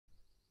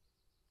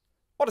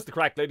What is the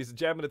crack, ladies and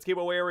gentlemen? It's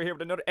Gibboeire. We're here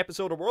with another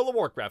episode of World of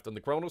Warcraft on the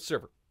Kronos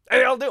server.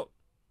 Hey, I'll do it.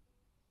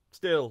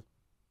 Still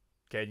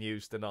getting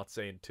used to not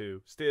saying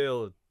two.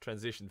 Still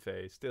transition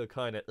phase. Still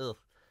kind of ugh.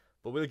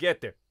 But we'll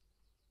get there.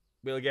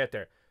 We'll get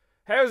there.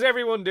 How's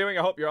everyone doing?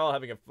 I hope you're all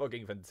having a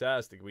fucking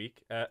fantastic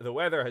week. The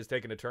weather has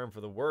taken a turn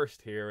for the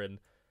worst here, and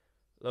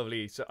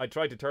lovely. So I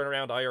tried to turn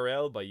around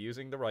IRL by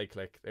using the right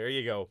click. There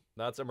you go.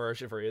 That's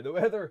immersion for you. The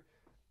weather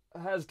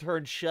has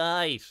turned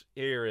shite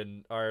here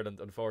in Ireland,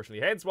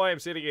 unfortunately. Hence why I'm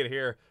sitting in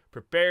here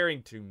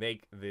preparing to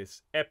make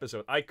this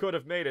episode. I could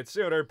have made it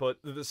sooner, but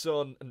the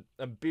sun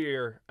and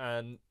beer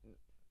and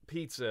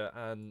pizza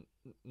and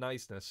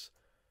niceness.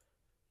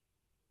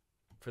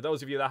 For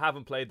those of you that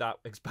haven't played that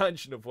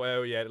expansion of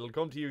WoW yet, it'll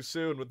come to you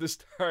soon with the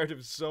start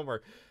of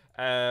summer.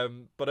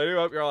 But I do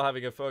hope you're all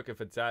having a fucking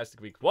fantastic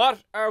week.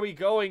 What are we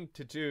going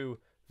to do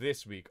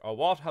this week? Or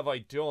what have I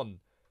done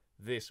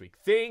this week?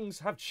 Things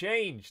have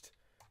changed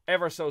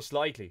ever so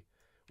slightly.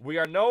 We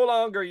are no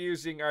longer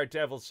using our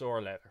Devil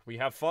Sore leather. We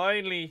have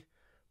finally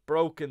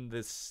broken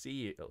the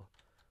seal.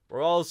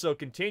 We're also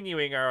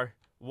continuing our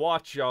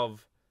watch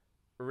of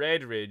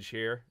Red Ridge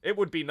here. It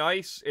would be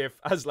nice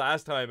if, as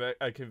last time,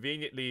 a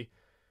conveniently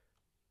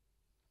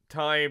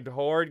timed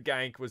horde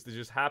gank was to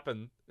just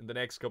happen in the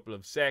next couple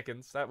of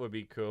seconds. That would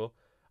be cool.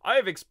 I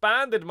have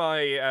expanded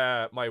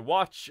my my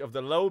watch of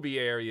the lobby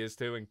areas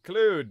to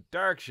include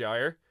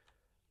Darkshire,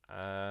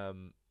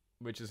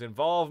 which has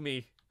involved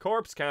me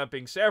corpse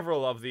camping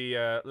several of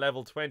the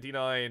level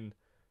 29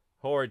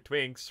 horde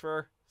twinks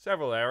for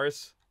several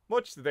hours,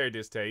 much to their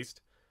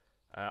distaste.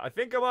 I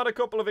think I'm on a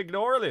couple of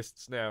ignore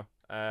lists now.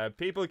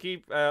 People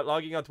keep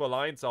logging onto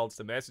Alliance alts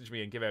to message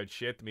me and give out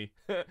shit to me.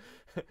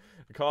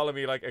 Calling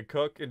me like a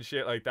cook and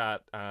shit like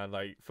that, and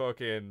like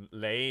fucking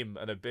lame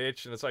and a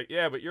bitch. And it's like,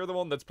 yeah, but you're the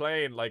one that's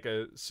playing like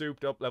a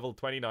souped up level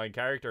 29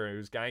 character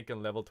who's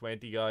ganking level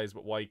 20 guys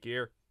with white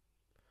gear.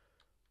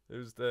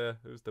 Who's the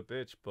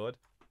bitch, bud?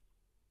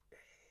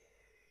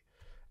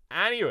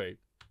 Anyway,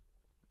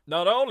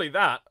 not only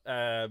that,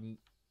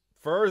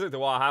 further to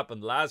what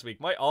happened last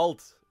week, my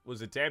alt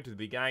was attempted to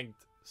be ganked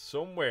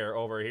somewhere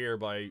over here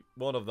by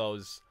one of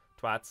those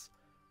twats,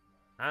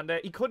 and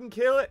he couldn't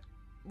kill it.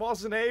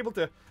 Wasn't able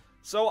to.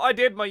 So I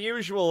did my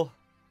usual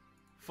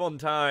fun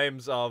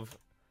times of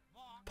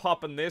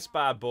popping this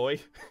bad boy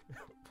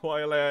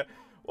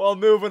while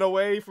moving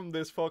away from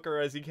this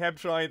fucker as he kept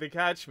trying to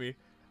catch me.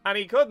 And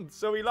he couldn't,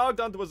 so he logged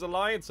onto his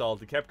Alliance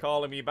alt. He kept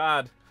calling me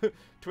bad.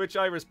 To which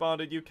I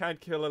responded, you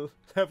can't kill a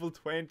level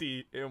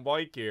 20 in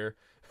white gear.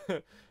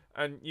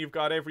 And you've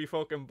got every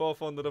fucking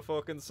buff under the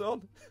fucking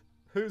sun.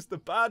 Who's the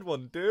bad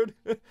one, dude?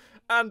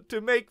 And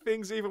to make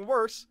things even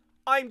worse,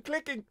 I'm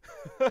clicking.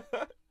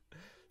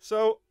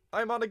 So,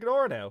 I'm on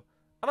ignore now.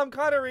 And I'm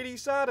kind of really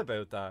sad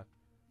about that.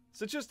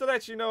 So just to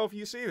let you know, if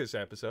you see this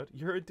episode,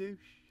 you're a douche.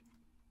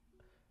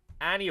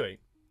 Anyway,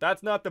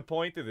 that's not the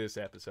point of this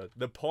episode.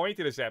 The point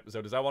of this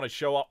episode is I want to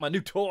show off my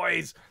new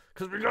toys.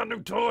 Because we got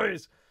new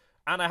toys.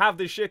 And I have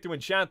this shit to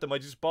enchant them. I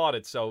just bought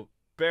it, so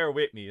bear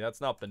with me.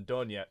 That's not been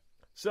done yet.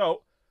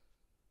 So,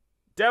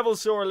 Devil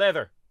Sore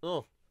leather.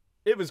 Ugh.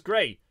 It was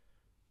great.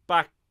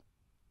 Back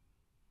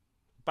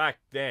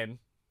then.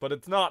 But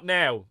it's not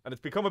now. And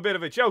it's become a bit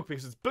of a joke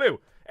because it's blue.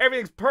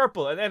 Everything's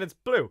purple and then it's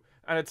blue.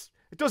 And it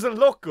doesn't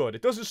look good.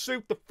 It doesn't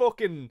suit the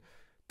fucking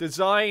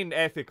design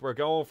ethic we're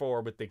going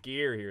for with the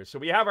gear here. So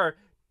we have our...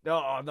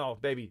 Oh, no,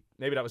 maybe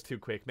that was too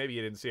quick. Maybe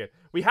you didn't see it.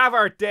 We have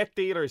our Death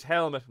Dealer's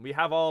helmet. We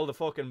have all the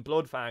fucking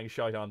Bloodfang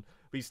shite on.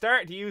 We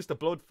started to use the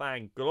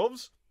Bloodfang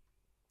gloves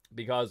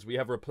because we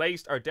have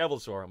replaced our Devil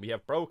Sore and we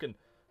have broken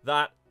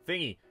that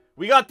thingy.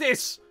 We got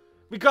this!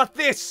 We got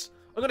this!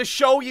 I'm gonna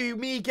show you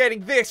me getting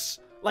this!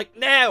 Like,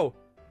 now!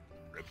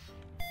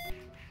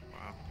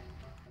 Wow.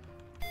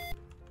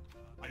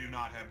 I do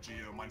not have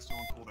Geo. Mine's still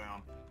on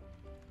cooldown.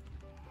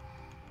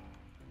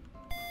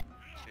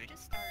 Should we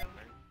just start over?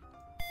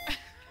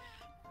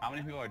 How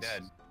many people are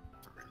dead?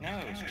 No,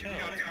 it's chill,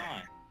 it's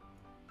fine.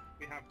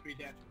 We have 3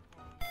 dead.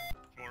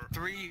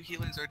 3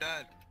 healers are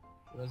dead.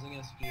 Resing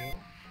is few.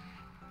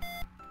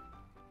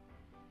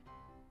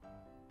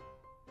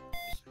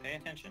 Just pay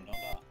attention, don't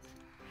die.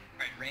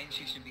 Alright, range,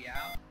 you should be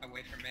out,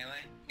 away from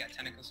melee. You got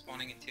tentacles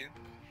spawning in 2.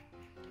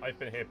 I've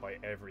been hit by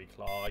every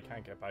claw. I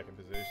can't get back in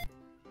position.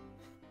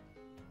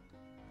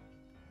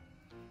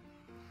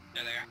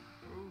 There they are.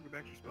 Ooh, get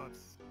back to your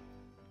spots.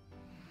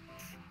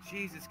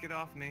 Jesus, get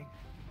off me.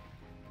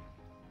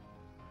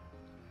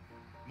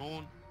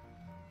 Moon.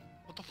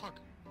 What the fuck?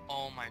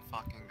 Oh my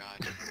fucking god.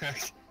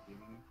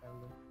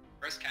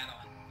 Where's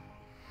Catalan?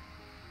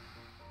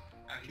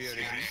 Oh, Gio, he's did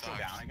you here. go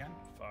down again?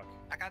 Fuck.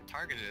 I got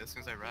targeted as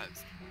soon as I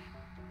rezzed.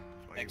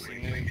 Next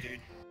you move, dude.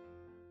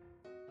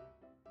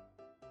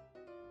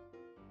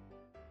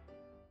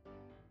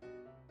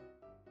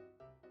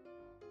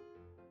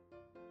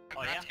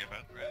 Oh yeah?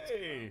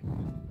 Hey!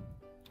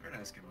 Very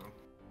nice, Gibbo.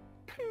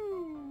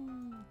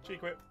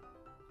 Cheek whip.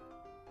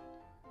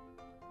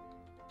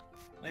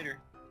 Later.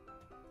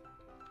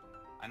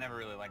 I never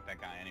really liked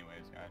that guy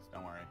anyways, guys.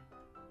 Don't worry.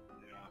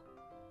 Yeah.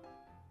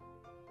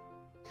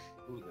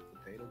 Ooh, the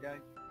potato guy?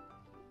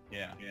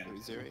 Yeah.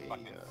 Is there a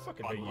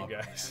Fucking hate you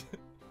guys.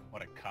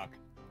 What a cuck.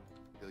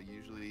 it'll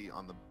usually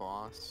on the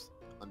boss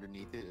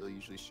underneath it, it'll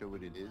usually show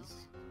what it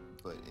is,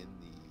 but in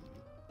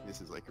the,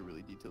 this is like a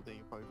really detailed thing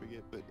you probably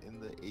forget, but in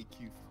the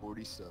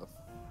AQ40 stuff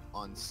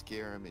on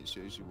Scarum it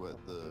shows you what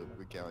the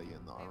regalia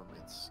and the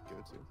armaments go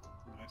to,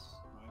 Nice.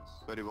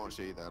 but it won't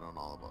show you that on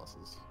all the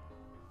bosses.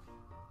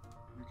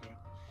 Okay.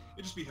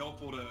 It'd just be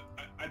helpful to.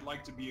 I'd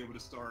like to be able to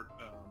start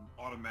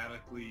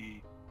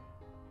automatically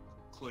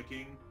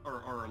clicking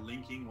or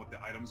linking what the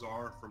items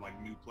are for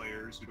like new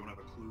players who don't have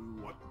a clue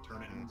what the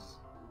tournament's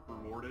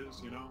reward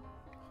is. You know,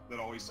 that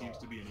always seems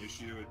to be an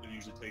issue. It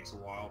usually takes a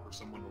while for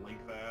someone to link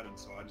that, and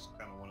so I just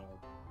kind of want to be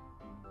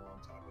more on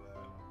top of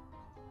that.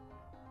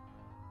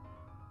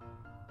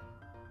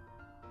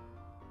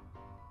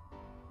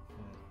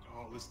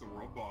 Oh, list the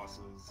world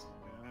bosses.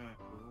 Yeah,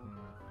 cool.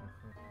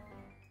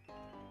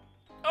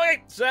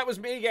 Okay, so that was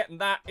me getting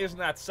that. Isn't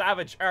that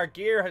savage? Our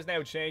gear has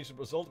now changed. As a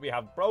result, we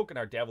have broken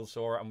our Devil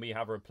Sword and we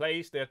have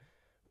replaced it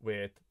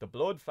with the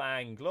Blood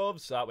Fang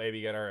gloves. So that way we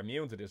get our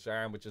immune to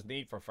disarm, which is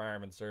neat for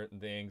farming certain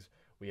things.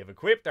 We have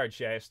equipped our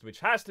chest, which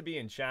has to be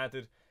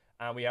enchanted.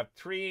 And we have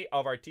 3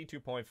 of our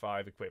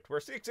T2.5 equipped. We're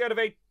 6 out of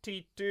 8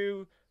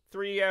 T2,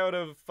 3 out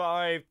of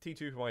 5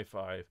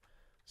 T2.5.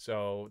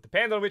 So,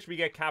 depending on which we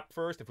get capped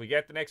first, if we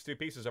get the next 2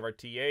 pieces of our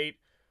T8,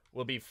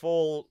 we'll be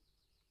full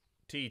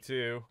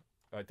T2.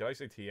 Did I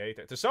say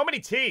T8? There's so many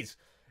T's!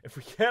 If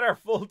we get our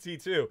full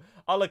T2,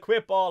 I'll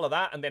equip all of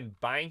that and then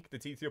bank the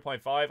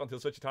T2.5 until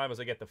such a time as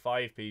I get the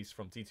 5 piece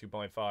from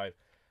T2.5.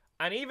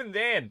 And even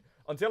then,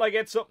 until I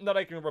get something that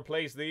I can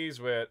replace these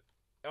with,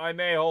 I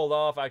may hold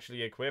off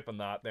actually equipping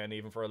that then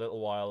even for a little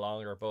while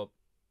longer. But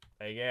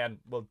again,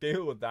 we'll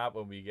deal with that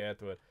when we get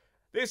to it.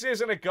 This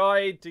isn't a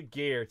guide to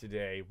gear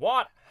today.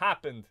 What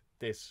happened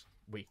this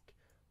week?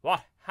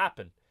 What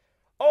happened?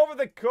 Over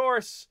the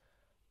course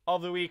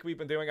of the week, we've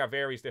been doing our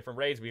various different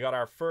raids. We got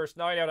our first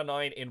 9 out of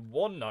 9 in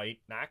one night.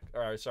 AQ.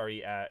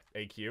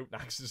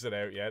 Nax isn't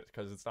out yet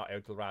because it's not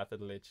out till Wrath of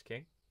the Lich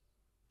King.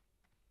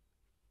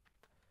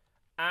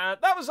 And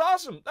that was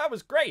awesome. That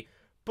was great.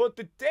 But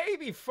the day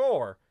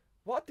before,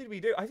 what did we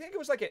do? I think it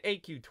was like an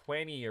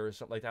AQ20 or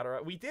something like that.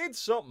 Or we did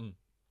something.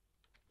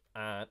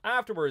 And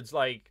afterwards,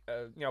 like,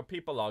 you know,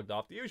 people logged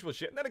off, the usual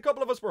shit. And then a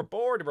couple of us were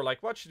bored and were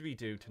like, what should we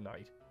do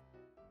tonight?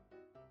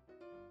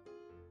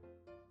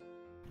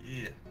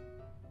 Yeah.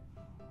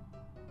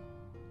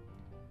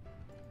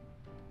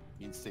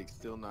 Meanstick's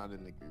still not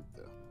in the group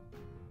though.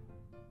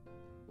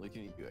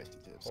 Looking at you, Icy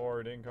Tips.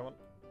 Horde incoming.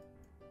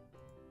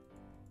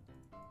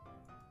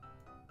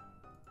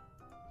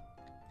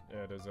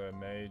 Yeah, there's a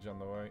mage on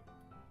the way.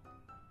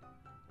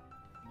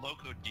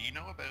 Loco, do you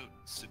know about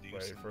seducing?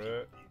 Wait for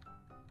it.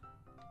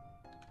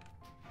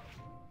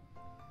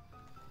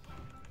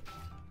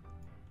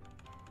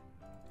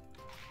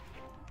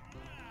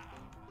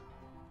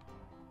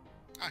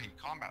 Ah, he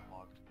combat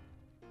logged.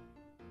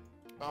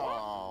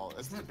 Oh,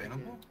 Isn't that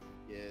bannable?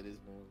 Yeah, it is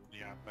bannable.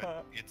 Yeah,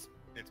 but it's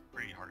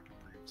pretty hard to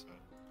prove, so.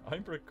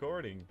 I'm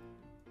recording.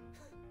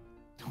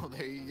 Oh,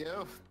 there you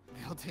go.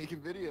 They'll take a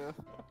video.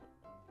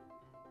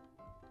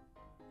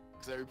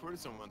 Because I reported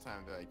someone one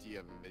time, they're like, do you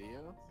have a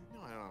video? No,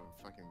 I don't have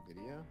a fucking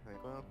video.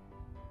 Like, well,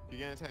 if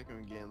you're gonna attack him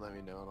again, let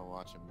me know and I'll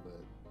watch him,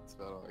 but that's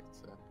about all I can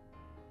say.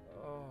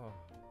 Oh.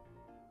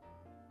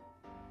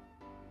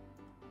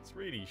 It's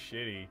really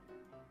shitty.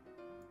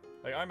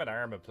 Like, I'm an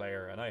Arma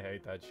player and I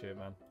hate that shit,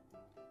 man.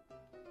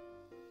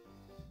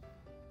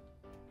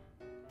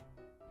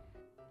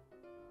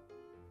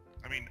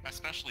 I mean,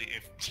 especially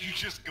if you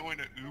just go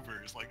into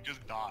Ubers, like,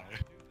 just die.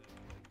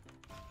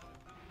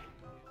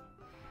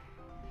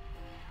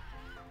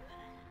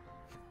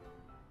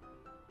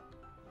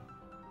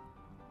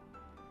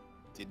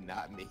 Did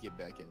not make it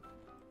back in.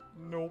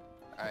 Nope.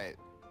 Alright,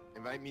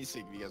 invite me,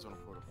 Sig, if you guys want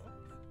to fortify.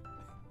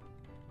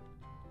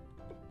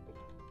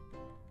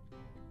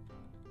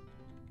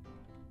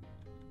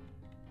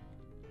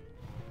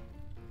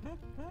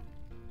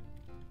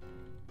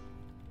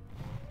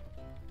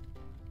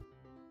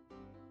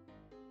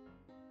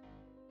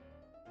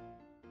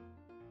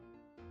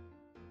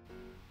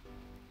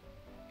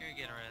 Here,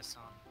 get our ass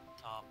on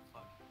top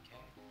fucking cave,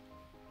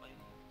 please.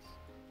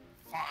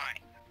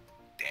 Fine.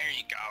 There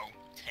you go.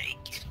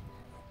 Take it.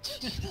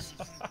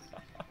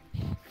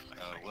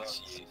 Well,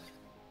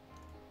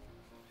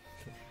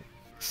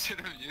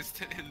 Should have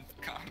used it in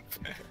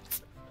combat.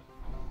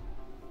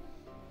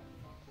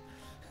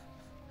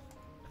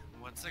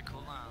 what's the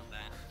cooldown on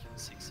that?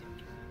 16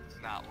 minutes.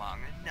 Not long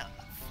enough.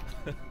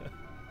 Like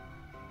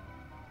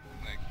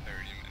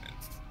 30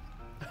 minutes.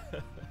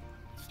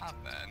 It's not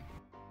bad.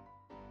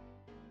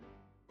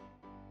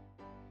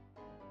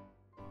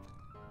 Oh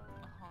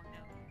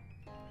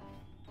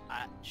no.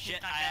 Shit,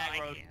 I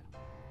aggroed.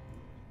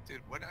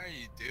 Dude, what are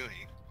you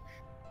doing?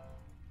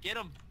 Get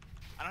him!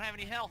 I don't have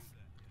any health.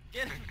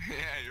 Get him! Yeah,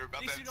 you're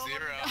about At least that you don't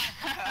zero.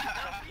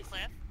 let me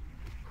die.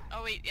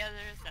 Oh wait, yeah,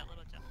 there is that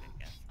little jump, I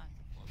guess. Not a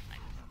full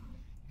time jump.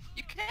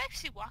 You can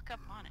actually walk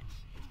up on it.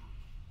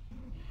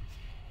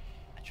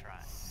 I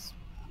tried.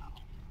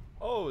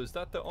 Oh, is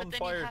that the But then you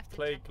unfired have to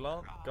clay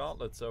jump across.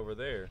 gauntlets over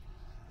there?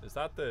 Is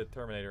that the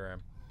Terminator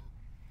arm?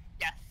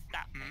 Yes,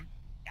 that one.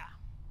 Yeah.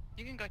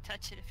 You can go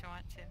touch it if you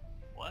want to.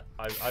 What?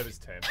 I was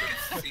tempted.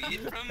 See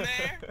it from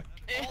there?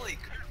 Holy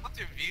crap, what's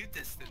your view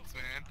distance,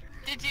 man?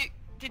 Did you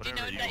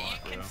know Whatever you that want,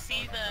 you can bro.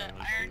 see the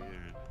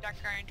dark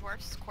iron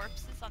dwarf's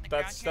corpses on the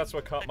ground? That's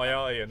what caught my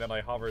eye, and then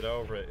I hovered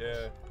over it.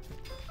 Yeah.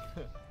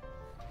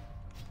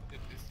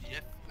 Is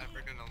Yif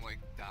ever gonna, like,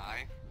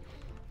 die?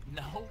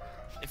 No.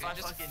 If Can I you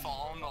just fucking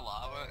fall in the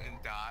lava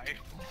and die?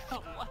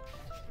 what?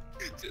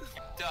 Just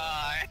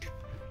die.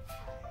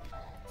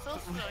 So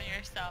slow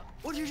yourself.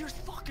 Would you just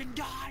fucking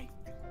die?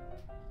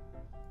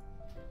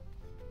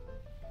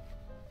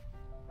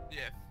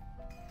 Yif.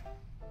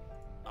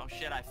 Oh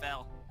shit, I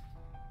fell.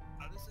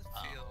 How does it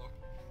feel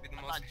to be the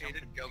I'm most not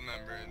hated jumping. guild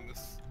member in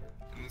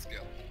this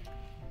guild?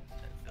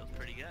 It feels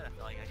pretty good. I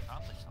feel like I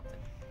accomplished something.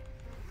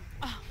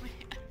 Oh man.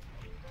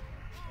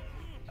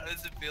 How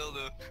does it feel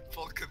to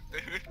full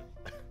Cthulhu?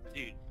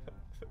 Dude.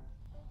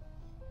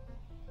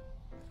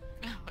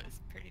 That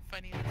was pretty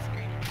funny on the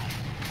screen.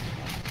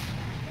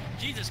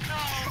 Jesus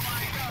Christ! Oh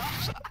my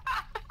gosh!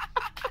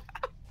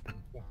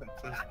 What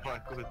the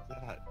fuck was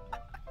that?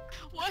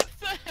 What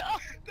the hell?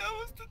 That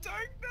was the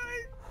Dark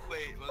Knight!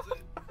 Wait, was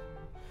it?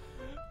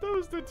 That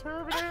was the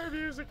Terminator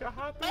music. I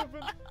had to have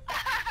been.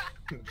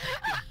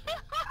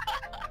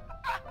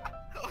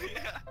 Oh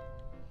yeah!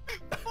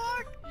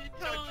 Fuck! You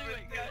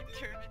totally got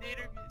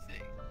Terminator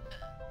music.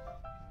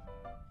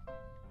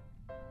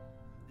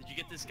 Did you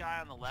get this guy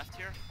on the left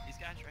here? These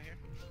guys right here?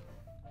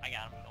 I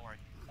got him, don't worry.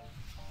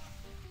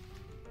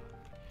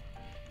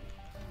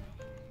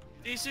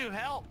 Disu,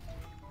 help!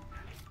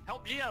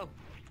 Help Geo!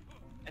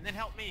 And then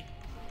help me.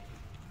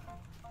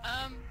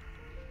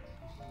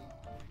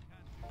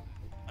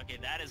 Okay,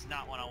 that is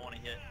not what I want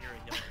to hear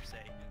a healer say.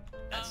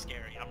 That's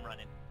scary, I'm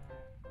running.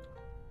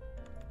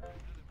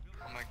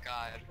 Oh my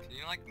god, can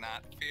you like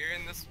not fear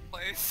in this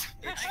place?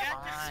 I got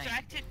fine.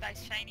 distracted by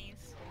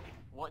shinies.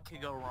 What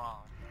could go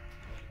wrong?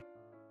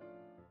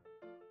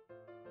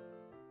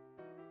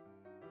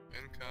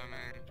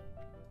 Incoming.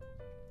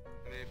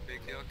 Any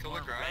big deal? We Kill the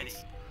weren't ready.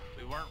 grunts.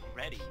 We weren't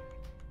ready.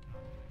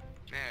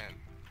 Man,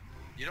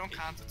 you don't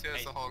constitute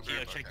as Hey, a whole group.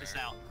 Geo, check this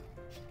okay? out.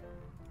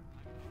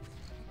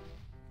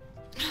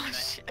 Oh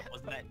shit.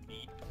 Wasn't that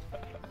neat?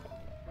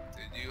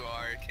 Dude, you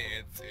are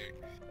cancer.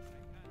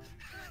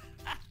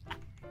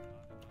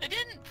 It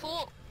didn't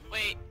pull.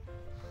 Wait.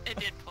 It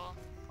did pull.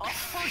 Oh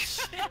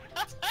shit!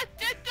 It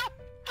did not.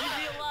 Keep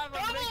me alive,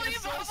 I'm making a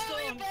soul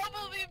stone.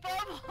 Bumblebee! I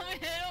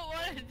don't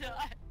want to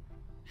die.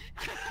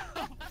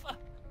 Oh, fuck.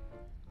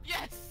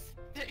 Yes!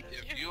 Thank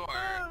If you.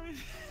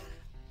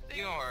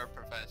 you are a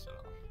professional.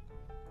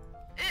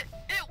 It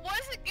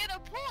wasn't gonna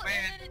pull, Man,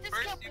 and then it just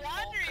first kept you pulled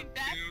wandering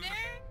back Cocoon,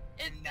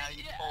 there. And now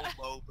you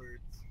pull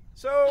Lowbirds.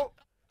 So,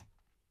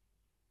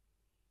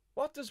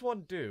 what does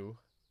one do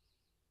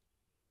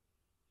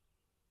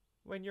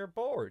when you're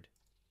bored?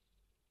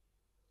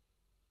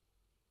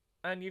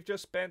 And you've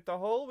just spent the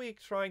whole week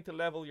trying to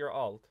level your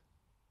alt,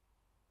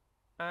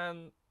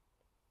 and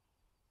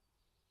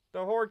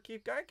the horde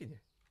keep ganking you.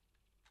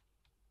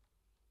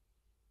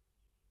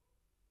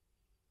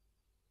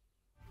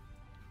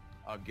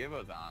 Oh,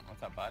 Gibbo's on.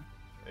 What's up, bud?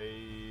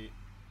 Hey,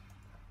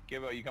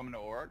 Gibbo, you coming to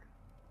org?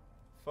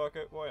 fuck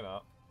it, why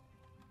not?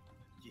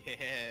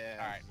 Yeah.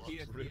 Alright,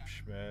 Rip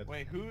Schmad.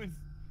 Wait, who's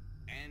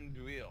end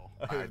wheel?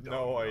 I have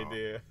no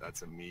idea.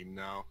 That's a meme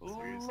now.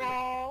 Seriously.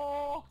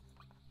 LOL!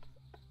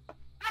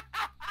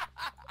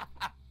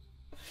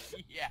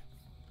 Yeah.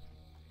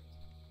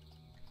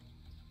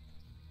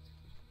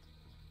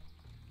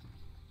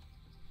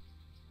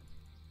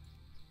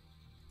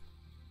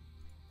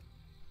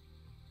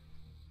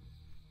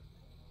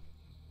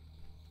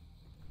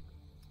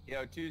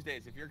 Yo,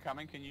 Tuesdays, if you're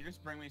coming, can you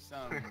just bring me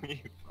some... You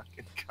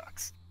fucking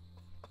cucks.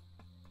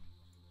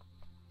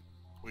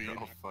 We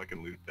all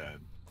fucking loot that.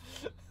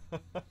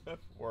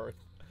 Worth.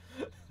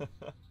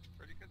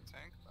 Pretty good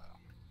tank, though.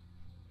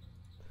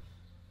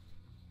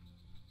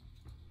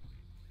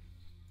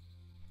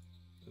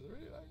 Is it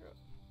really that good?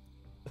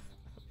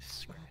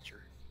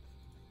 Scratcher.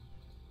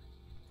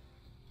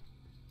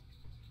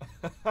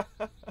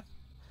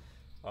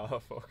 Oh,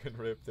 fucking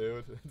rip,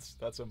 dude.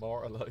 That's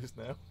immortalized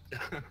now.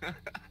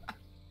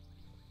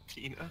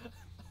 Tina?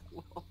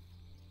 Well,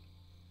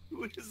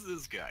 who is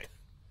this guy?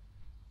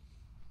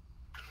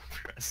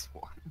 Press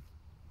 1.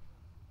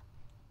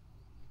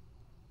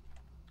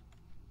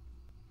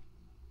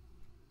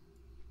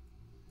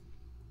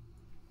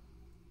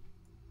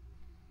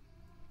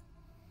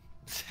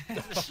 The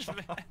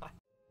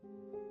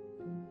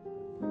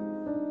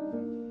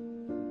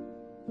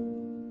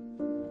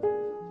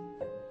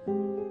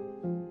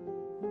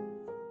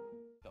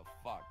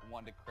fuck?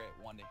 1 to crit,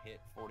 1 to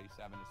hit,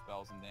 47 to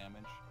spells and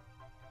damage.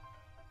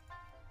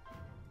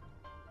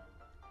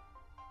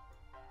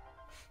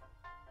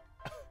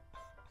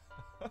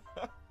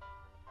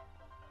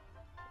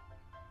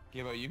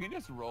 Gibbo, you can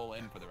just roll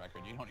in for the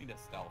record. You don't need to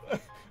stealth it.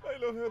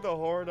 I love how the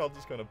horde all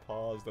just kind of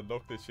paused and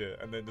looked at you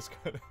and then just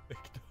kind of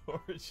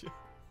ignored you.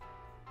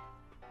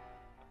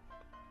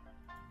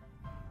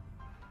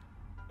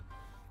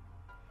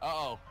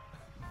 Uh-oh.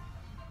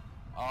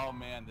 Oh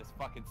man, this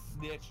fucking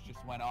snitch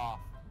just went off.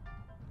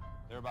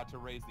 They're about to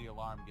raise the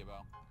alarm,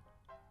 Gibbo.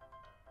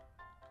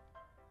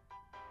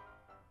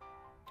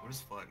 What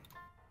is flag?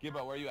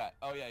 Gibbo, where you at?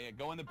 Oh yeah, yeah.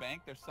 Go in the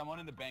bank. There's someone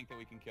in the bank that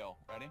we can kill.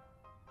 Ready?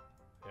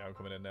 Yeah, I'm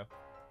coming in now.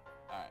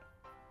 Alright.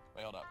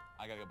 Wait, hold up.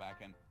 I gotta go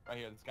back in. Right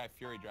here, this guy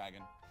Fury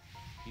Dragon.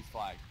 He's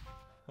flagged.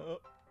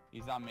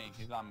 He's on me.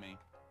 He's on me.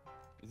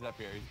 He's up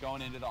here. He's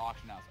going into the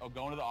auction house. Oh,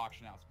 going to the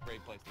auction house.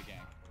 Great place to gang.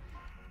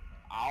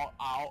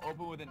 I'll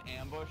open with an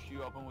ambush.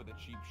 You open with a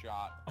cheap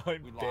shot.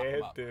 I'm We lock him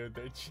dead, up. dude.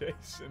 They're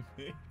chasing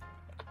me.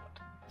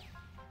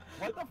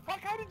 What the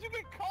fuck? How did you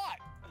get caught?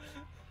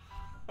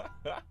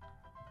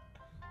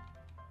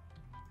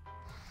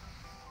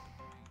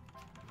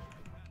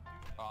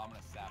 Oh, I'm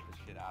gonna sap the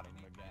shit out of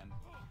him again.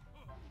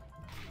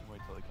 Wait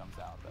till he comes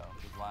out though,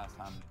 because last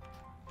time.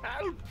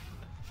 Help!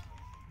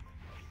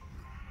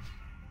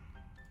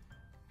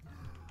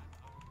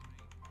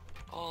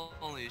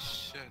 Holy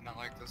shit, not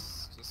like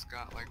this just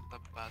got like the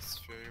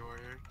best Fury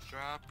Warrior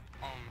drop.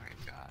 Oh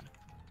my god.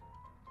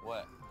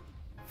 What?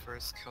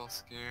 First kill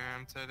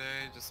scam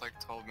today, just like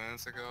 12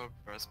 minutes ago.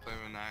 Breastplate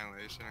of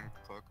Annihilation and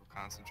Cloak of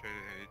Concentrated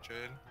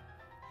Hatred.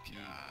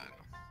 God.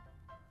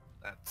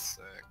 That's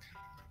sick.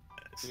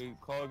 Dude,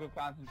 Cloak of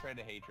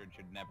Concentrated Hatred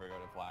should never go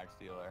to Flag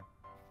Stealer.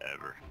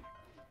 Ever.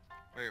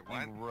 Wait,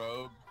 what? And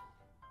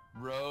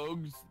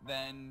rogues,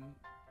 then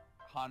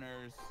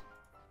hunters,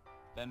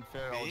 then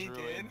feral Me,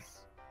 druids, dude?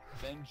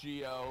 then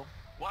Geo,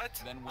 What?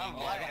 then wing. I'm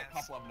Yeah, I got last. a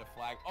couple of them to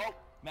flag. Oh,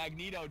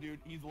 Magneto, dude,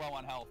 he's low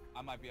on health.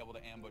 I might be able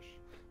to ambush.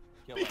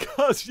 Kill him.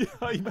 Because yeah,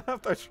 I'm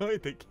after trying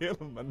to kill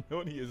him and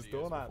none he has See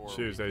done us that. before we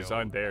Tuesdays, kill,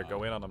 I'm there.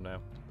 Go in on him now.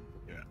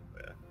 Yeah,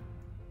 yeah.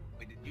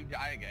 Wait, did you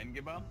die again,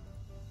 Gibbo?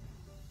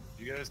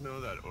 Do you guys know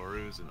that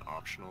Oru is an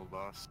optional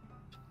boss?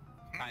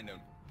 Kind of.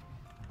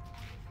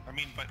 I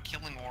mean, but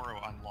killing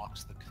Oro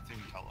unlocks the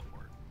Cthulhu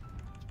teleport.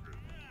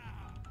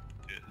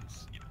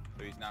 Is, you know.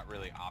 So he's not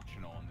really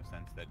optional in the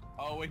sense that.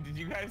 Oh wait, did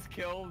you guys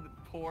kill the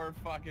poor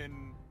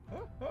fucking?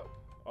 Oh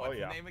What's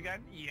yeah. his name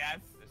again? Yes.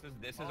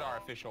 This is our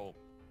official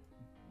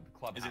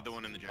clubhouse. Is it the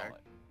one in the we call jar?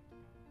 it.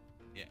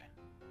 Yeah.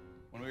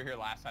 When we were here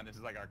last time, this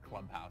is like our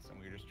clubhouse, and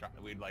we were just trying.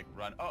 We'd like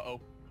run. Uh-oh.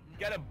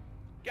 Get him!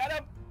 Get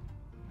him!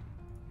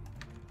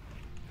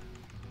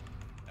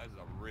 That was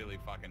a really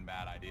fucking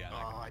bad idea.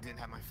 Oh, I didn't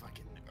have my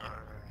fucking. Oh,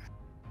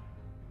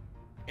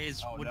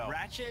 Would no.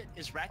 Ratchet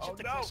Oh,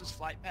 the no. closest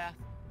flight path?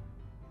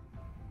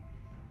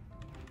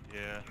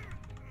 Yeah.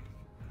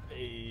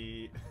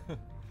 Hey.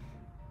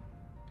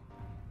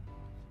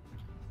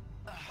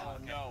 Oh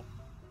no.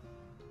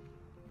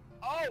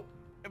 Oh!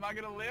 Am I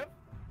gonna live?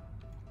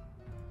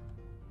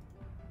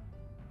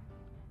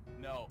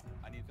 No.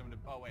 I need someone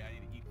to. Oh wait, I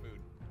need to eat food.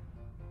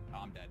 Oh,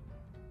 I'm dead.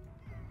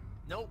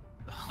 Nope.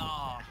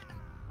 Oh,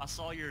 I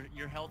saw your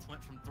health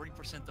went from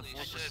 3% to 4%.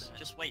 shit.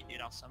 Just wait, dude.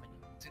 I'll summon you.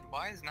 Dude,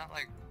 why is not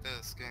like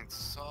this getting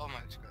so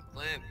much good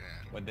live,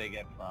 man? What'd they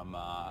get from,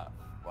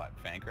 what,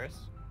 Fankris?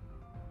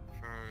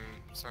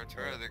 From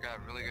Sartura, they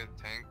got really good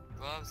tank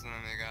gloves, and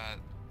then they got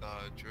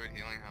the Druid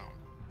Healing Helm.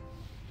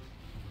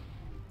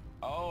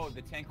 Oh,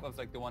 the tank gloves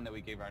like the one that we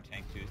gave our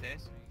Tank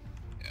Tuesdays?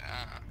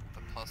 Yeah,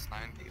 the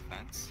 +9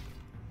 defense.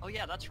 Oh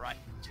yeah, that's right.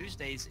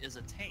 Tuesdays is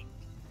a tank.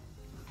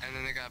 And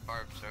then they got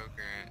Barbed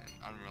Joker and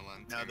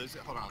Unrelenting. No, there's.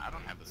 Hold on, I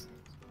don't have this.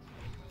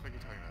 What are you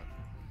talking about?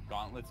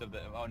 Gauntlets of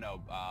the. Oh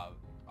no,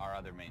 our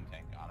other main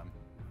tank got him.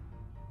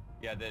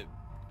 Yeah, the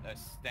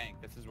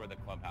stank. This is where the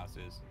clubhouse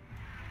is.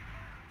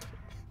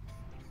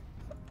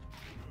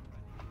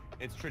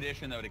 It's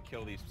tradition though to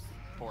kill these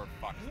poor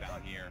fucks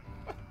down here.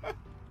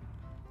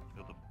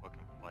 Kill the fucking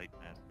Light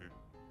Master.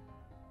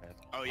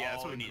 Oh yeah,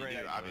 that's what we need to great do,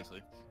 idea.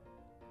 obviously.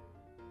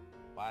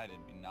 Why did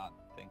we not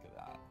think of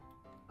that?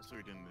 That's what we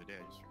were doing the other day.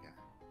 I just forgot.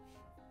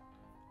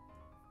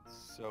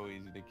 So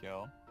easy to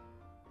kill.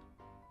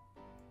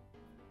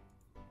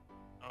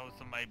 Oh,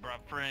 somebody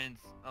brought friends.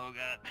 Oh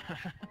god.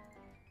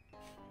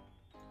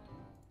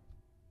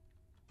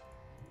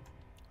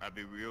 I'd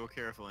be real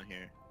careful in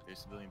here. There's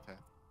civilian path.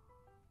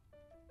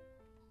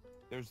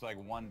 There's like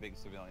one big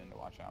civilian to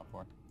watch out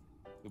for.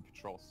 Who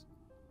patrols.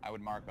 I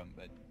would mark them,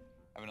 but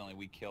evidently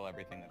we kill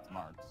everything that's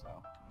marked,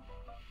 so.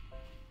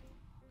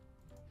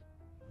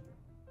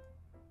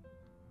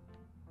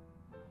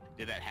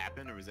 Did that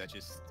happen, or was that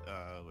just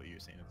what you were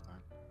saying at the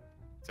time?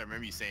 So I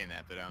remember you saying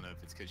that, but I don't know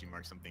if it's because you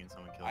marked something and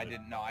someone killed it. I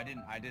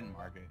didn't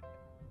mark it,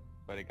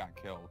 but it got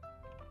killed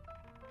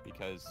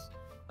because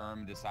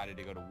decided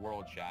to go to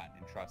World Chat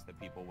and trust that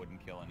people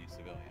wouldn't kill any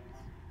civilians.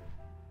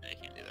 I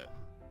can't do that.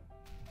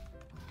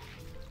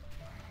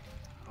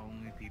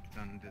 Only peeps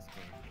on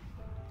Discord.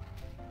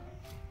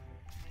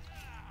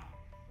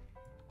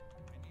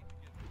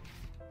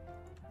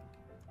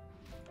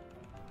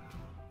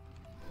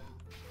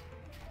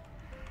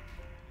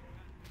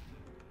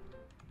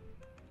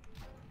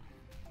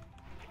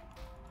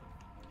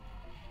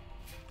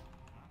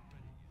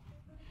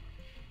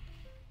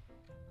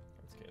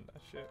 Let's get in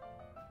that shit.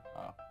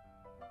 Oh.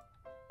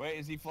 Wait,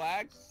 is he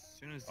flagged? As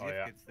soon as Oh, Zip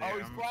yeah. gets there, Oh,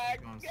 he's I'm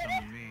flagged. gonna Get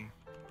summon me.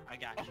 I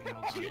got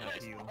you.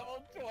 Yes,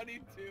 level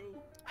 22.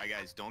 Alright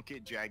guys, don't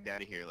get dragged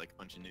out of here like a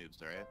bunch of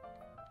noobs, alright?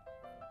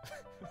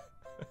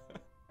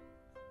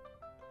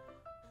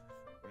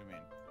 What do you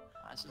mean?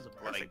 This is a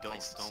Like, perfect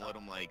place to don't stop. let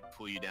them like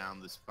pull you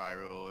down the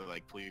spiral or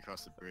like pull you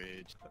across the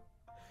bridge.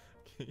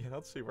 Yeah,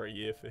 let's see where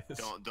Yif is.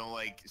 Don't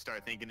like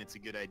start thinking it's a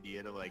good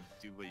idea to like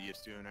do what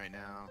Yif's doing right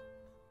now.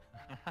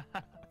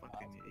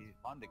 Fucking idiot.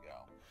 Fun to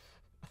go.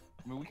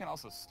 I mean, we can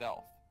also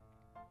stealth.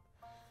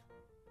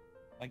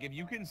 Like, if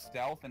you can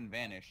stealth and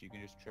vanish, you can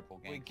just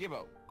triple gank. Wait,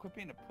 Gibbo, quit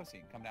being a pussy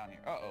and come down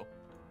here. Uh-oh.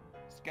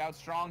 Scout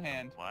strong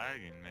hand.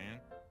 Lagging, man.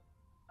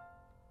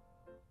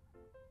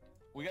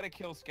 We gotta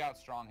kill Scout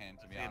strong hand,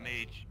 to be honest.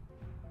 mage.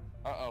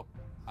 Uh-oh.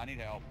 I need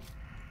help.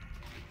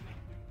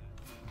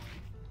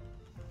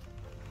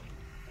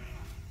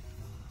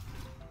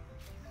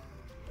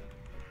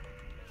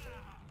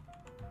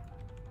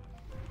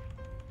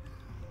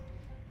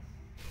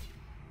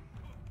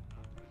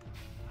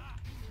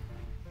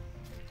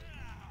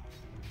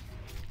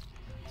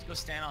 Let's go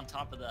stand on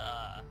top of the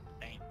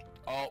bank.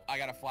 Oh, I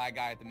got a flag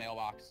guy at the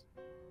mailbox.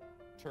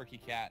 Turkey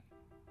cat.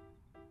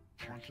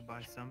 Want to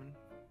buy summon?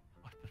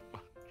 What the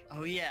fuck?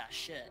 Oh yeah,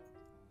 shit.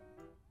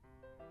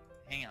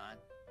 Hang on.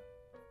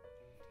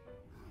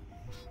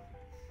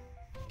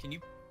 Can you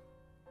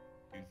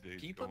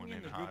Tuesday's put going me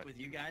in the hot. group with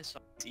you guys so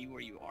I can see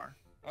where you are?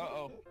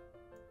 Uh-oh.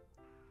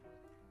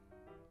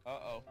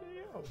 Uh-oh.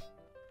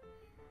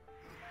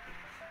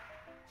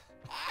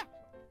 Ah!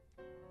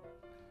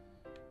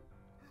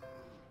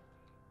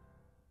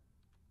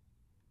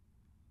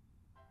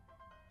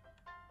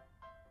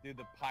 Dude,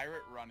 the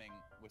pirate running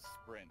with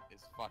sprint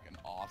is fucking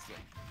awesome.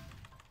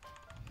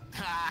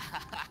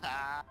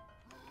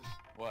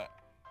 What?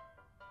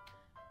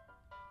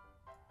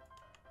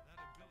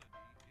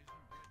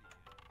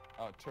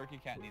 Oh, Turkey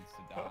Cat needs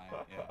to die,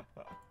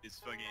 yeah. This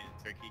fucking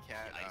turkey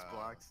cat ice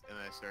blocks, and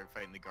then I started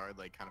fighting the guard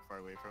like kind of far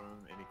away from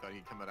him, and he thought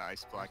he'd come out of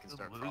ice block and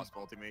start frost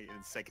bolting me, and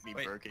the second he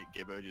Wait. broke it,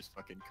 Gibbo just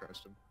fucking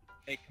crushed him.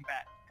 Hey,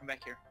 come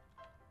back here.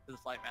 To the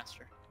flight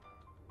master.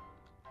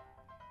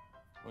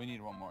 We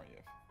need one more,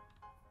 Yif.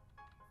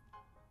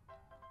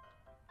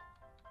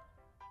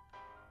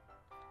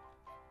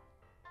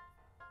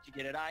 Did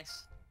you get it,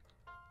 Ice?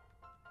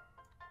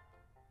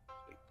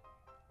 Sweet.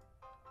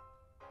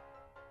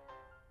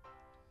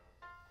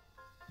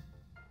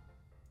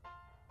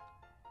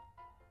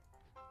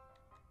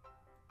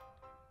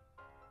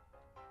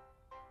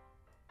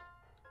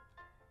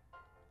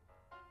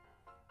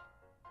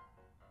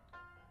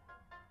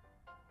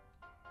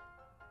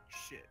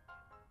 Shit.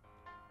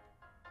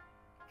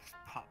 Just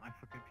pop my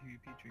fucking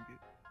PvP trinket.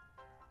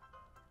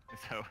 Is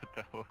that what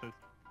that was?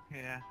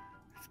 Yeah.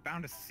 It's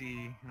bound to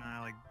C, and I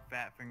like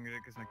fat fingered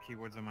it because my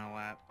keyboard's on my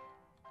lap.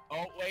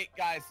 Oh, wait,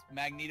 guys.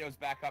 Magneto's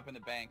back up in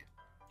the bank.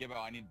 Gibbo,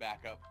 I need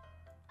backup.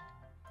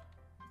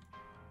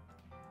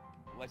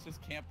 Let's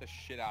just camp the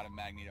shit out of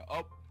Magneto.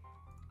 Oh!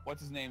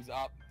 What's his name's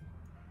up?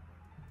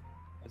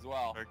 As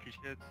well. Turkey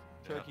shits?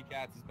 Turkey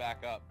Cats is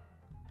back up.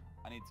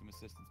 I need some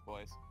assistance,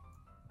 boys.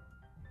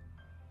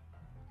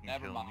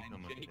 Never mind.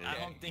 JK. I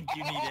don't think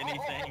you need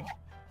anything.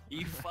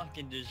 You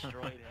fucking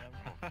destroyed him.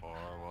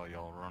 Far while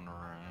y'all run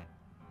around.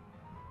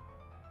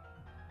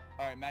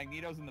 Alright,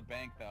 Magneto's in the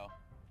bank, though.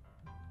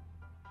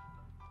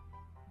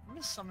 I'm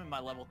gonna summon my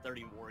level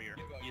 30 warrior.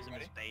 Gibbo, Use him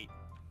ready? as bait.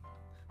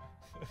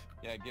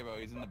 Yeah, Gibbo,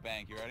 he's in the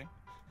bank. You ready?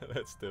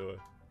 Let's do it.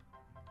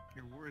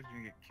 Your warrior's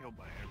gonna get killed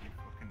by every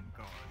fucking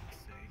guard,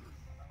 see?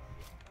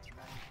 That's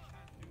right.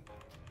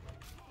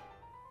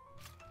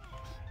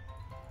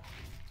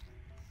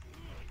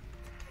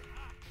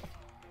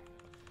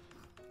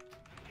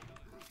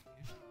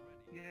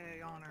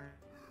 Yay, honor.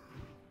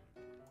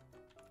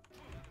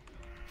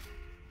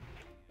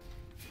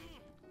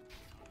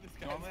 This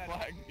guy's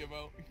flagged,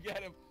 Gibbo.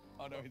 Get him.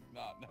 Oh, no, he's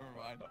not. Never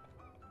mind.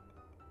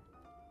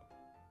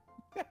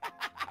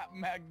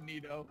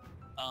 Magneto.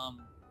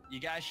 You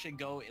guys should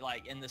go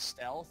like in the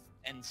stealth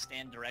and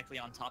stand directly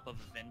on top of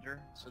a vendor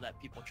so that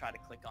people try to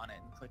click on it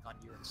and click on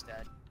you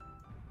instead.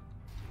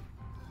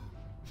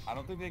 I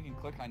don't think they can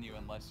click on you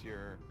unless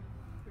you're...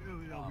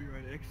 They'll be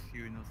right next to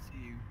you and they'll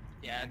see you.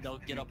 Yeah, they'll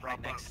And get you'll up right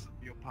pop next.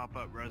 You'll pop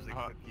up right as they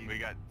click you. We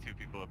got 2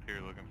 people up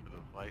here looking for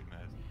the flight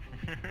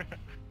mask.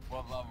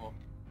 What level?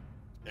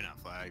 They're not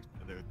flagged.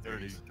 They're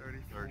 30.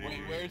 30. Wait,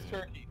 where's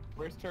Turkey?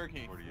 Where's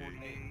Turkey?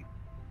 48.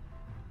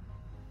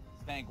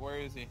 Stank, where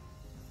is he?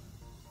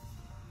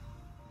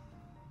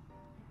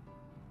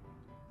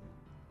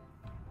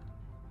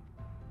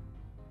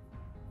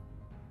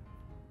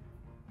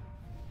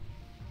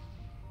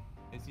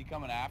 Is he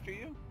coming after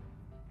you?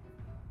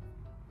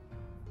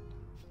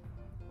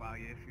 Wow,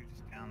 yeah, if you're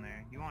just down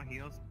there. You want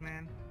heals,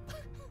 man?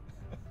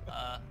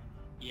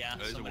 Yeah.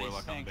 There's a somebody's- warlock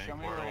on Stank, bank. show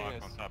me where he Warlock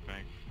is. on top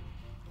bank.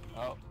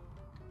 Oh.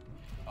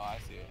 Oh, I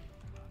see it.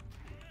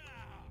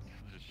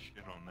 There's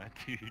shit on that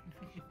dude.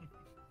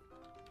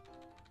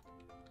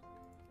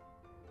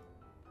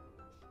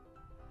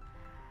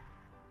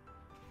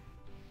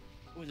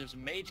 Ooh, there's a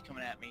mage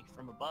coming at me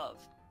from above.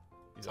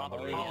 He's Top on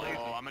the of roof. radius.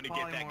 Oh, I'm gonna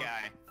get that Polymorph.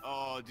 guy.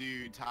 Oh,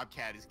 dude, Top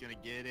Cat is gonna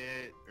get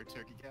it. Or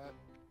Turkey Cat.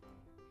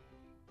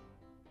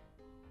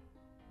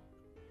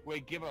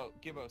 Wait,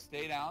 Gibboeire,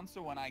 stay down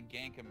so when I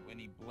gank him, when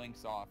he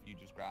blinks off, you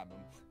just grab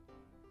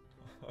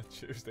him.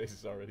 Tuesdays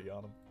is already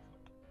on him.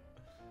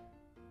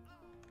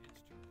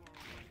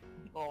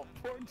 Oh,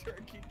 poor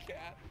turkey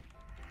cat.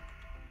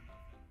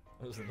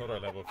 There's another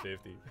level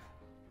 50.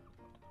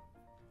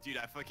 Dude,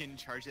 I fucking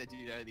charged that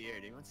dude out of the air.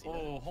 Did anyone see that?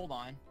 Oh, hold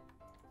on.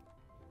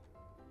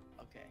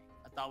 Okay,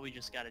 I thought we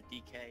just got a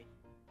DK.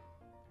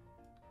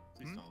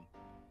 Please don't.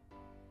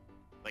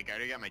 Like, I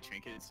already got my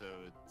trinket, so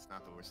it's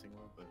not the worst thing in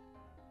the world, but...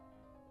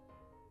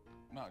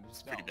 No,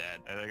 just pretty bad.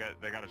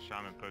 They got a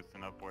shaman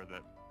posting up where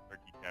that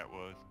turkey cat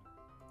was.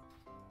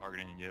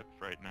 Targeting Yip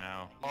right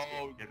now.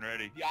 Oh, getting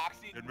ready. The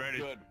Oxy Getting ready.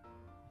 Good.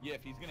 Yeah,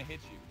 if he's gonna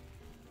hit you.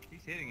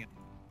 He's hitting it.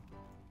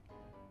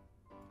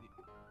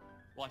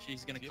 Watch,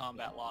 he's gonna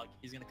combat log.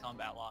 He's gonna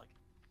combat log.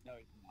 No,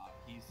 he's not.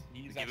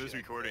 He's He was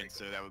recording,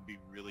 so that would be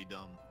really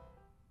dumb.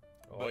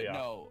 Oh but yeah.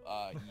 No,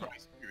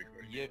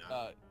 Yeah,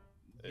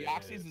 the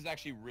Oxys is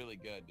actually really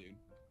good, dude.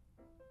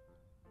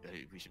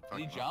 Yeah, we should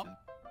Did he jump?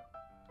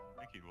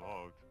 I think he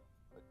logged.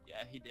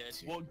 Yeah, he did.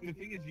 Well, the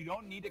thing is, you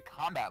don't need a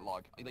combat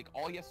log. Like,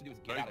 all he has to do is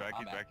get out of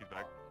combat. He's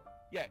back.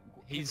 Yeah,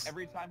 He's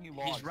every time he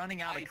logs. He's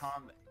running out of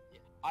combat.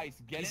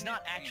 Ice, get He's in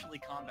not his range. actually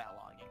combat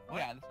logging.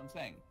 Yeah, that's what I'm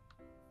saying.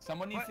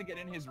 Someone needs to get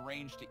in his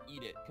range to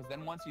eat it, because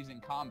then once he's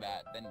in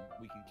combat, then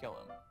we can kill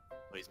him.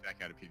 Well, he's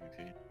back out of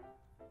PvP.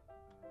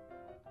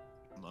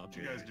 What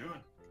you guys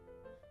doing?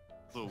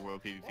 Little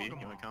world PvP, you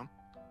wanna come?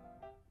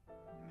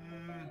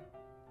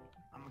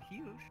 I'm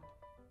huge.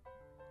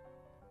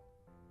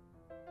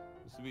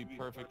 This would be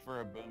perfect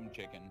for a boom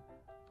chicken.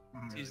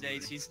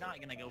 Tuesdays, he's not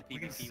gonna go We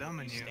can PvP summon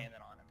when you you. standing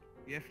on him.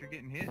 Yeah, if you're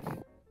getting hit.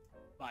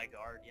 By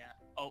guard, yeah.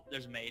 Oh,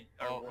 there's a maid.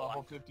 Oh, Or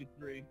level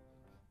 53.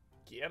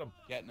 Get him.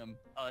 Getting him.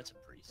 Oh, it's a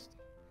priest.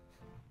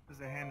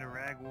 There's a hand of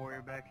rag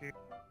warrior back here.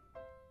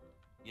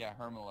 Yeah,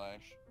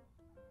 Hermelash.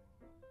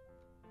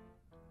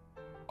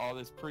 Oh,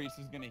 this priest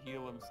is gonna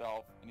heal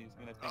himself, and he's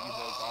gonna think he's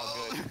all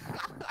good.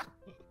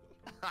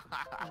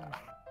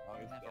 Oh,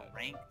 he's Have dead. a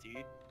rank,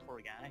 dude. Poor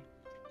guy.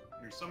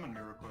 Here, summon me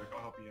real quick.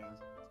 I'll help you guys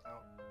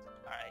out.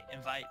 Alright,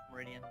 invite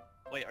Meridian.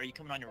 Wait, are you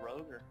coming on your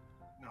rogue or?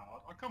 No,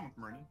 I'll come with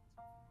Meridian.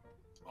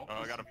 Oh,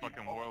 I got a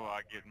fucking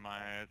warlock getting my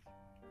ass.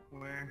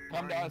 Where?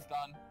 Come to us,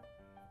 Don.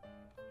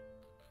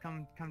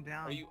 Come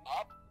down. Are you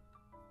up?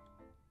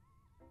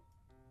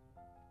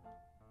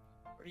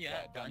 Where you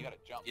at, Don, Don? you gotta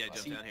jump. Yeah, bud.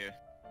 jump down here.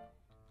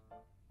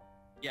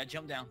 Yeah,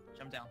 jump down.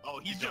 Jump down. Oh,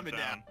 he's jumping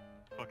down.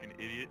 Fucking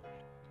idiot.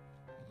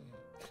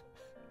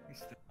 He's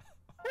still.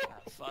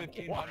 Ah, fuck.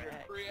 1500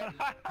 free. You done?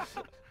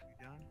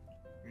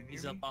 You're near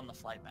He's me? up on the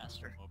flight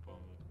master. Up on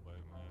the flight,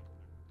 man.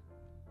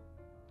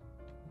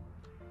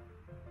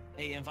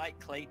 Hey, invite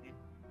Clayton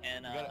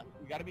and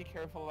We gotta be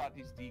careful about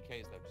these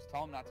DKs though. Just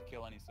tell them not to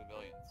kill any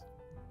civilians.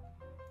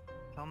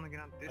 Tell him to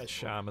get on Discord. That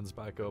shaman's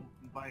back up.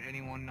 Invite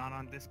anyone not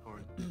on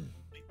Discord.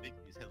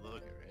 Bigby's head logo,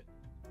 right?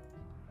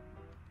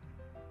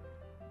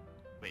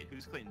 Wait,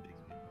 who's Clayton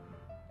Bixby?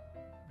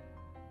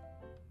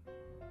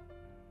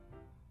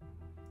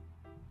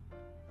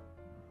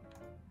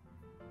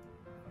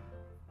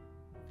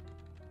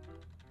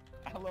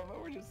 I love how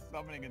we're just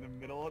summoning in the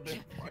middle of the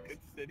fucking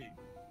city.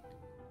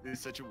 This is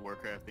such a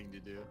Warcraft thing to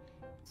do.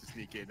 To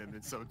sneak in and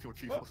then summon more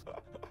people.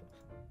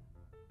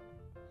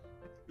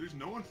 There's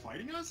no one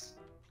fighting us?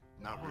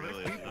 Not Oh,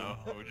 really. that's No,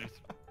 we're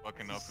just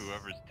fucking up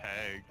whoever's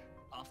tagged.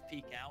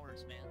 off-peak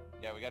hours, man.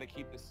 Yeah, we gotta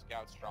keep this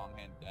scout strong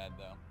hand dead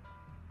though.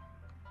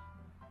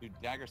 Dude,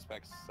 dagger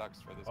spec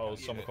sucks for this. Oh,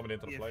 guy. someone coming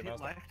into the You flight hit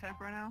master. life tap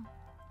right now?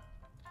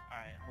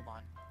 Alright, hold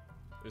on.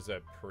 There's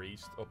a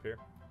priest up here.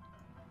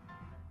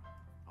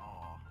 Oh,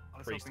 I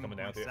was Priest hoping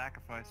coming my out here.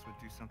 sacrifice would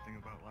do something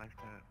about life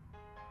tap.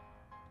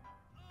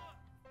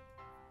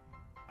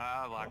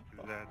 I locked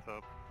his ass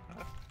up.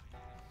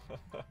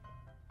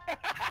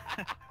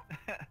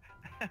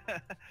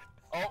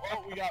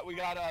 Oh, we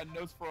got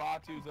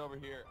Nosferatu's over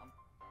here.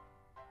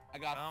 I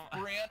got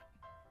Brant.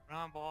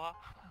 Run, boy.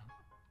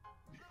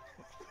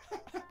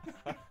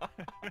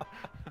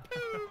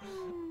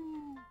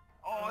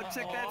 Oh,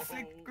 check that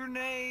sick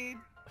grenade!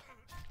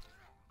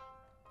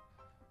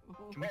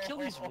 Can we kill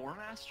these War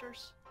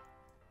Masters?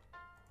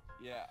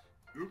 Yeah.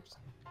 Oops.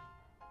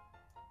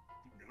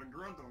 You got a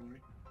grunt on me.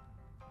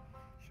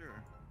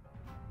 Sure.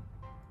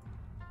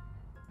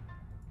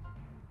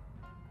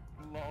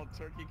 Lol,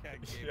 turkey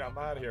cat gave Yeah, up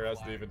man, on here the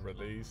hasn't flag. even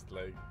released.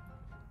 Like,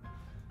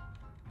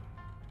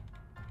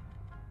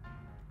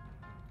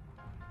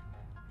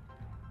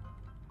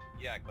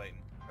 Yeah, Clayton.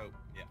 Oh,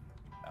 yeah.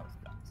 That was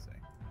dumb to say.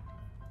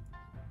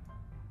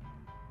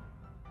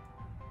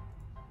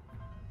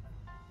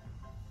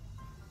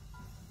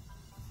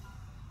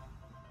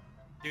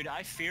 Dude,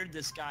 I feared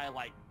this guy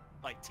like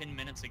 10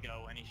 minutes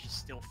ago, and he's just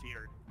still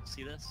feared.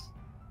 See this?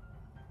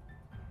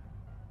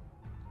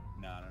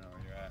 No, I don't know where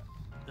you're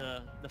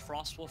at. The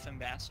Frostwolf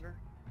Ambassador?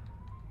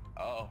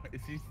 Oh,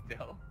 is he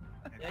still?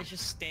 Yeah, he's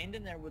just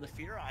standing there with a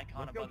fear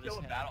icon Let's go above his kill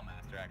a head. battle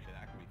master. Actually,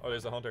 that could be. oh,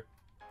 there's a hunter.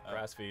 Oh.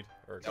 Grass feed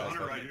or There's a grass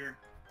hunter feed. right here.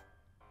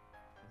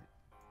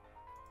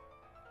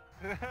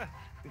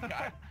 The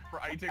guy,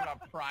 are you talking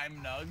about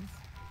prime nugs?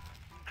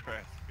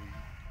 Grass feed.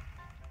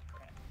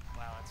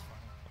 Wow, that's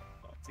funny.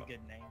 It's a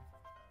good name.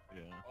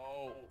 Yeah.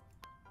 Oh,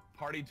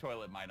 party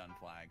toilet might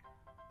unflag.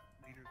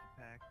 Leader of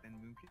the pack, then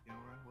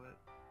Moonkinora, what?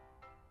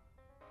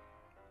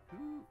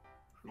 Who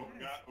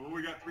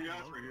We got 3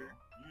 guys right here.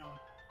 Yeah.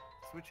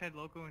 Switch head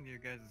loco into your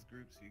guys'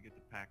 group so you get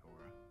the pack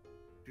aura.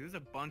 Dude, there's a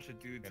bunch of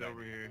dudes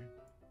over here.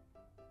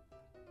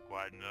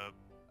 Quieting up.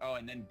 Oh,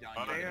 and then done.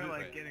 They are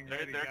like getting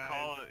ready, They're guys.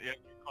 calling, yeah,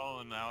 they're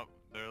calling out.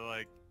 They're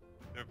like,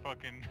 they're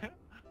fucking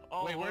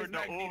all Wait, over where's the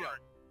Magneto? org.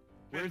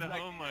 Where's In the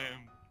Magneto?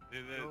 homeland.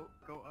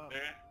 Go up.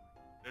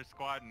 They're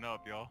squatting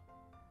up, y'all.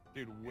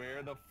 Dude,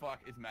 where the fuck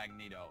is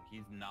Magneto?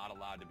 He's not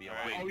allowed to be alive.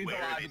 Wait, Oh, he's where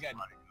alive is again.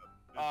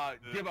 Gibbo,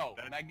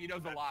 Gibbo,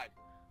 Magneto's alive.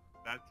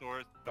 That's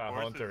horse. That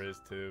hunter is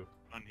too.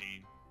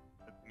 Unheen.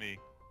 That's me.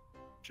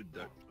 Should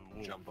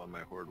jump on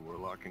my Horde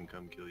Warlock and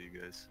come kill you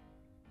guys.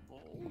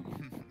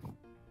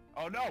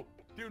 Oh no!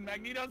 Dude,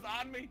 Magneto's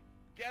on me!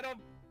 Get him!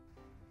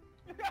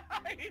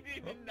 He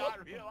did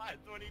not realize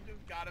what he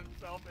just got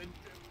himself into.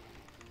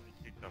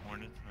 Kick the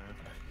hornet's nest.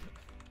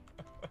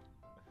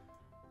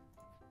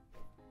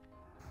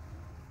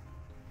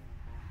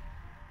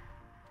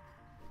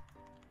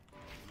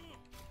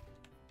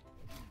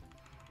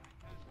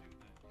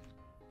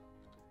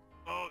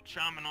 Oh,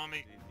 shaman on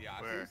me.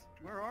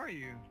 Where are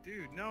you?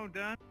 Dude, no,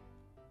 Dun.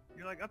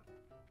 You're like up.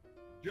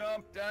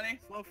 Jump, Dunny.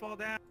 Slow fall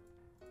down.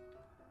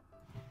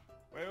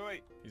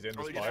 Wait. He's in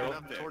the spiral.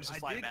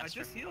 I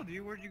just healed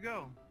you. Where'd you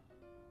go?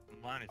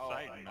 Line of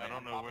sight. I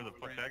don't know where the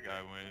fuck that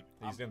guy went.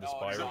 He's in the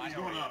spiral. He's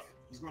going up.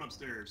 He's going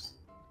upstairs.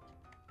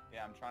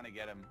 Yeah, I'm trying to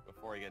get him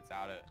before he gets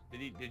out of.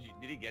 Did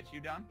he get you,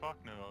 Dun? Fuck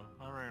no.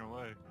 I ran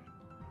away.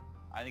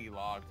 I think he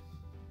logged.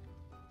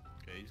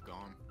 Okay, he's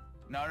gone.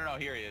 No,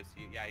 here he is.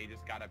 He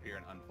just got up here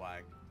and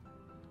unflagged.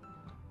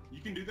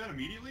 You can do that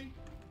immediately?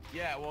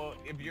 Yeah, well,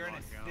 if you're in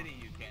a city,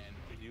 you can,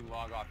 because you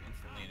log off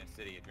instantly in a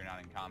city if you're not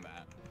in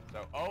combat.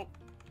 So, oh,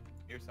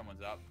 here's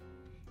someone's up.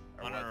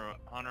 Hunter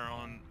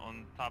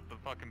on top of the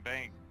fucking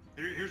bank.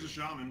 Here's a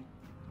shaman.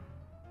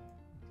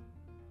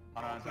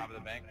 Hunter on top of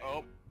the bank.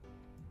 Oh.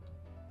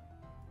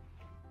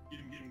 Get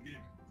him. Can't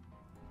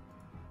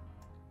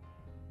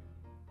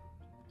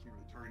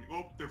really turn.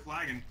 Oh, they're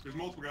flagging. There's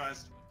multiple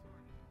guys.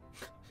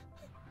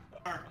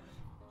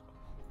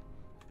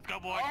 Go,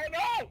 boy. Oh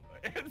no!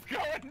 It's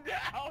going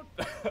down!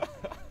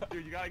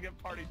 Dude, you gotta get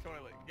party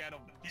toilet. Get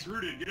him. He's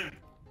rooted. Get him.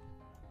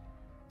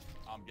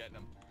 I'm getting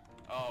him.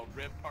 Oh,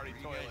 rip party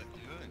toilet.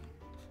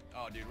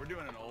 Oh, dude, we're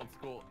doing an old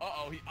school.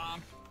 Uh-oh, he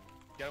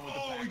get him with the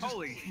pack.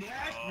 Holy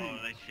smashed me.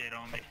 They shit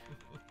on me.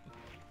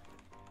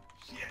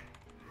 Shit.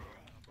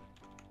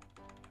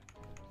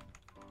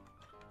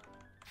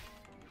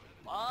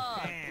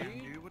 Fuck, Damn,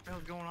 dude, what the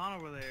hell's going on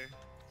over there?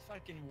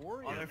 Fucking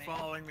warrior, Oh, they're man.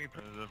 following me.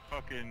 The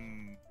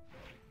fucking...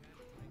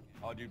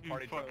 Oh, dude,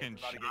 party fucking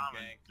toilet's about to get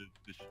shaman ganked.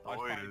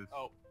 destroyed us.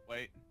 Oh,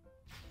 wait.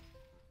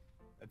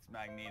 That's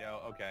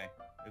Magneto. Okay.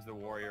 There's the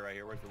warrior right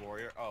here. Where's the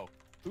warrior? Oh.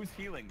 Who's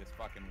healing this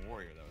fucking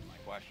warrior, though, is my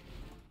question.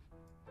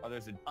 Oh,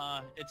 there's a...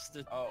 it's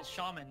the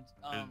shaman.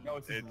 No,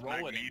 it's this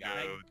Rollin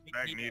guy.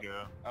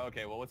 Magneto.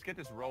 Okay, well, let's get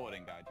this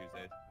Rollin guy,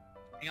 Tuesdays.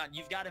 Hang on,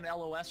 you've got him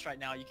LOS right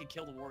now. You can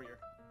kill the warrior.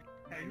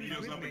 Hey,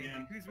 Magneto's up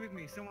again. Who's with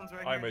me? Someone's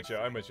right I'm here. with you.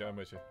 I'm with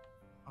you.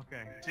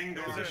 Okay.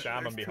 There's a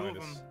shaman behind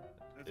us.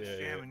 There's a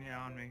shaman,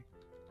 on me.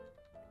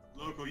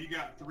 Loco, you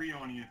got 3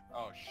 on you.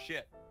 Oh,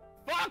 shit.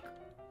 Fuck!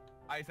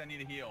 Ice, I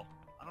need a heal.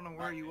 I don't know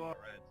where you are.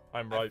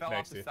 I'm right I fell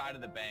next off to you. the side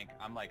of the bank.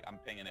 I'm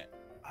pinging it.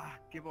 Ah,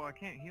 Gibbo, I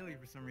can't heal you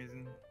for some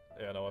reason.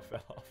 Yeah, no, I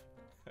fell off.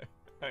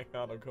 Hang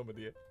on, I'm coming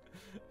to you.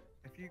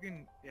 If you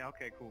can... Yeah,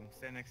 okay, cool.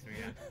 Stay next to me,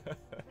 yeah.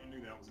 I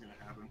knew that was gonna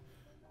happen.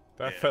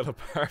 That fell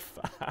apart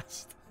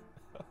fast.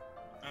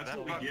 That's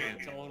what we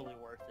get. Totally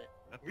worth it.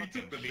 We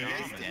took the bait.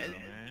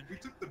 We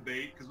took the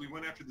bait because we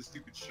went after the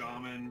stupid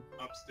shaman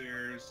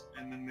upstairs,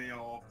 and then they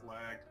all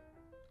flagged.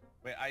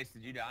 Wait, Ice,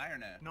 did you die or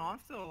no? No, I'm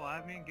still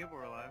alive. Me and Gibbo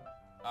are alive.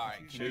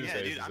 Alright,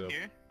 Yeah, dude, I'm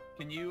here.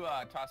 Can you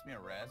toss me a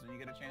res when you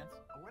get a chance?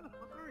 Oh, where the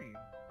fuck are you?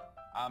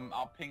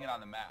 I'll ping it on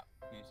the map.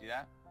 Can you see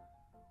that?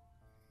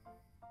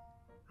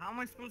 How am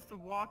I supposed to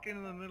walk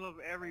into the middle of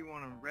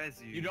everyone and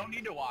res you? You don't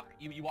need to walk.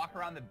 You walk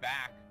around the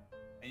back,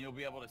 and you'll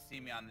be able to see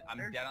me on. I'm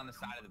dead on the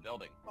side of the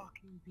building.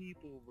 Fucking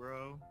people,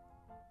 bro.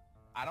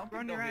 I don't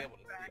think they'll be able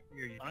to back see.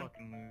 here, you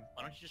fucking lose.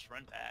 Why don't you just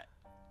run back?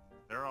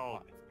 They're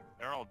all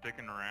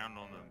dicking around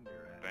on the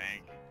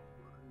bank.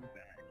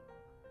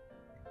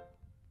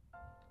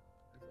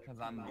 Because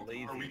I'm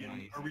lazy. Are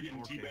we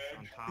getting teabagged?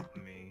 On top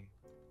of me.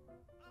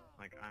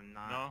 Like, I'm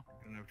not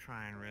gonna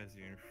try and res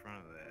you in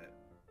front of that.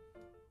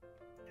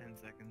 10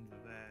 seconds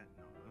of that.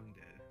 No, I'm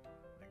dead.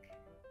 Like,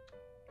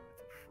 it's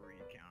a free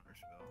counter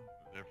spell.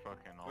 They're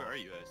fucking all... Where are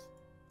you guys?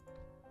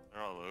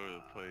 They're all over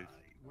the place.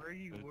 Where are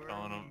you? They're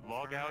telling them,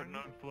 log out and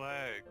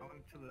unflag.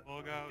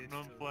 Log out and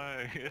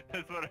unflag.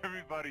 That's what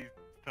everybody's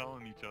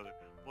telling each other.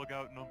 Log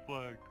out and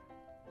unflag.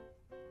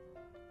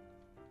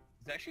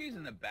 It's actually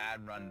using the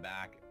bad run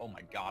back. Oh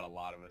my god, a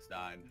lot of us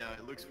died. No,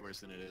 it looks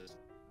worse than it is.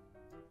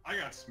 I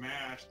got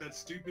smashed. That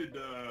stupid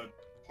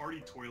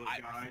party toilet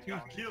guy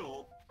got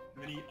killed,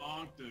 and then he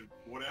onked a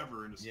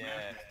whatever and a smash.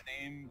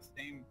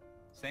 Yeah,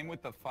 Same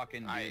with the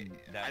fucking dude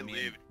that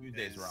me and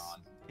Tuesdays were on.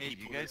 Hey,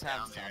 do you guys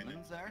have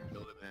summons there?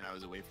 And I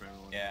was away from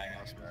everyone. Yeah,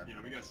 Yeah,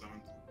 we got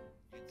summons.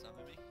 You can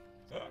summon me.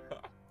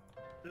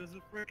 There's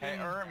a freaking.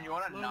 Hey, you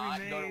wanna slowly not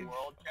go to mage.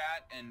 World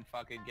Chat and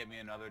fucking get me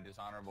another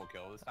dishonorable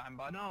kill this time,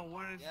 bud? No,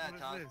 what is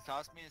this?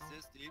 Toss me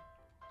assist, dude.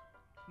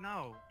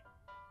 No.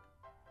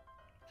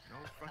 No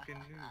fucking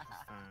news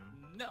this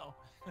time. No.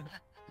 I'm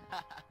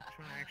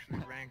trying to actually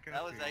rank up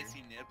That was here.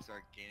 Icy Nips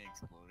arcane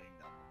exploding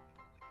down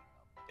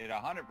the middle.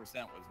 It 100%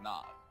 was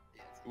not.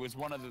 It was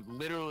one of the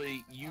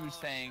literally you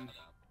saying,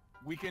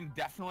 we can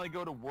definitely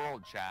go to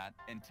World Chat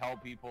and tell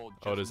people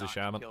just there's a not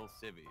shaman. to kill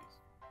civvies.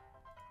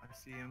 I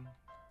see him.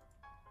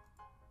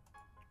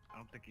 I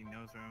don't think he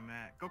knows where I'm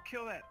at. Go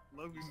kill that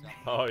Logan.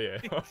 Oh yeah,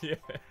 oh yeah.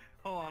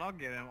 Hold on, I'll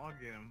get him. I'll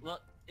get him.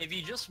 Look, if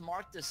you just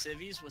mark the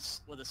civvies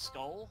with a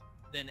skull,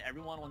 then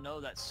everyone will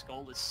know that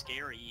skull is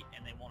scary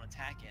and they won't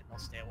attack it and they'll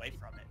stay away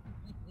from it.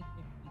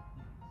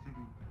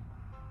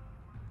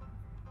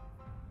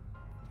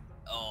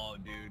 Oh,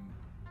 dude.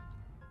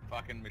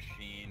 Fucking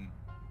machine.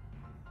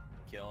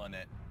 Killing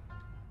it.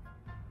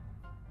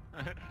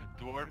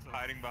 Dwarves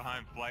hiding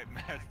behind Flight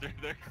Master,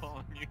 they're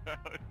calling you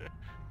out.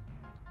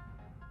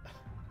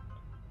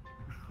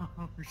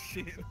 Oh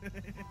shit.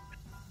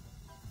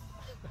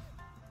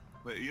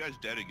 Wait, you guys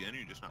dead again? Or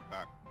you just not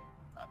back?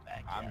 Not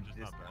back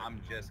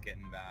I'm just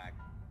getting back.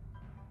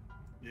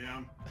 Yeah,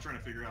 I'm trying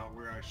to figure out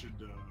where I should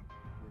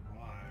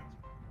revive.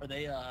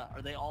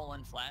 Are they all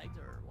unflagged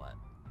or what?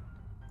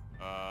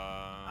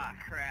 Ah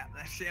crap,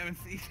 that shaman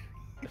seed.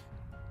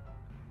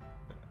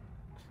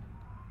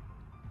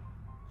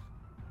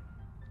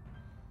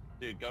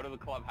 Dude, go to the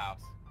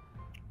clubhouse.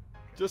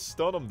 Just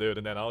stun him, dude,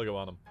 and then I'll go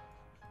on him.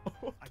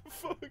 What the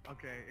fuck?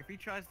 Okay, if he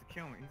tries to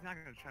kill me, he's not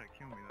gonna try to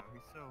kill me though.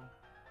 He's so.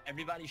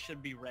 Everybody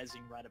should be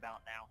rezzing right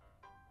about now.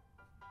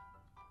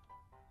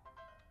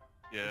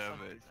 Yeah,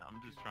 but I'm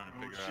just trying to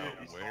figure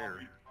out where.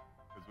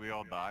 Because we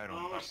all died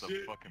on top of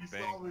the fucking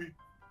bank.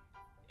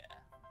 Yeah,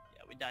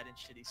 we died in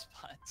shitty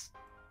spots.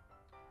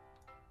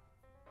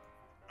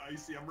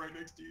 Icy, I'm right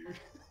next to you.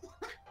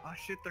 Oh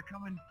shit, they're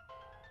coming.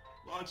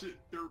 Watch it.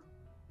 They're.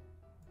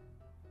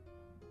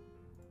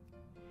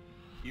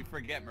 You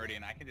forget,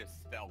 Meridian, I can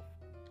just stealth.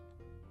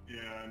 Yeah,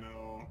 I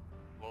know.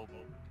 Well,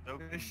 so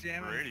The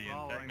shaman's Meridian,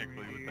 following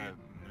technically, me, with that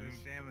dude. moon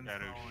The shaman's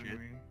shadow following shit.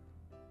 me.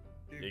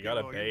 Dude, You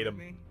gotta Gibboeire, bait with him.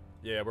 me?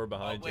 Yeah, we're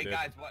behind Oh, wait, you, dude.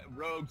 guys, what?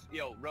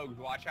 Rogues,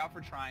 watch out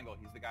for Triangle.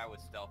 He's the guy with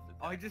stealth attack.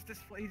 Oh,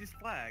 he just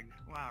flagged.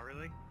 Wow,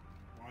 really?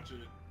 Watch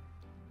it.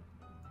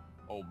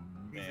 Oh,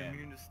 He's man.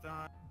 immune to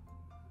stun.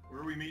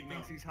 Where are we meeting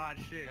Thinks up? he's hot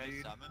shit, Guys,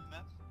 dude. summon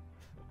Mep?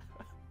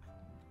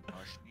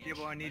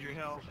 Gibbo, I need your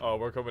help. Oh,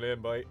 we're coming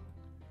in, bite.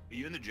 Are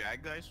you in the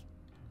Jag, guys?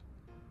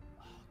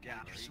 God,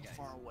 they're so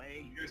far away.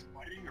 Are you guys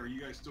fighting, or are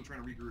you guys still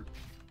trying to regroup?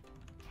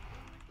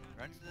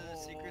 Run to the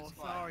secret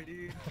spot. Sorry,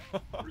 dude.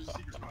 Where's the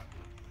secret spot?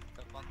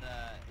 Up on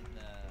in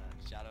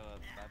the shadow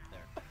above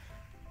there.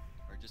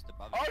 Or just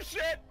above Oh, it.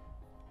 shit!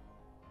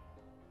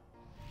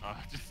 I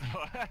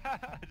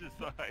just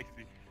saw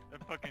Icy.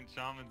 That fucking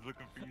shaman's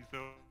looking for you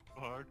so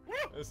hard.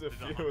 There's a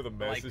few of the Like,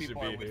 messages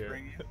people are be here.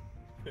 whispering you.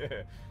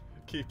 Yeah.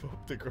 Keep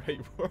up the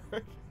great work.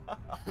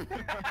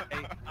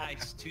 Hey,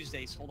 Ice,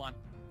 Tuesdays, hold on.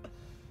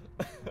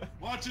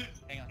 Watch it!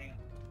 Hang on.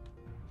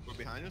 We're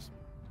behind us?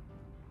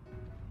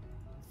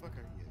 What the fuck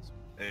are you guys?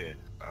 Hey,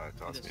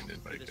 toss Do me an this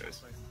invite, real guys.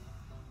 quick.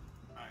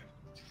 Alright.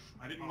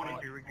 I didn't want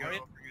to. Here we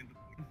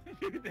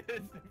go. Dude,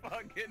 this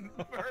fucking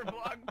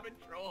Furblog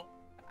Patrol.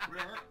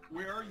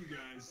 Where are you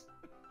guys?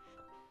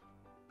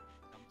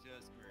 I'm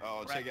just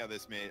Oh, check out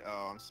this, mate.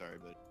 Oh, I'm sorry,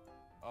 but.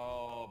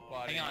 Oh,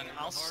 buddy. Hang on,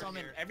 I'll hard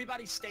summon here.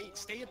 everybody. Stay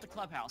at the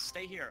clubhouse.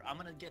 Stay here. I'm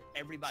gonna get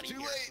everybody Too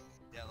here. late!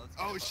 Yeah, let's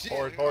go. Oh shit!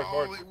 Horde.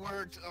 Oh, it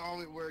worked!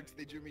 Oh, it worked!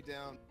 They drew me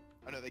down.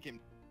 Oh no, they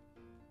came.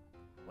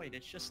 Wait,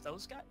 it's just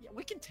those guys? Yeah,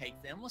 we can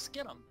take them. Let's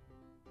get them.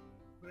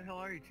 Where the hell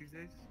are you,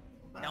 Tuesdays?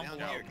 Down down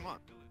below. here. Come on.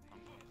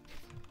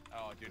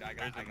 Oh, dude, I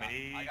There's got a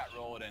mage. I got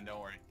rolled in, don't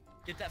worry.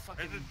 Get that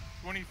fucking. There's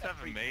a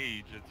 27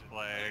 mage that's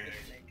flagged.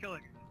 Kill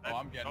it. Oh,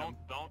 I'm getting him.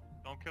 Don't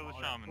kill the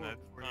Oh, that's shaman. cool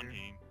That's for you.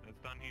 Dunheem. That's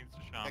Dunheem's the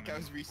shaman. That guy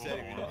was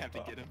resetting. We didn't have to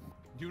get him.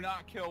 Do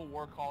not kill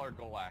Warcaller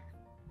Golak.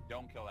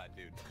 Don't kill that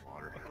dude.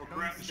 Water. Oh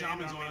crap, the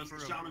shaman's on on me us. for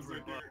The a- shaman's for a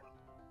right there.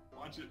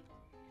 Watch it.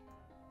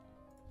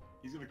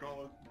 He's gonna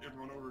call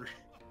everyone over.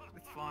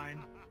 It's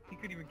fine. He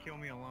could even kill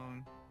me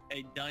alone.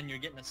 Hey, Dunn, you're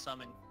getting a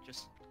summon.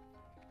 Just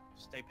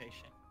stay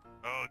patient.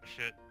 Oh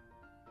shit.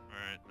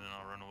 Alright, then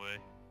I'll run away.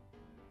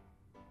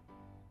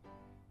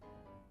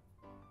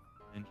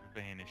 And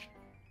vanish.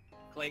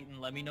 Clayton,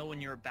 let me know when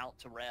you're about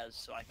to res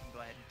so I can go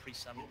ahead and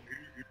pre-summon. Oh,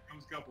 here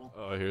comes a couple.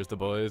 Oh, here's the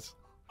boys.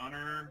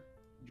 Hunter,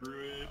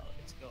 Druid.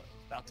 It's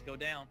about to go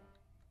down.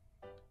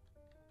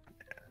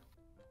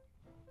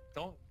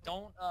 Don't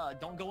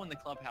go in the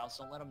clubhouse.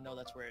 Don't let them know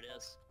that's where it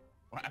is.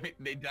 Well, I mean,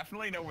 they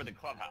definitely know where the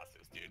clubhouse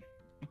is, dude.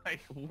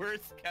 Like,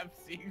 worst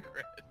kept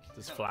secret.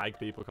 There's flag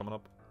people coming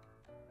up.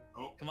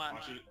 Oh, come on.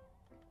 Watch it.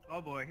 Oh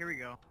boy, here we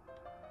go.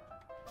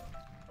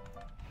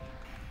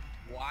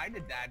 Why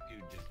did that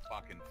dude just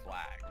fucking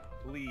flag?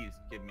 Please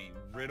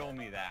riddle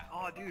me that.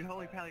 Oh dude,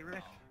 holy pally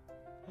rift.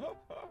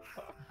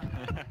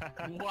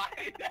 Why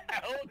the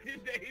hell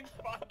did they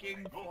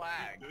fucking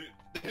flag?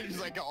 He's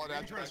like, oh,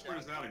 They're trying to spread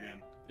us out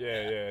again.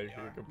 Yeah, you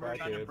can go We're back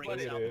trying to in, bring bring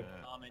it it up. in.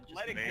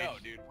 Let it go,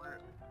 dude.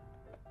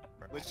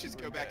 Let's just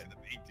go back to the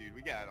bank, dude.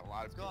 We got a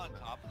lot of Let's go on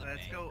people. top of the Let's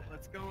bank. go.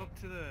 Let's go up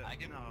to the. I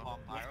can no,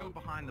 pump let's go pyro.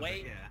 behind the.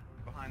 Wait. Yeah,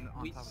 behind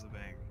on We top of the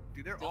bank.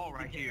 Dude, they're Still all need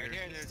right to here. Right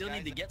here, there's Still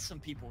need guys to get some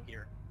people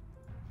here.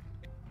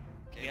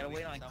 Okay, We gotta we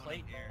wait can on summon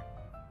Clayton. them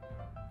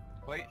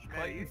here.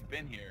 Clayton's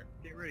been here.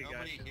 Get ready, guys.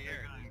 Nobody 'cause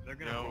here. They're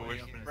gonna No, blow we're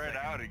you up in a spread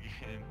second. out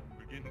again.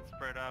 We're getting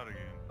spread out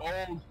again.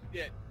 Oh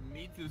shit,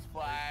 Meats is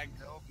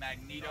flagged.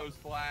 Magneto's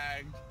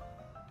flagged.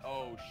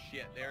 Oh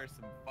shit, there's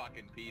some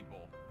fucking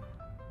people.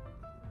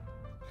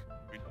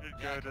 We should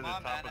Yeah, go to come the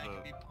on, top man. I of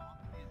can be the.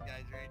 pumping these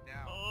guys right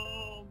now.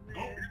 Oh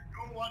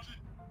Go watch it.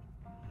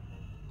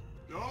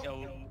 Go.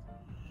 Yo,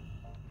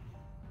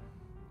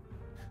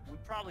 we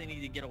probably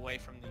need to get away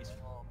from these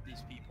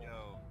people.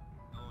 Yo,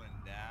 going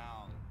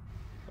down.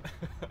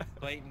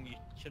 Clayton, you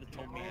should have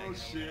told me. Oh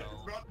shit.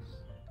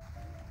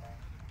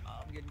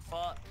 I'm getting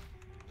fucked.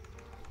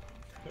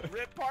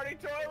 Rip party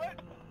toilet.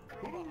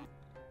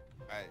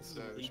 Alright,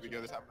 so should we go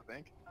to the top of the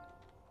bank?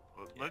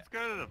 Well, let's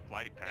go to the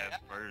flight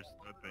path first,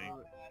 I think.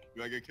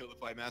 You wanna go kill the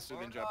flight master,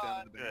 then drop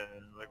down to the Yeah,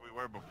 bank? like we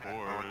were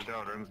before. Watch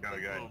out, Rim's got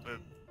a guy. A little bit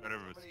better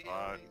of a Somebody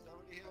spot. heal me,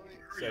 somebody heal me.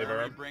 Save Are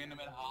her. you bringing them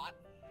in hot?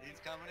 He's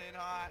coming in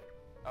hot.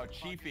 Oh,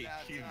 Chiefy.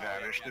 He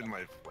vanished in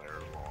my flare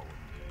wall.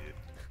 Idiot.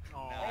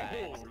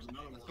 There's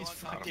another one. He's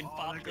fucking Oh,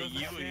 popped there the goes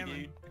the Yui, salmon.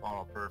 dude.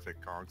 Oh,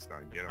 perfect. Conk's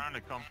done. Get him. Trying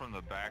to come from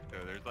the back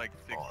though. There's like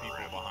 6 people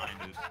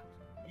behind us.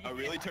 Oh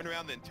really? Turn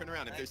around then, turn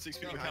around. If there's 6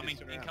 people behind Incoming, us,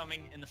 turn around.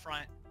 incoming in the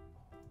front.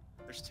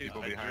 There's two.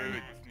 People I behind drew me.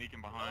 it,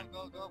 sneaking Go, behind.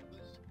 go, go, push.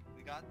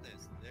 We got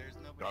this. There's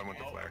nobody. Got him with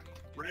the here.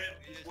 flare. Red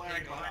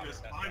flag behind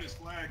us. Behind us,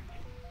 flag.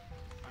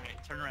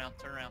 Alright, turn around,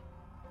 turn around.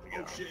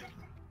 Oh shit.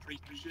 Shit.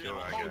 Kill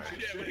that Oh guy.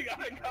 shit, we got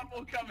a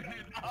couple coming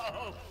in.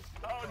 Oh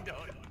no.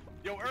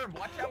 Yo, Herb,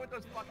 watch out with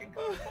those fucking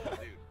Coca-Cola,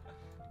 dude.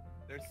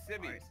 There's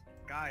civvies.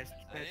 Guys, I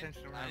pay didn't-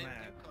 attention to where I I'm didn't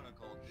at. do Kona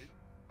Cold, dude.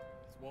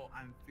 Well,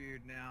 I'm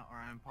feared now, or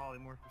I'm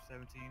polymorph for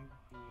 17.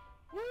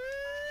 woo!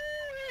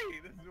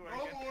 This is where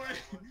Oh it boy.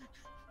 gets.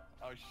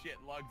 Oh shit,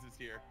 Lugs is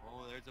here.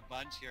 Oh, there's a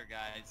bunch here,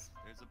 guys.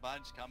 There's a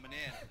bunch coming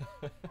in.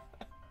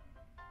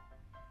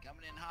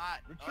 Coming in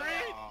hot.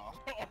 Retreat! Oh.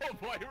 Oh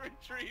boy,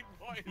 retreat,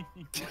 boys. Oh,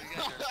 you guys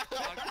are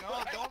fucked.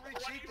 No, don't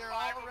retreat. They're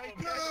all right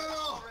there. They're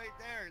all right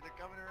there. They're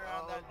coming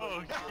around that.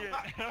 Oh shit.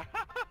 The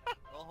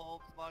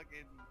whole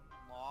fucking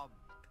mob.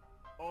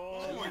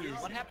 Oh my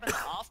God. What happened to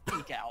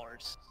off-peak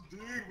hours?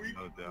 Dude,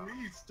 No doubt.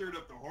 we stirred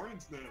up the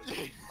hornet's nest. Oh,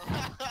 yeah.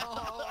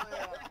 Oh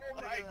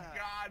Look my at that.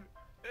 god.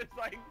 There's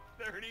like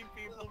 30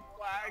 people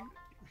flagged.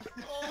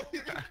 Oh,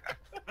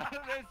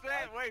 They're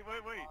saying, wait.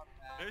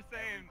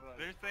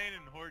 They're saying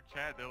in Horde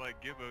chat, they're like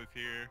Gibbo's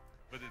here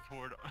with his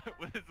Horde,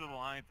 with his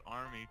Alliance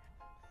army.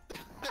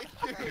 He's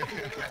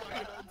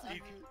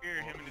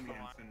here, him and his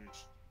Alliance.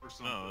 Finish or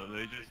No, something.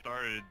 they just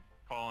started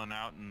calling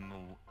out in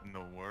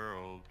the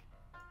world.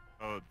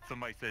 Oh,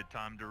 somebody said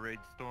time to raid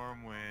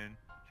Stormwind.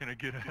 Can I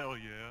get a hell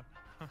yeah?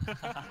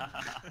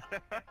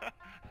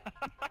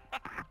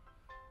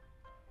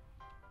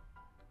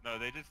 No,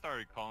 they just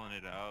started calling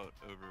it out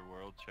over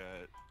world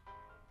chat.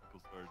 People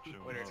started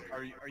showing Wait, up.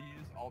 are you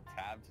just alt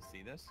tab to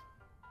see this?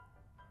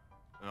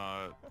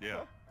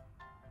 Yeah.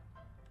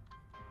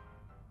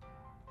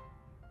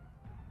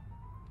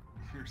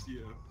 Here's the,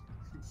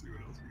 let's see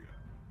what else we got.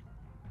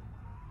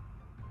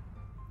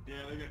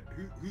 Yeah, they got,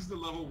 who's the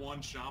level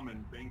 1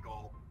 shaman,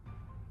 Bengal?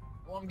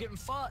 Well, I'm getting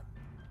fucked.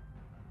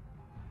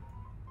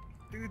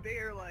 Dude, they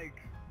are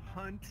like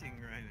hunting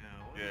right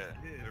now. What is Yeah,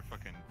 this? they're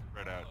fucking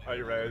spread out. I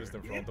raised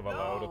in front of a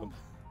load of them.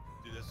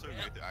 Dude, that's so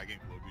great that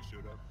ahn'qiraj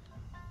showed up.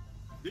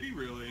 Did he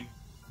really?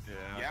 Yeah,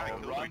 I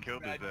I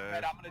killed his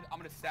Red, ass. I'm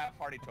gonna stab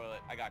party toilet.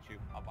 I got you.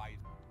 I'll buy you.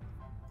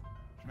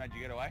 Shmed,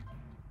 you get away?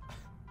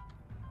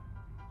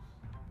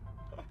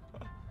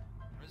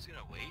 We're just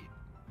gonna wait.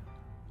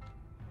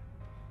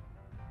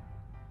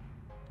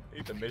 I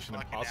hate the Mission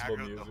Fucking Impossible aggro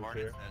music the hornet's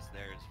here. nest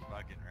there is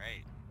fucking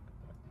right.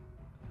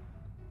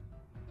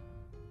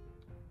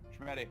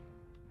 Shmeddy.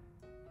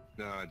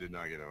 No, I did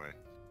not get away.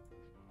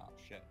 Oh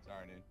shit,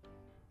 sorry dude.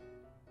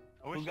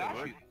 I wish got I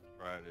would you?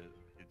 try to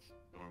hit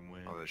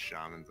Stormwind. Oh, the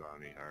shaman's on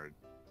me hard.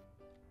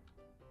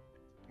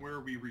 Where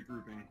are we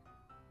regrouping?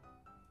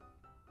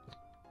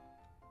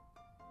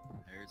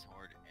 There's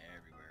horde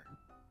everywhere.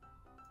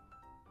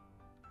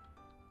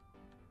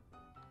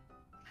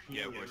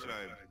 Yeah, where should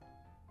I?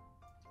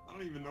 I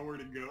don't even know where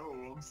to go.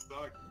 I'm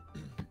stuck.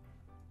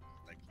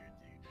 Like here,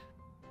 dude.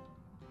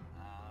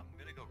 I'm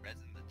gonna go res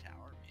in the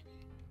tower, maybe.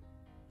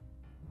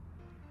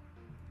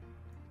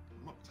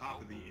 I'm up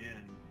top of the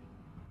inn.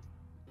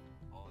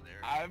 Oh,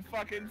 there. I've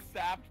fucking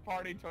sapped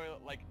party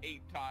toilet like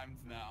 8 times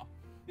now.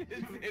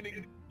 It's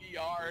hitting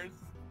PRs.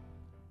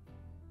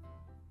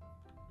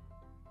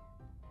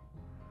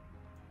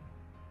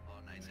 Oh,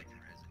 nice. I can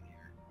res in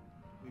here.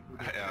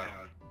 Yeah,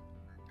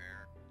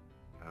 Repair.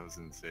 that was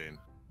insane.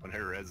 When I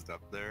rezzed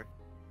up there,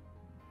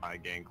 my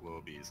gank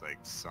Lobies like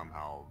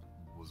somehow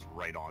was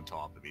right on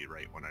top of me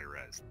right when I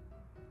rezzed.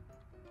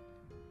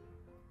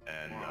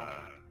 and I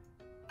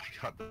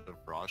got the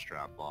frost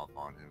trap off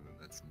on him, and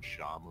then some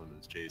shaman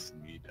was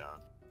chasing me down.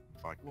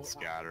 Fucking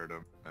scattered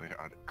him, and I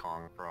got a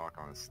Kong proc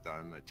on a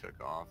stun. I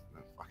took off, and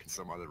then fucking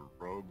some other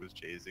rogue was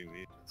chasing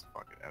me. It's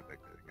fucking epic.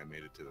 I think I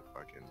made it to the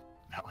fucking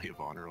Valley of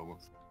Honor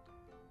almost.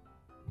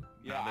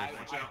 Yeah,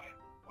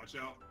 watch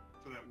out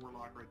for that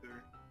warlock right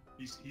there.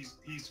 He's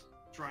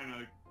trying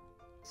to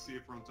see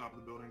if we're on top of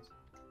the buildings.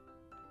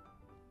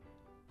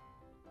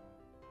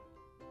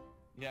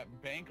 Yeah,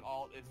 Bank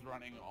Alt is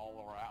running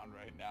all around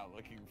right now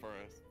looking for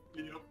us.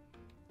 Yep.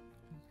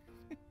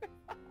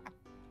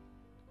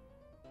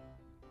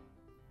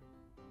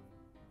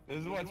 This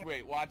is what's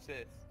wait, watch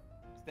this.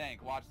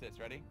 Stank, watch this,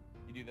 ready?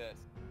 You do this.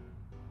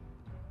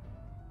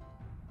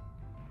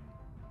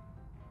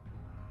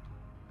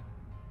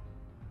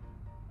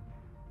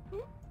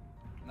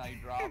 Now you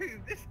drop.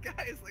 Dude, this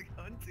guy is like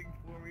hunting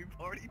for me,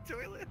 party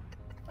toilet.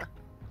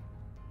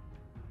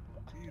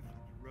 He's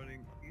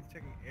running, he's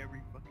checking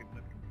every fucking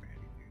nook and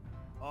cranny, dude.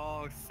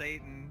 Oh,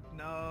 Satan,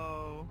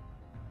 no.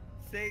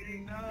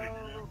 Satan,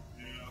 no.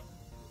 Yeah.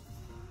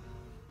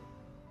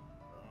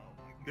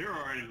 There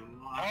are a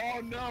lot. Oh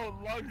no,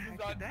 Lugs is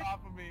on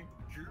top of me.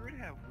 Druid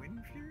have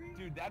Wind Fury?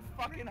 Dude, that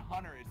fucking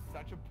hunter is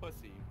such a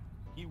pussy.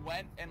 He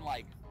went and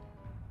like,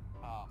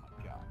 oh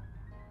my god.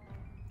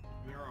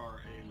 There are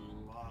a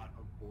lot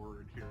of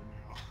board here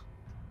now.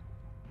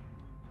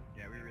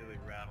 Yeah, we really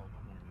rattled the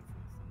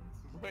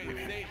hornets. Wait,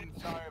 Satan,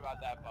 sorry about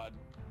that, bud.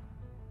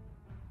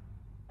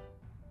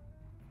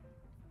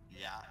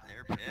 Yeah,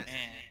 they're pissed.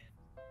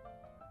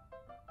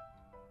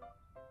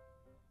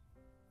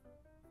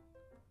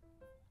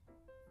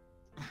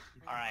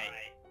 Alright.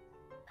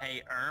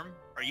 Hey, are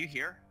you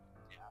here?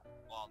 Yeah.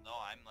 Well, no,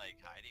 I'm like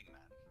hiding,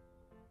 man.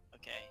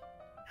 Okay.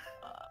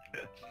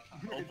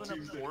 Open a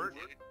port.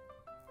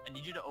 I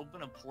need you to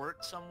open a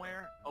port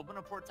somewhere. Open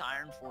a port to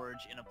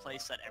Ironforge in a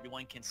place that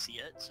everyone can see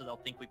it, so they'll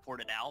think we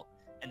ported out.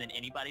 And then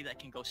anybody that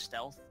can go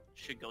stealth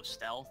should go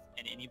stealth,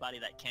 and anybody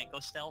that can't go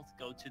stealth,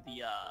 go to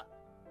the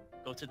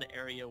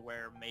area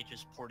where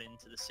mages poured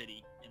into the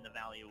city in the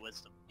Valley of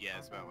Wisdom. Yeah,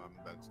 that's what I'm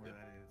about to do. Where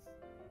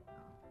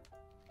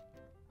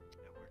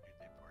did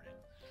they port in?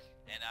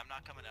 And I'm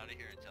not coming out of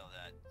here until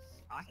that.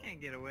 I can't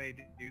get away,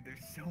 dude.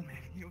 There's so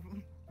many of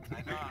them.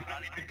 I know. I'm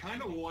not even. I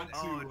kind of want to.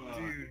 Oh,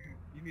 dude,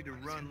 you need to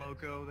run,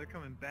 Loco. They're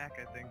coming back,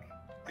 I think.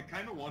 I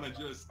kind of want to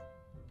just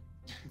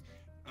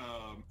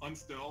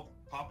unstealth,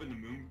 pop into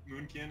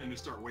Moonkin, and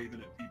just start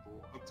waving at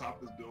people up top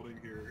of this building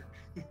here.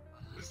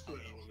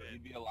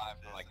 You'd be alive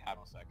for like half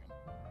a second.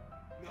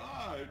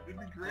 Nah, it'd be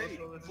great.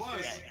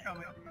 Plus,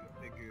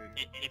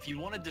 If you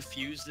want to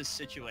diffuse this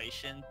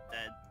situation,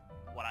 that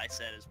what I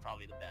said is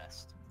probably the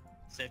best.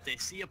 So if they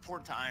see a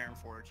port to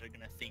Ironforge, they're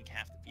gonna think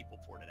half the people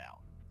ported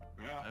out.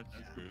 Yeah, that's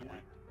a good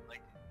point.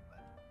 Like,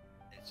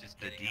 it's just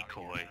the getting out of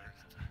decoy. here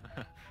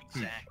first.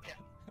 Exactly.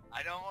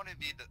 I don't want to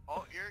be the.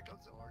 Oh, here it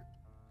comes the horde.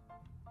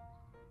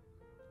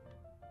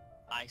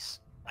 Ice,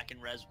 I can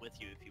res with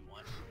you if you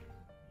want.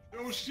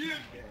 Oh shit!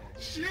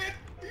 Shit!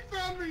 He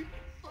found me!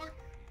 Fuck!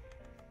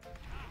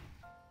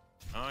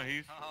 Oh,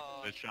 he's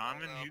Oh, the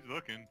shaman. no. He's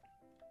looking.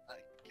 I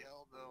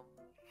killed him.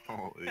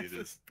 Oh, he That's a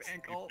just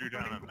spank He alt. threw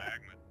down a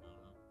magnet.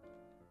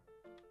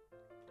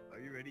 Are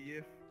you ready,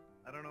 If?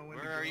 I don't know when.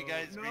 Where to are go. you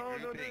guys No,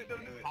 regrouping?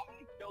 How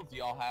many kills do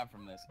y'all have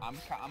from this? I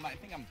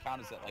think I'm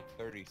counted at like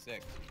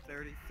 36.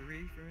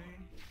 33 for me.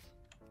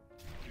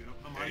 Dude,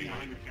 I'm hiding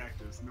behind the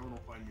cactus. No one will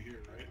find me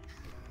here, right?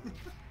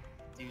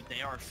 Dude,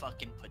 they are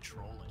fucking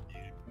patrolling,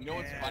 dude. You know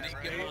what's Yeah, funny?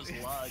 right. Get Gibbo? those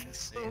lugs.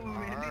 So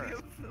many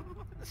of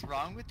them. What's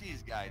wrong with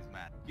these guys,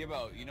 man?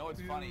 Gibbo, you know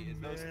what's funny is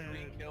those 3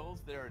 man.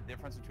 kills that are a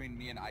difference between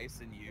me and Ice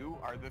and you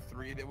are the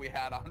 3 that we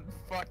had on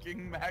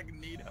fucking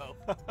Magneto.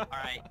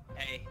 Alright,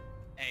 hey,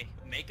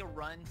 make a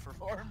run for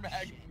Or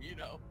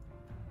Magneto.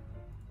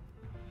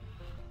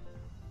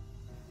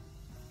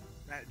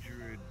 That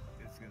druid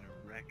is gonna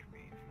wreck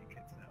me if he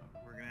gets out.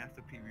 We're gonna have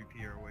to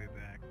PvP our way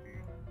back,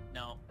 dude.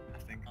 No, I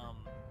think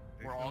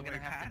there's we're all no gonna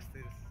way have past to.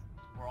 this.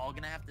 We're all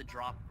gonna have to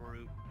drop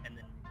group and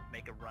then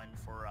make a run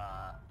for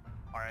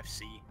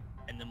RFC,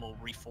 and then we'll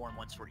reform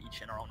once we're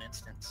each in our own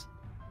instance.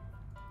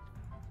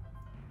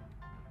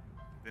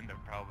 Then they're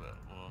probably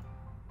well.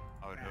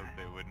 I would hope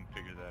they wouldn't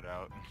figure that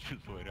out and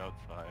just wait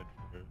outside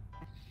for.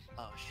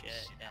 Oh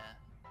shit, yeah.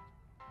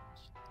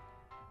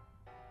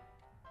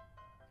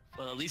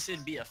 Well, at least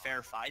it'd be a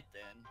fair fight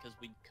then, because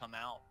we'd come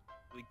out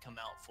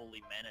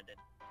fully maned and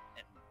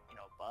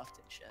buffed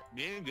and shit.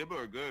 Me and Gibbo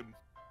are good.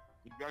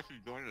 You guys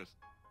should join us.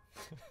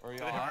 Or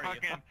They're y'all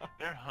fucking.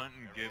 They're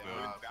hunting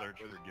Gibbo and search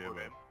for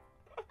Gibbo.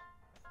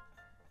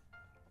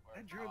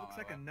 That druid looks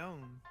like a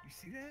gnome. You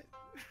see that?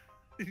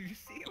 Did you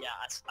see him? Yeah,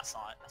 I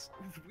saw it. It was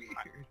weird.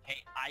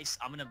 Hey, Ice,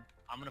 I'm gonna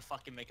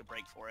fucking make a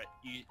break for it.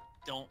 You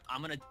don't.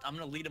 I'm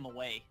gonna lead him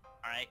away.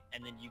 All right,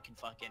 and then you can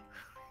fucking.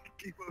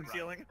 Gibbo's Right.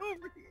 yelling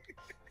over here.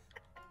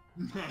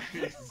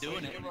 Nice.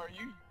 Doing it. Gibbo, are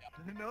you?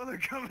 No, they're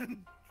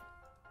coming.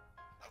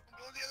 I'm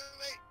going the other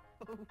way.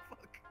 Oh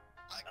fuck.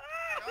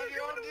 You're on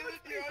your own, dude.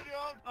 You're on your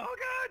own. Oh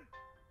god.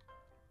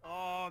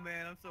 Oh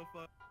man, I'm so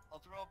fucked. I'll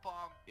throw a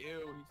bomb.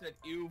 Ew, he said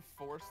ew,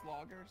 force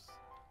loggers?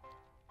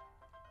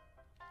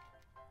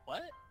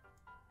 What?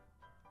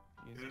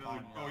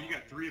 Oh, you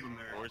got 3 of them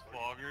there. Horse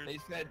loggers. They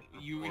said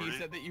you. He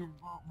said that you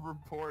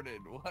reported.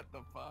 What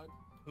the fuck?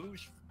 Who?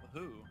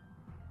 Who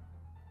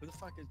the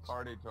fuck is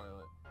Party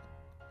toilet?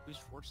 Who's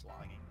force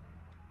logging?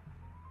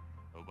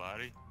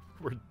 Nobody.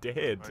 We're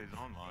dead. Nobody's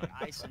online.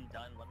 Ice and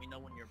done. Let me know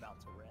when you're about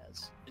to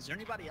res. Is there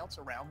anybody else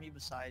around me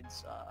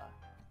besides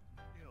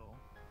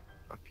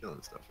I'm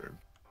killing stuff here.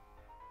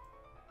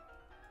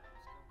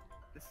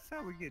 This is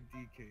how we get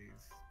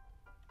DKs.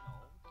 No,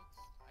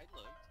 I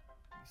looked.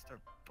 You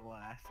start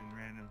blasting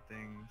random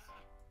things.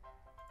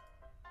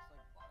 It's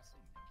like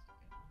bossing things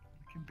again.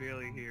 I can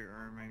barely hear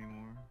Erm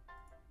anymore.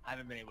 I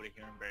haven't been able to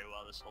hear him very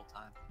well this whole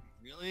time.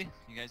 Really?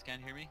 You guys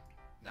can't hear me?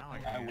 Now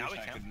I Now wish we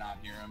I can. could not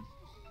hear him.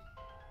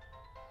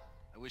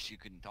 I wish you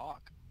couldn't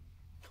talk.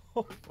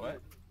 What?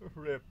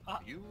 Rip.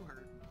 You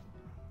heard.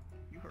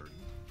 You heard.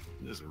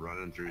 Just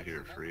running through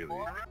here freely.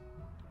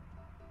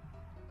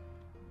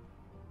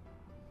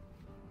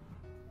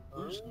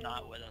 Who's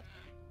not with us?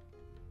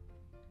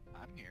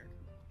 I'm here.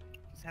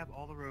 Just have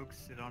all the rogues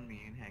sit on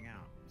me and hang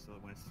out, so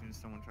that when as soon as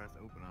someone tries to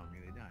open on me,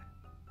 they die.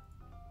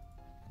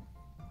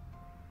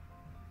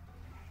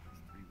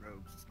 There's 3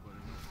 rogues split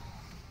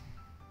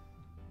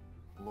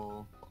in.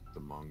 Lol, fuck the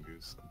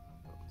mongoose.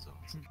 That was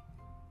awesome.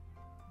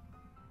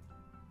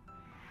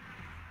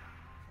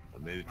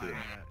 But maybe to My, the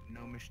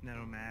no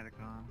Mishnetomatic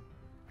on.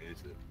 maybe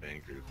to the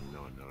bankers and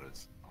no one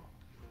noticed.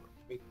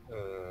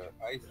 But,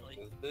 Ice,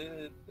 does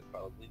the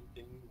paladin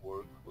thing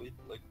work with,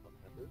 like,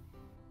 contender?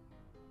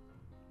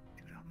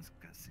 Dude, I almost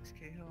got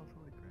 6k health,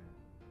 holy crap.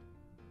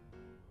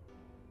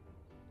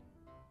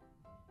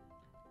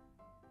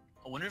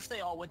 I wonder if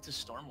they all went to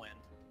Stormwind.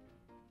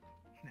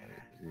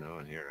 No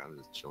one here. I'm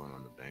just chilling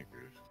on the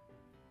bankers.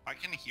 I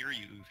can hear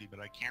you, Oofy, but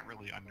I can't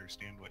really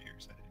understand what you're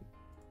saying.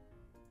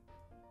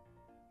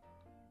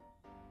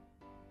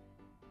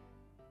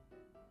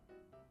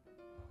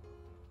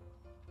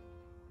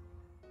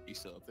 You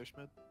still up there,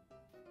 Schmidt?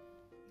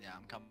 Yeah,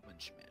 I'm coming,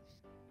 Schmidt.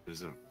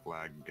 There's a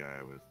flag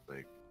guy with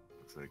like,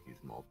 looks like he's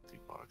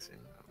multi-boxing.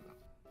 I don't know.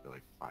 I feel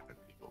like 5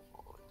 people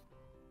following.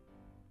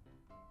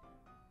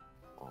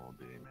 All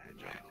doing the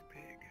jump.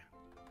 Pig.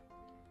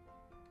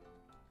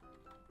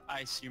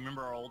 Ice, you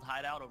remember our old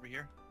hideout over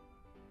here?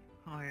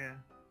 Oh yeah.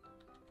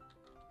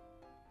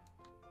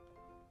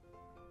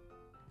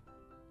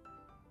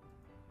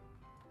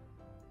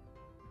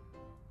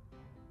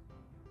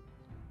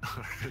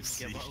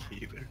 See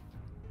either.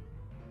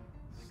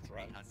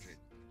 300.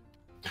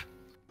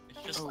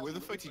 It's just Oh, like, where the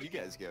fuck did you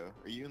guys go?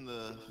 Are you in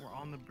the... We're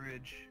on the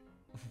bridge.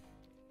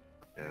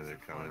 Yeah, they're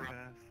coming.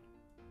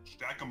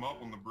 Stack them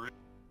up on the bridge.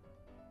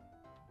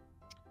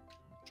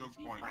 Choke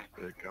point.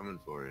 They're coming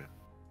for you.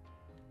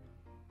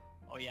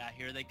 oh yeah,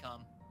 here they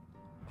come.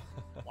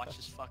 Watch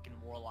this fucking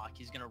warlock.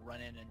 He's gonna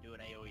run in and do an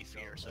AoE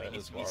fear, so he That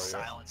needs is to be Mario.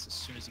 silenced as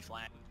soon as he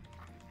flanks.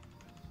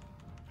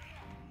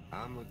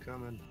 I'm a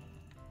coming.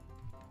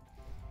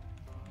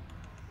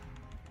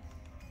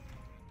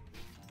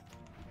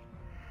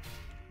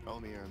 Follow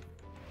me, Aaron.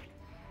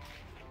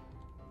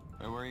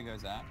 Wait, where are you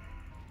guys at?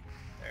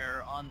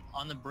 They're on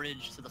the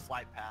bridge to the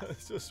flight path.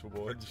 It's just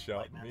one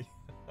shot me.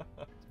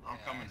 I'm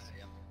coming.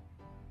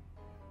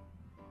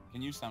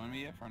 Can you summon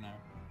me yet or no?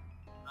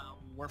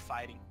 We're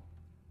fighting.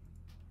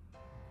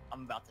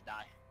 I'm about to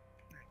die.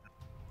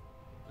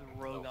 There's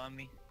a rogue on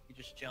me. He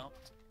just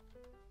jumped.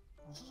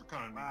 This is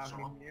kind of Wow, neat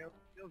song. you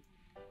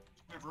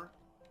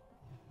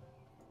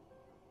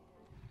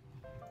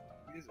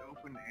just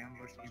opened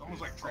ambush. It's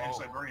almost like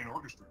Trans-Siberian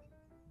Orchestra.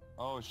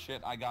 Oh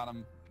shit, I got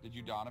him. Did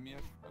you dot him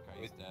yet?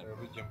 Okay, he's dead. Are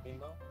we jumping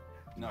now?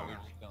 No, we're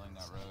just killing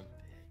that rogue.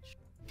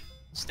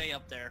 Stay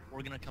up there.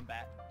 We're gonna come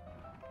back.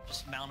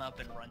 Just mount up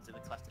and run to the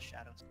cleft of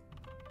shadows.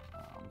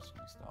 I'm just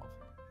gonna stealth.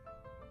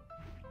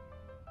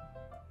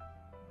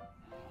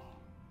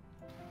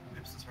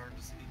 This is hard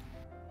to see.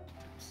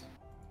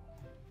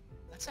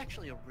 That's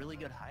actually a really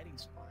good hiding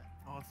spot.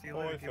 Oh, see you Oh,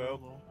 later, I fell.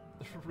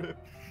 Gibboeire. Rip.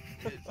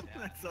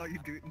 That's all you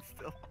do it and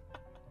still.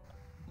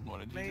 What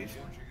did you Mate. do?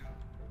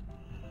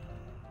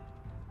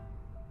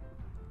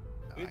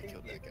 Oh, Do you I think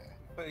killed that guy.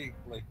 If I,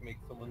 like, make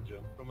someone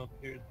jump from up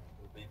here,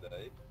 will they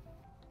die?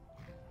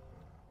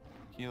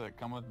 Keeler,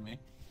 come with me.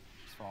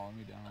 Just follow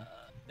me down.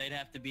 They'd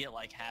have to be at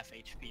like half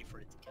HP for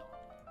it to kill him.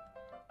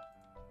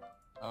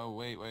 Oh,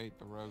 wait,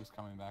 the rogue's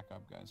coming back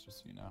up, guys, just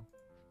so you know.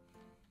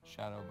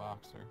 Shadow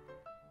Boxer.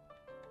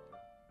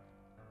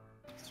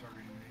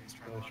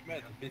 No,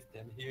 Schmidt, if I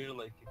stand here,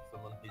 like, if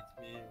someone hits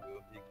me,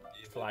 will he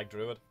be Flag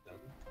druid. done?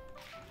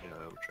 Yeah,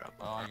 that would trap.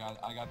 Oh,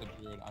 I got the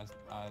druid.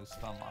 I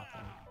stun locked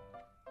him.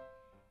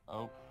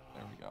 Oh,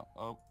 there we go.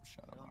 Oh,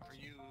 Shadow Going for Boxer.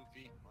 you,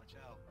 Oofy. Watch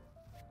out.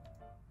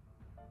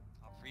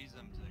 I'll freeze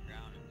them to the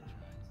ground if he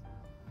tries.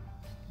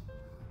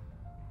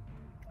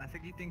 I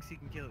think he thinks he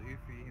can kill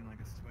Ufi in like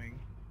a swing.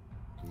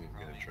 He's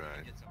gonna Probably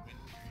try. Get some wind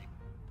fury.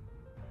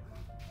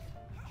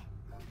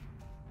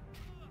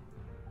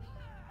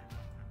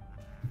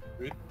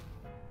 Good.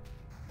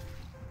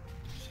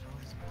 Shit, all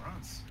these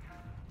grunts.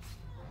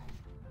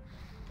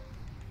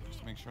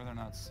 Just make sure they're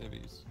not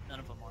civvies. None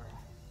of them are.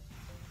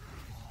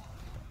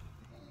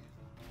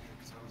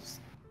 Because I was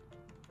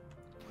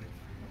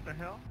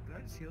the hell? Did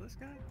I just heal this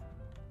guy?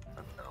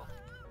 What the hell?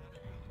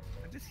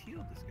 I just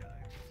healed this guy.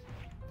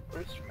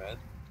 Where's your med?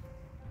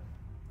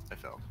 I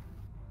fell.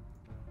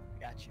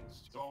 Got you.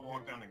 Let's all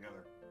walk down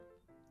together.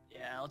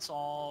 Yeah, let's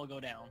all go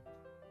down.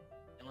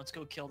 And let's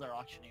go kill their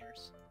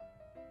auctioneers.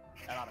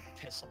 That ought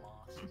to piss them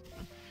off.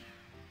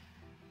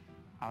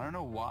 I don't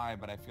know why,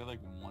 but I feel like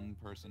one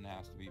person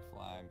has to be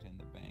flagged in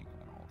the bank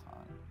at all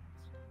times.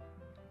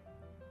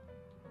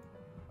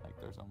 Like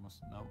there's almost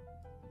no.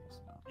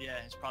 Yeah,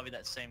 it's probably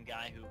that same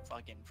guy who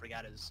fucking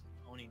forgot his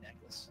Oni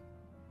necklace.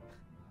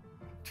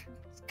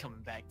 He's coming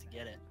back to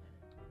get it.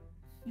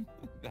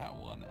 That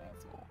one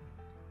asshole.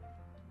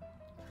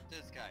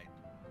 This guy.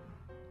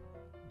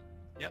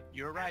 Yep,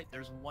 you're right.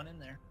 There's one in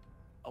there.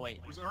 Oh wait.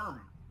 Where's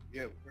Erm?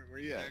 Yeah, where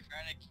you They're at?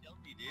 trying to kill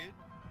me, dude.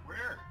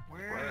 Where?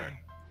 Where?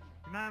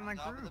 You're not in my On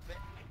top of group. the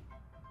bank.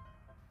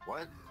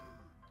 What?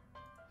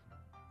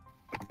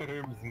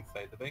 Erm's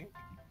inside the bank.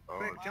 Oh,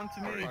 Quick, jump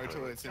to me.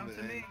 Toilet's in Jump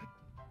the to me. end.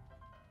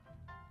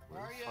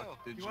 Where Where the are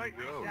fuck did You you like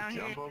go? down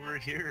Jump here? over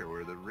here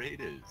where the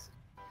raid is,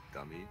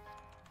 dummy.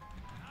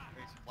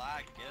 There's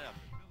flag. Get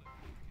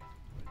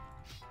him.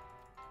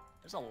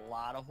 There's a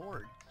lot of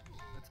horde.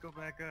 Let's go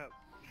back up.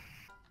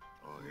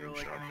 Oh, You're you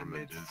like shot in from a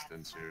mid-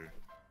 distance here.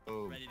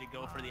 Oh, Ready to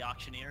go for the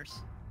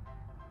auctioneers.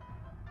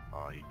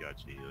 oh, he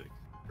got you, Helix.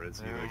 Red's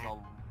There's Helix. a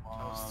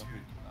lot.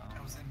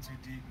 I was in too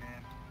deep,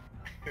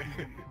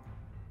 man.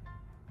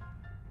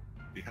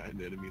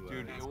 Behind enemy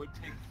Dude, lines.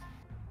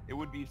 it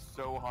would be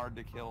so hard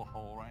to kill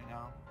Hull right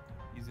now.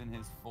 He's in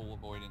his full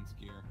avoidance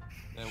gear.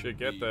 That Should would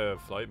get be- the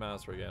Flight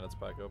Master again. It's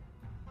back up.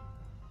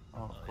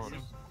 Oh, of course.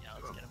 Yeah,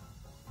 let's get him.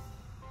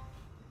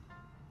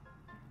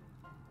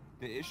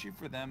 The issue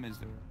for them is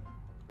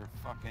they're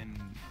fucking.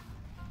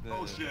 The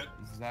Oh, shit.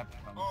 Zap.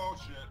 Oh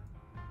shit.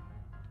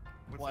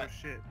 What's What? that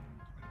shit?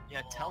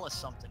 Yeah, tell us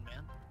something,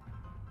 man.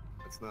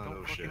 That's not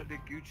Don't no fucking shit. big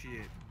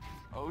Gucci it.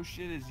 Oh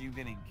shit is you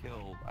getting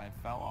killed. I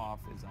fell off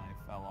as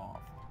I fell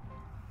off.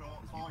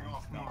 Falling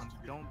off Come now. on,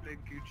 don't big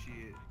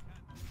Gucci it.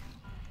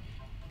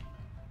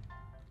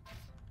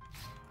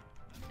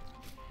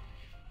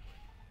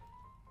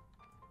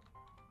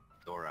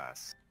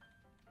 Doras.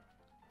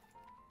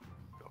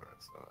 Doras. Oh,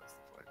 that's the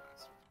Flight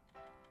Master.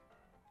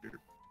 Here.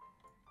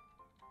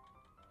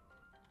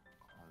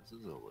 Oh, this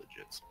is a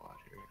legit spot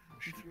here.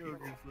 Should be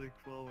Yoga's like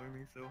following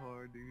me so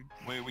hard, dude.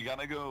 Wait, we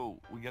gotta go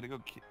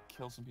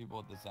kill some people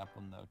at the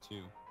Zeppelin though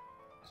too,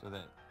 so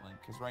that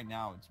like, cause right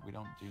now we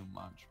don't do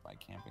much by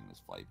camping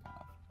this flight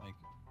path. Like,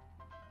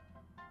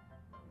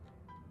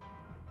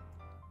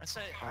 I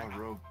say, Oh,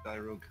 rogue. Die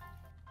rogue.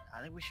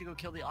 I think we should go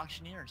kill the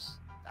auctioneers.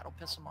 That'll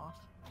piss them off.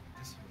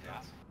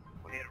 Yeah.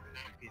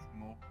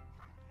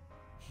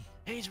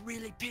 He's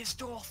really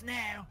pissed off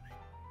now.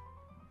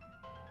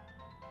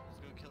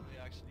 Let's go kill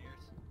the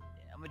auctioneers.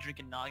 Yeah, I'm gonna drink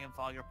a noggin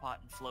fogger pot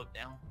and float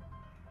down.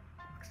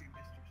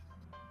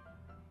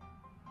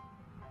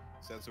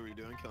 So that's what we're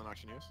doing, killing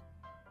auctioneers?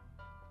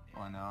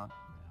 why not?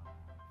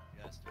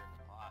 You gotta stir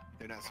the pot.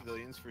 They're not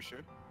civilians for sure?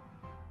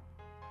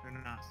 They're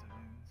not civilians.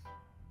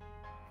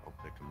 I'll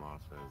pick him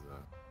off as a,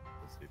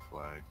 let's see,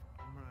 flag.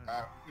 I'm gonna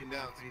Alright, get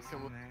down. face Come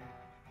in on. there.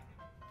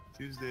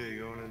 Tuesday,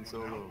 going in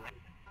solo.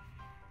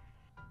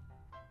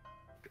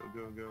 Go,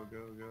 go, go,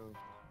 go, go.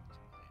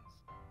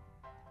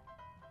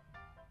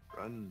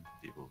 Run,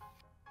 people.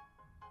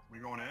 We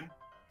going in?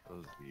 That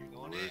was the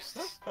Going in. worst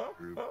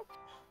group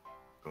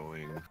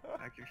going.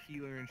 Like your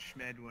healer and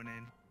Schmed went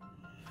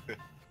in.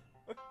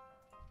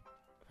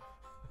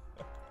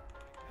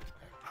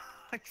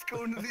 He's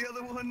going to the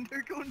other one.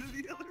 They're going to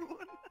the other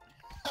one.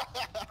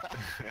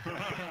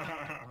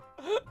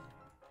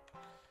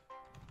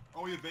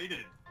 Oh, he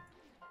evaded.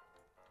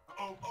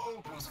 Oh,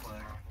 oh. Ghost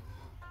flag.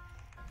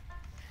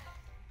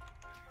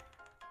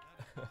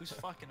 Who's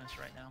fucking us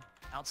right now?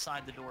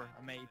 Outside the door,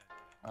 a maid.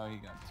 Oh, you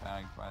got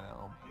tagged by that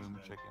little boom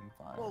chicken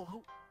fire. Whoa,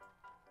 who?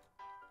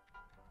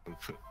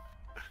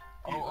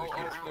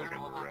 There's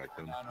fucking one wrecked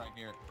him. down right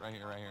here.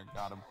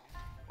 Got him.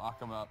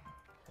 Lock him up.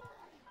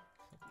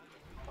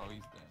 Oh,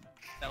 he's dead.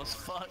 That was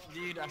fucked,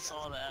 dude. I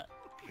saw that.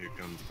 Here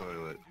comes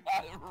toilet.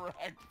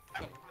 Wrecked.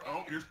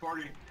 Oh, here's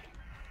party.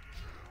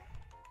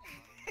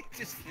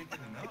 Just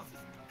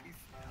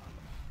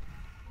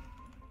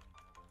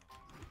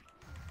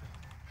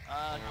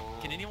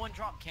Can anyone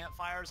drop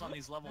campfires on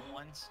these level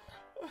 1s?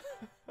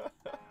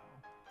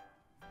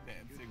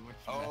 Dancing with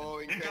Oh,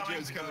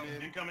 Incredio's coming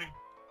in. Incoming.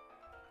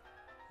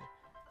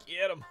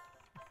 Get him.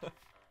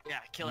 Yeah,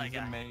 kill that He's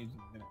guy. amazing.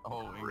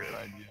 Oh, incredible.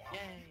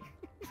 Yay.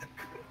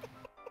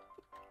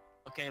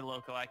 Okay,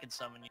 Loco, I can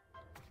summon you.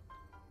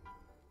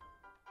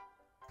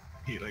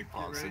 He like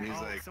pops and he's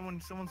like,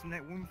 someone's in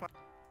that wound fire.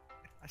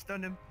 I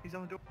stunned him. He's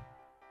on the door.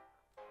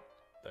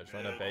 They're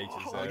trying to bait you,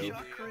 Holy so.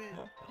 shot crit.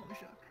 Holy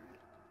shot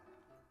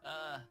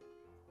crit.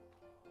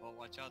 Well,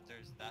 watch out.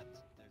 There's a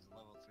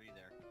level 3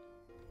 there.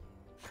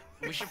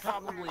 We should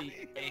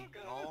probably,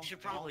 we should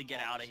probably get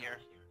out of here.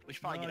 We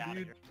should probably get out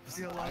of here.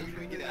 See how How long should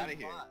we get out of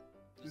here?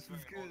 This is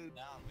good.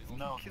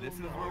 No, this is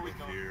where we the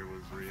fear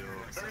was real.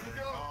 There we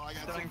go. Oh, I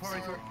got Stunning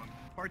some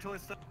party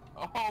toilet stuff.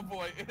 Oh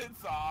boy,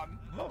 it's on.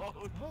 Oh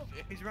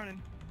shit. He's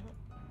running.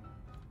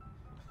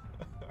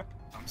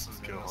 I'm so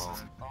Kill Hall.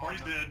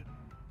 Party's dead.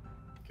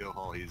 Kill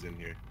Hall, he's in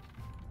here.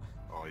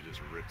 Oh, he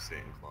just ripped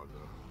Satan Claws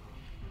up.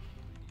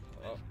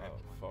 Oh,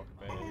 fuck,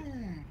 man.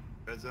 Boom!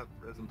 Res up,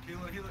 res him.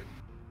 Heal it, heal it.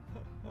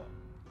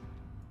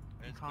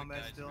 In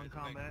combat, still in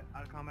combat.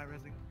 Out of combat,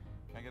 resing.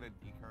 Can I get a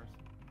decurse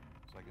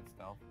so I can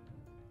stealth?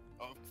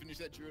 Oh, finish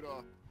that druid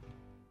off.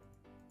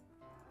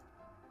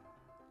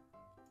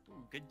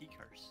 Ooh, good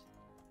decurse.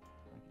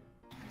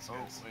 Oh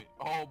wait,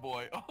 oh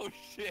boy, oh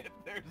shit,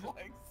 there's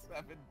like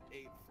 7,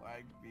 8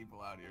 flag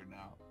people out here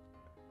now.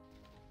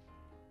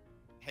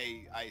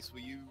 Hey, Ice,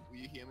 will you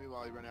heal me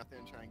while I run out there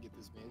and try and get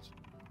this mage?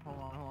 Hold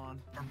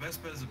on. Our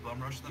best bet is to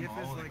bum rush them Gif all.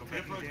 is Like, like okay,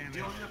 taking damage.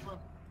 Deal with it.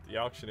 The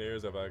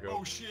auctioneers are back up.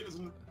 Oh shit, it's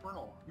an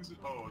infernal. Who's it?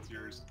 Oh, it's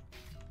yours.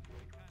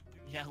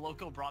 Yeah,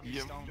 Loco brought me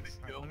stones.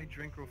 Right, let me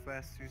drink real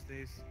fast,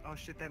 Tuesdays. Oh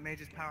shit, that mage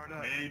is powered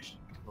up. Mage.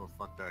 Oh,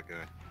 fuck that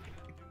guy.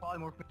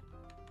 Polymorph.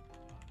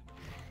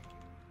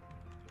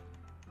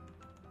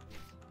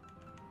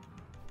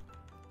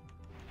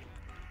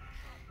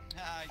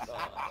 Nice.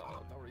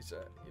 Don't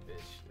reset, you bitch.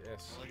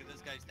 Yes. Look at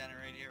this guy standing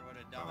right here. What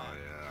a Oh dumbass.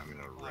 yeah, I'm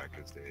gonna wreck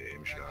his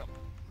aim shot.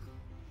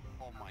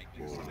 Oh my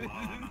Whoa.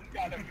 god.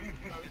 Gotta be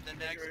Get the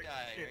next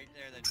guy right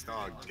there. Gets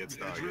dog, gets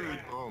dog. Druid.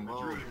 Boom,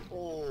 boom.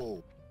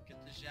 Oh.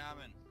 Get the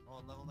shaman.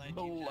 Oh, level 19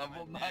 the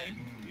level shaman.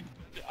 9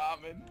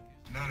 shaman.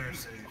 none are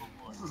safe.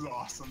 This is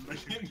awesome. They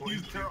can't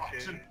use their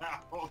auction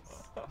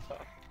house.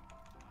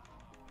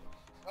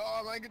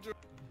 Oh, my control.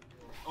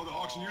 Oh, the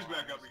auctioneer's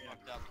back up again.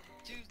 Fucked up.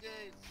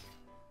 Tuesdays.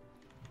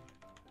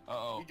 Uh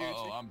oh,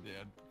 I'm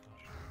dead.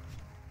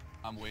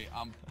 I'm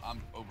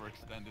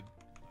overextended.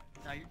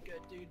 No, you're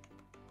good, dude.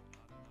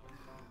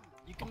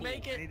 You can Oh,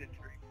 make I it. need a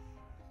drink.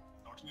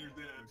 Auctioneer's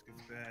dead. This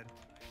gets bad.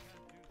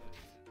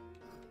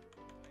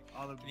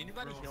 All the Can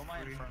anybody referrals heal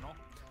my free. infernal?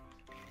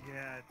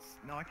 Yeah, it's...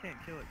 No, I can't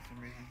kill it for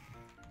some reason.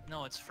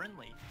 No, it's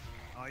friendly.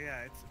 Oh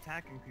yeah, it's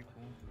attacking people.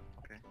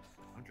 Okay,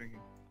 I'm drinking.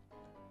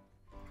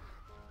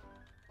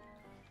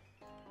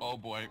 Oh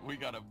boy, we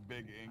got a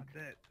big ink.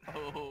 I'm dead.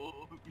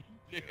 Oh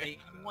shit. Hey,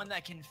 anyone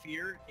that can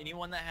fear,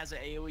 anyone that has an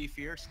AoE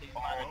fear, stand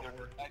by the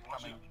door.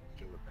 Coming.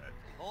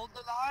 Hold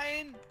the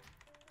line.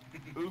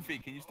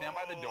 Oofy, can you stand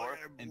by the door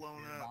and blown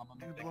fear up. bomb them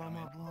Dude, if they blow come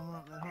him in?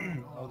 up, blow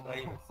him up. Oh, I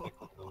even sick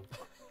of them.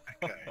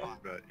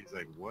 Okay, he's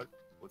like, what?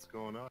 What's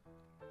going on?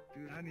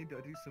 Dude, I need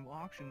to do some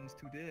auctions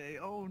today.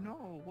 Oh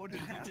no, what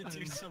did To happen?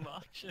 do some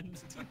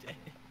auctions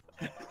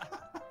today.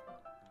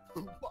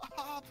 What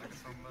happened?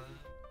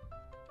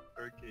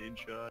 Hurricane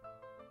shot.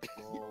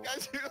 You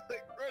guys are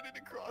like running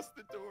across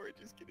the door and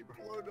just getting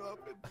blown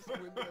up in this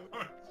window.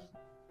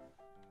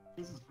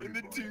 This is In pretty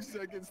the funny. 2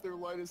 seconds, they're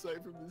line of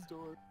sight from this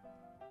door.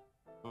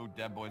 Ooh,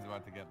 Dead Boy's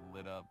about to get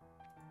lit up.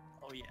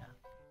 Oh yeah.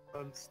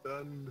 I'm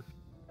stunned.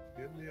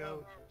 Get me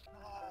out.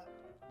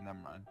 Never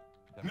mind.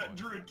 Dead That Boy's-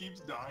 druid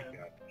keeps dying.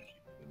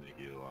 And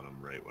they heal on him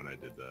right when I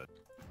did that.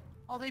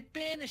 Oh, they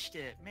banished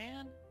it,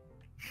 man.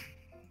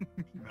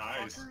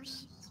 Nice.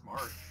 Fuckers.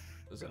 Smart.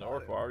 There's an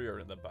orc warrior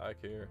in the back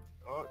here.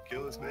 Oh,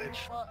 kill this bitch.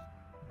 Fuck.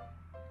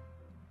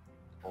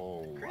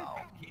 Oh,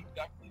 wow. He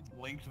definitely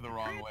blinked the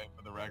wrong way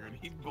for the record.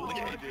 He Yeah,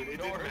 blinked. dude,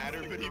 it didn't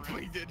matter, but he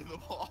blinked into the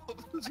wall.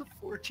 It was a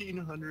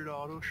 1400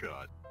 auto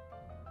shot.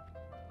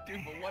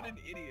 Dude, but what an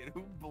idiot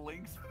who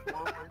blinks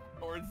forward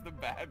towards the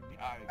bad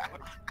guys.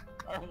 Like,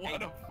 or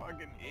what a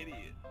fucking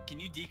idiot. Can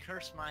you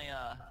decurse my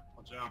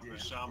Watch out for the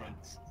shaman.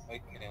 I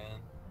can.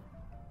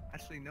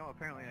 Actually, no,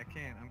 apparently I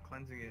can't. I'm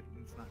cleansing it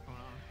and it's not going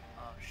on.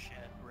 Oh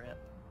shit, rip.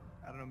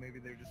 I don't know, maybe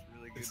they're just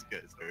really good. This guy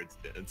starts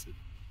dancing.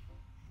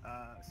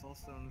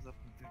 Soulstone's up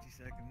in 50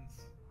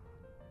 seconds.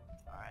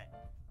 Alright.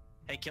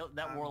 Hey, kill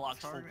that warlock's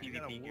full Target- I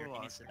got a PvP gear. He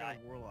warlock. needs to I got die.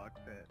 a warlock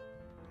pet.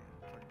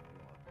 Yeah, target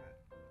warlock pet.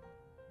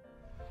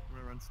 I'm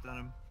gonna run stun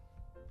him.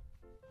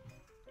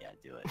 Yeah,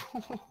 do it.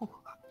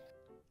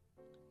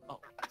 Oh,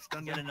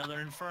 Stun get him.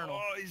 another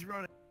infernal. Oh, he's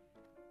running.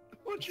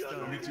 Watch out. Stun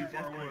Don't him. be too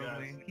far Death away, Blow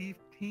guys. me. He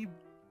Heal,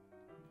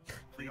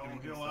 freed heal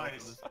himself ice.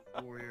 with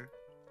this warrior.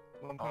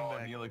 Won't come Oh,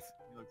 back. he looks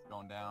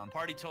going down.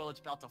 Party toilet's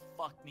about to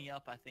fuck me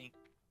up, I think.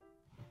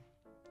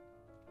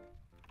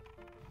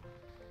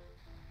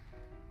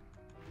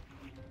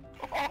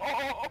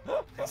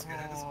 That's good.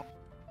 Oh,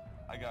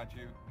 I got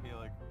you,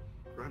 Helix.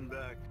 Run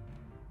back.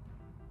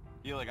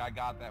 Helix, I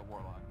got that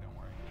warlock. Don't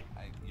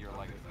worry. You're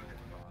like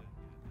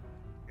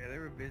yeah, they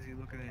were busy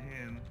looking at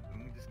him,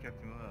 and we just kept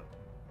him up.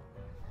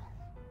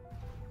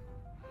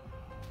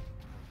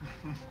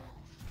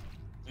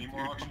 Any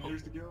more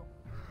auctioneers to go?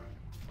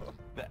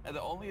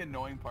 the only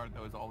annoying part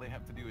though is all they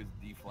have to do is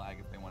deflag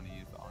if they want to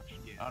use the auction.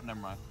 Yeah. Oh, never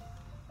mind.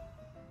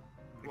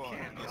 They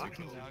can't. The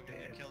auctions Now are gonna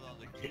dead. kill all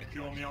the Keep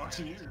killing the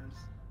auctioneers.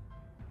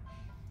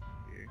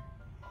 Here.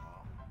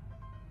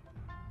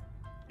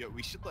 Yo,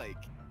 we should like,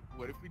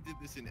 what if we did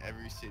this in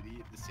every city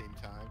at the same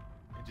time?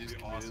 And just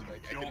Be awesome.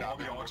 like Kill all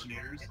the economic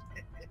auctioneers.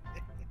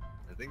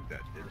 I think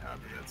that did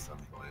happen at some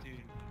point. Dude,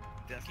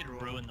 Death you could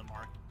roll. ruin the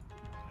market.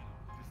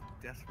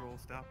 Just death roll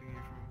stopping you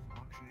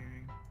from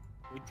auctioneering.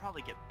 We'd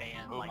probably get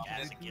banned Oh, like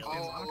as a guild.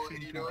 Oh,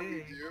 you know what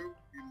we do?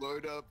 You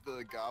load up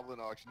the goblin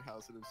auction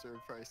house at absurd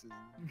prices.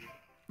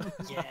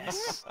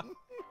 Yes.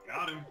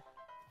 Got him.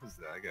 What's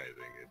that guy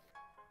thinking?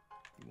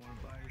 You want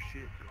to buy your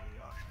shit? Go to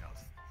the auction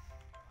house.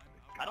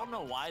 I don't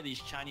know why these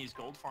Chinese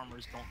gold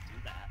farmers don't do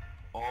that.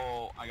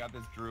 Oh, I got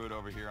this druid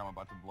over here. I'm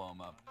about to blow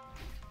him up.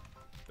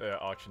 The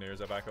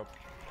auctioneers are back up.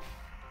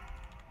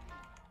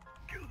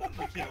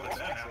 Yeah, let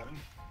that happen.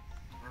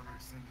 Remember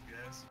send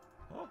gas.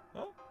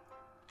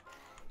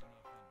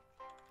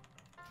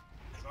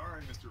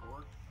 Sorry, Mr.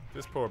 Orc.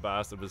 This poor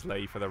bastard was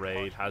late for the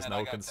raid, has and I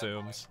no got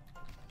consumes.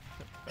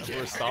 And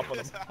we're stopping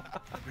him. Big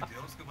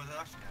deal. Let's go by the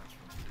auction house.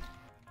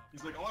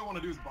 He's like, all I want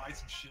to do is buy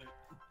some shit.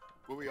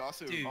 What we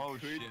also Dude. Oh,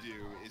 could shit.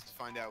 do is to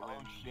find out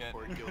when shit.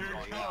 Port kills Here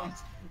all he the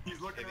comes. He's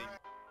looking Hitting- around.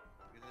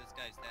 Look at this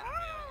guy standing way out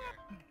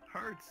here.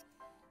 Hurts.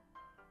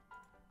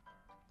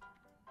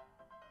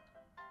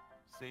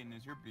 Satan,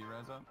 is your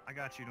B-res up? I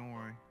got you, don't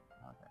worry.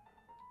 Okay.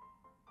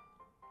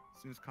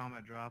 As soon as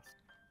combat drops,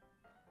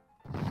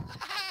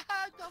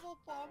 Double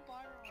bomb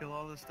pyro. kill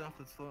all the stuff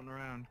that's floating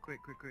around. Quick,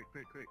 quick, quick,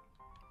 quick, quick.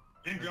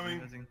 Incoming.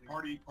 Rezzing.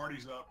 Party's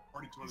up.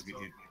 Party He's toilet's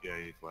up. yeah,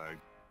 he flagged.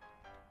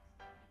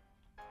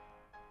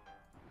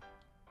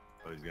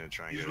 Oh, he's gonna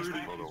try and He's get us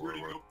ready. to pull the He's ready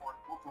to warlord. go for it.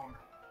 Go for him.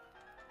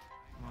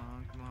 Come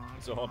on, come on.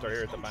 There's a hunter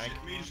here at the Oh, bank.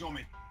 shit. Mage on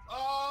me.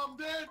 Oh, I'm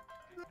dead.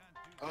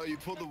 Oh, you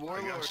pulled the I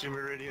warlord. got you,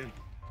 Meridian.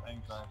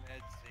 Thanks, man.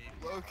 Med save.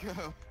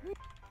 Loco.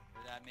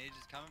 That mage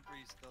is coming for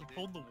you still, You dude.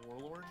 pulled the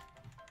warlord?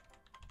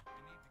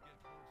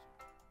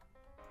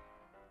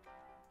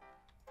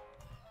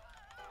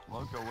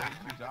 Loco, where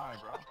did you die,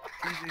 bro?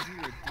 Tuesdays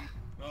here.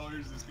 Oh,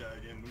 here's this guy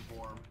again. Move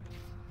for him.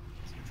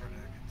 Let's go try to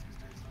get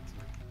Tuesdays.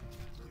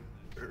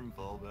 Turn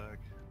fall back.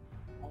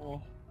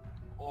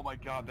 Oh my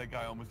god, that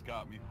guy almost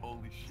got me.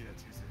 Holy shit.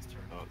 Tuesday's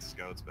turn. Oh,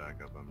 scout's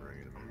back up. I'm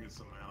bringing him. I'm gonna get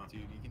some mana.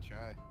 Dude, you can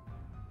try.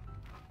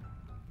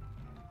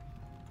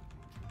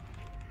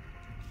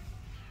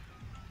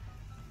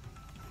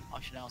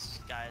 Auction house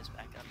guy is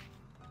back up.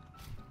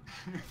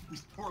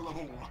 These poor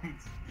level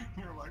ones.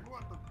 You're like,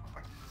 what the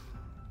fuck?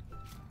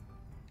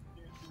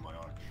 Can't do my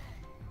auction.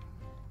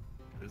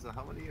 There's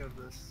how many of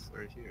this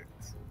right here?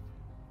 It's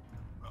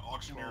The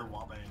auctioneer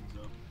wallbangs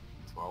up.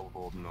 12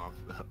 holding off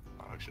the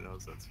auction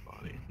house. That's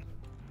funny.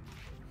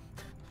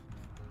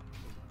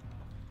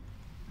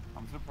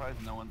 I'm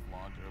surprised no one's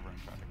logged over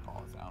and tried to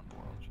call us out in the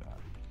world chat.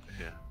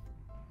 Yeah.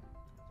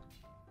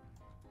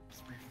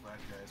 Three flat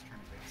guys trying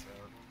to bait us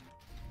out.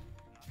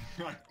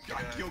 I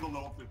killed a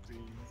level 15.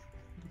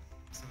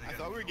 So they I got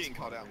thought we were full getting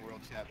called squad. out in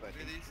world chat, but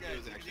Look at these it guys.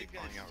 was Look at actually these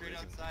guys calling out straight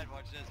Risen. outside.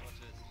 Watch this. Watch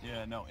this.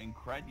 Yeah, no,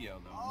 Incredio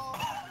though. Oh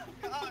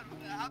God!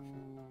 What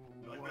happened?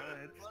 What? What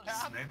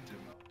happened? Sniped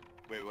him.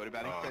 Wait, what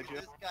about This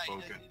Incredulous? guy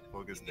Focus- doesn't even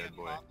focus give me dead a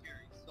boy. pop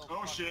here. He's so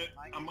Oh fucking shit,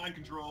 mind I'm mind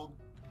controlled.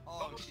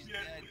 Oh, Oh, she's shit.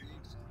 dead, dude.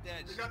 She's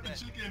dead. They She's got the dead.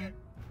 chicken.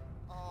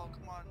 Oh,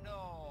 come on,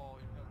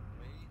 no. You gotta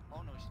wait.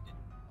 Oh no, she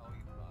didn't. Oh,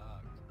 you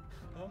fucked.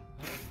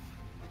 You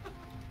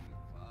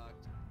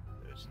fucked.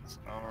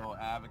 Oh,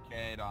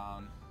 advocate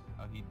on.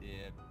 Oh, he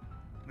did.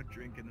 I'm a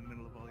drink in the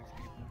middle of all these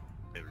people.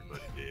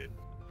 Everybody did.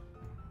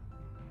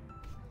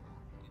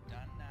 You're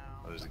done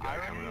now. Oh, there's a guy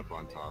coming up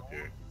on top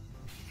here.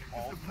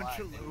 All a bunch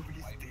of flat.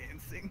 lobies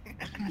dancing.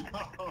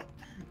 No.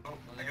 Oh,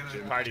 I got a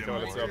Party Jim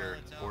toilet's up.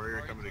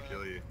 Warrior coming to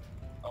kill you.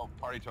 Oh,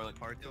 party toilet.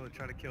 Bartolo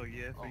tried to kill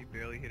Yef, but he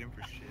barely hit him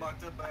for shit.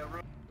 locked up by a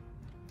rope.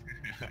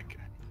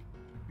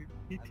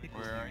 He I think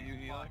Where are you,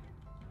 Eli?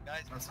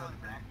 Guys, come Outside on,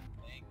 the bank.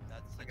 Dang,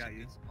 that's such got a you.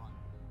 good spawn.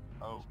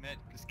 Oh, Schmidt,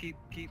 Just keep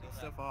Kill that.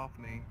 stuff off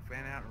me.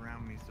 Fan out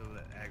around me so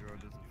that aggro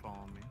doesn't fall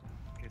on me.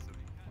 In case a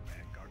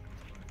bad guard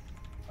comes by.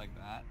 like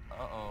that.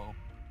 Uh-oh.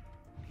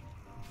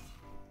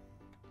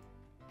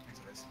 Thanks,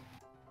 guys.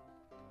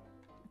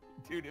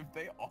 Dude, if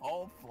they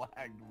all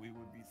flagged, we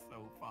would be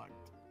so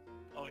fucked.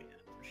 Oh yeah,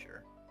 for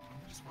sure.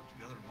 We just worked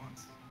together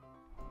once.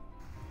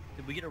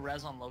 Did we get a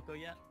res on Loco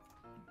yet?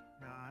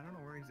 Nah, I don't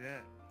know where he's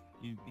at.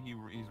 He's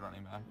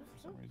running back for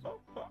some reason. 'Cause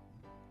he's a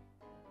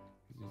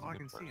Oh, I good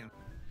can see person. him.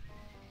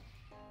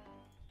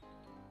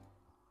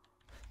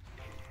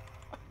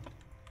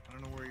 I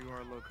don't know where you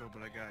are, Loco,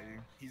 but I got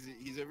you.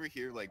 He's over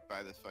here, like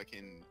by the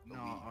fucking. No,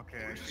 elite. okay,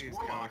 I We're see just his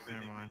warlock, ghost.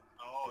 Never then. mind.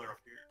 Oh, they're up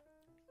here.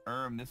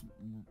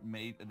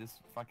 This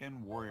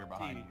fucking warrior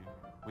behind Dude. you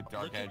with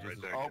dark Look at- edges.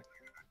 Right there.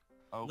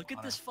 Oh, Look at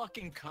Hunter. this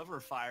fucking cover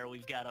fire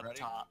we've got up Ready?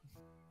 top.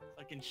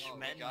 Fucking oh,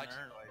 Schmidt we got and you,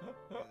 Erm. boy.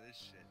 Look at this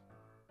shit.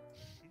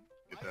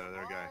 Get that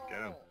other guy.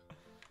 Get him.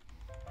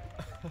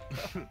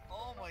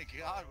 Oh my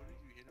god, what did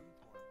you hit him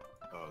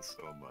for? Oh,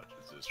 so much.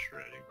 It's just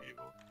shredding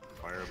people.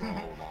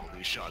 Fireball, all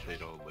these shot they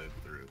don't live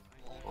through.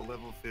 Oh,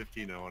 level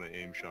 15, I want to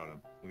aim shot him.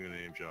 I'm gonna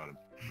aim shot him.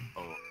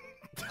 Oh.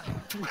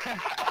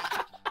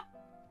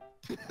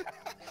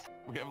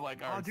 We have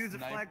like our Oh, dude's a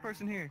snipe- flag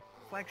person here.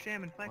 Flag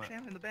shaman What?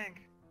 in the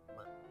bank.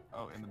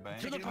 Oh, in the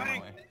bank? To the Oh,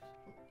 bank! wait.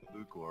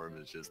 Lukewarm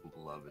is just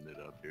loving it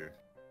up here.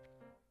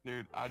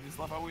 Dude, I just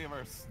love how we have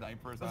our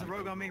snipers There's a on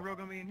rogue on me, Google.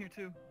 rogue on me in here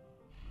too.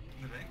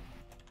 In the bank?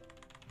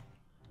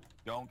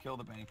 Don't kill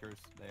the bankers.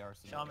 They are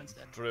Shaman's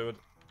dead. Druid.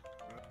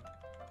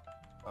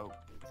 Oh,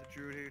 There's a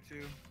druid here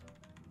too.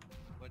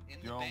 What,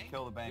 in the Don't bank?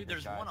 kill the bankers, Dude,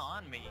 there's guys. one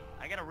on me.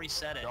 I gotta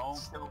reset it. Don't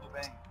kill the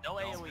bank. No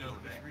Don't AoE. kill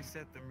the Just bank.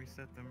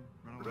 reset them,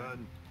 run away.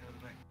 Run.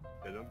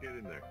 Yeah, don't get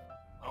in there.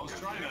 I was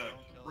trying to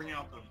bring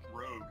out the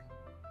rogue.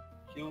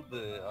 Kill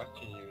the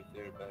auctioneer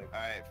there back.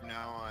 Alright, from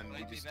now on,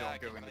 we just don't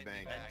go in the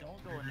bank.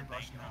 Don't go in the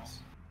bank.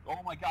 Oh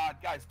my god,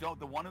 guys, don't.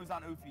 The one who's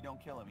on Oofy, don't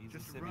kill him. He's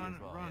Just a civvy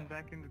as well. run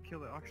back into kill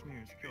the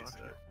auctioneers. Kill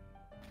auctioneers.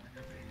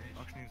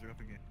 Auctioneers are up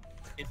again.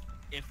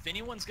 If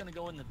anyone's gonna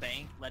go in the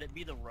bank, let it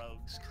be the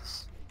rogues,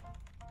 cause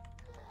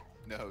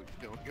No,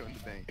 don't go in the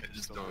bank. Yeah,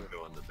 just don't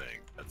go in the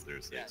bank. That's their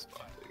safe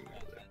spot. They can go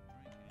there.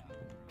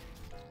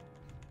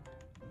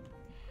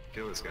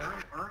 Kill this guy.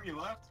 Erm, you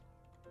left?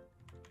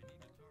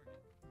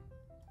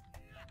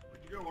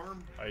 Where'd you go,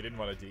 Erm? I didn't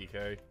want to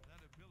DK.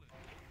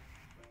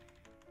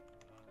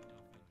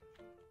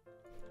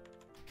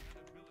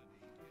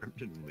 Erm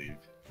didn't leave.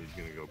 He's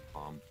gonna go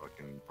palm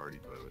fucking party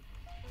toilet.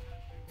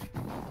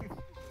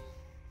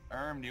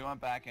 Do you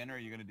want back in or are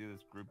you gonna do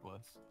this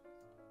groupless?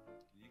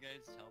 Can you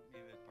guys help me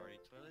with party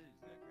toilet? He's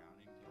got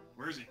grounding too.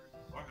 Where is he?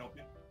 I'll help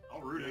you. I'll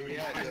root him.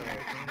 Yeah, He's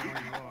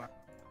dead.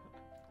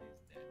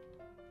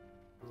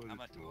 I'm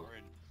not too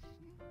worried.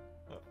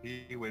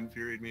 He wind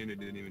furied me and it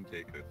didn't even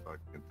take a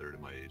fucking third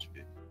of my HP.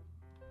 You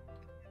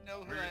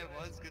know who I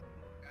was? Cause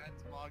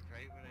I walked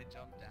right when I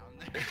jumped down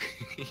there.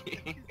 He's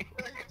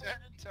like trying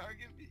to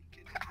target me.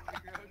 Can you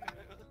figure out who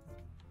I was?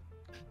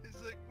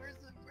 He's like, where's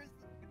the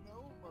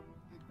gnome on the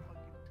big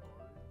fucking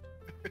car?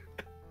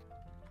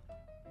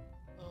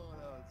 Oh,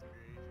 that was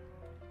great.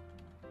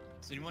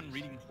 is anyone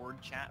reading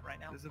Horde chat right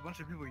now? There's a bunch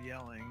of people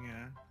yelling,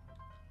 yeah.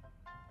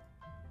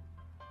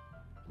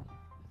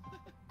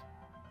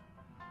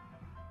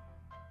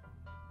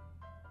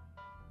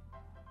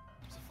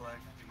 There's a flag,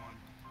 51.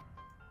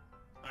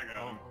 I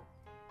got him.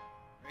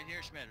 Right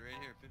here, Schmidt, right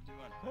here,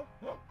 51.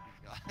 He's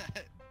got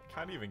it.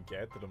 Can't even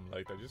get to them.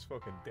 Like they're just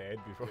fucking dead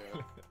before.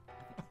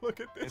 Look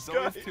at this It's guy.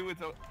 always two.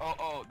 It's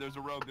oh, there's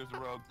a rogue. There's a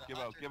rogue. The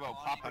Gibboeire, hunter Gibboeire, spawning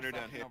pop Hunter your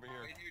down fucking here. over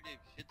here. Right here, Dave.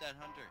 Hit that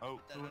hunter. Oh,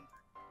 Hit that hunter.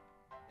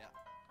 Yeah.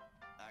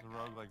 That There's a guy.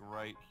 rogue like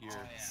right here.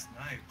 Oh, yeah.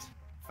 Sniped.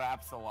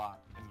 Faps a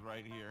lot is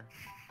right here.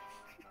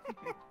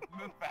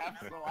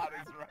 Faps a lot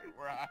is right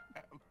where I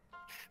am.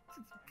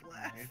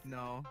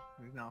 No,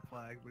 he's not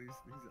flagged, but he's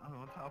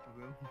on top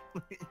of him.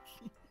 He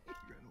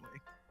ran away.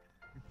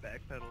 He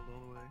backpedaled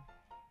all the way.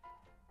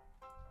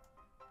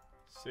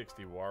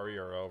 60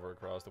 warrior over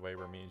across the way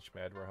where me and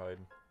Schmed were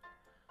hiding.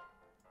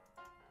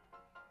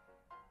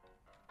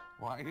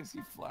 Why is he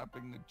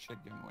flapping the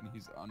chicken when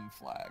he's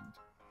unflagged?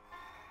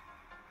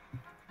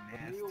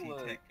 Nasty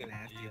tech,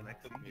 nasty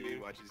Lexi. Maybe he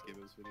watches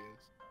Gibbo's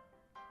videos.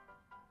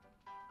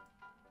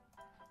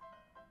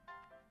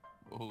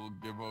 Oh,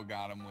 Gibbo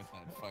got him with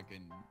that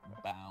fucking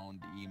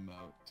bound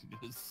emote to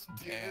just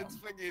Dude, it's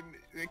fucking,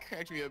 it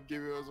cracked me up.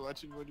 Gibbo, I was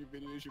watching one of your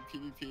videos, you're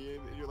PvPing,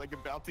 and you're like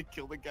about to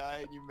kill the guy,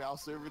 and you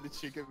mouse over the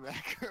chicken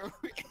macro,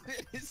 and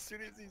then as soon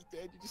as he's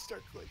dead, you just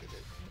start clicking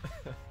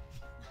it.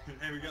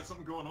 Hey, we got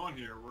something going on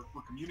here.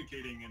 We're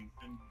communicating in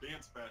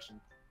dance fashion.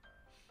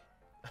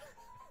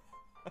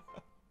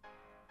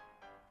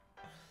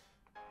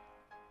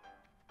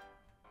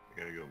 I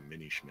gotta go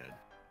mini Schmed.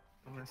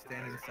 I'm gonna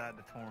stand inside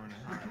the torn and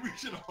hide. We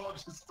should all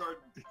just start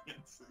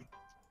dancing.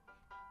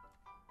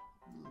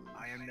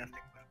 I am nothing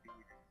but a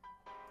beard.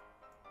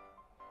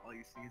 All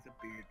you see is a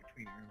beard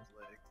between Irma's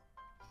legs.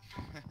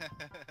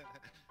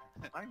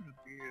 I'm the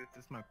beard, it's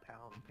just my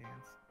paladin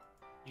pants.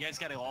 You guys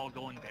gotta all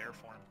go in bear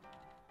form.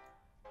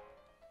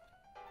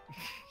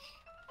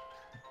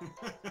 Took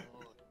it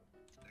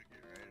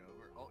right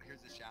over. Oh,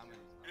 here's the shaman.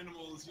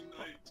 Animals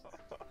unite.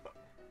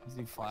 Is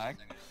he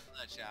flagged?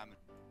 That shaman.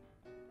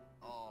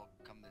 Oh,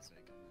 come this way,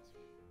 come this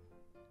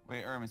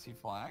way. Wait, is he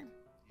flagged?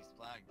 He's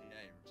flagged,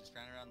 yeah. Just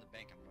ran around the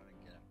bank. I'm gonna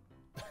get him.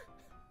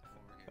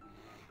 Over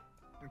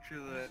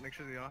here. Make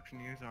sure the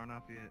auctioneers aren't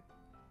up yet.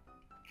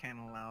 Can't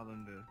allow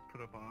them to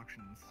put up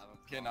auctions.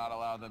 Cannot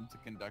allow them to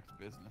conduct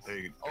business.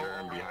 Hey,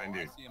 behind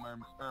you. I see him, I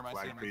see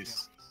Flag him,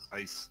 priest,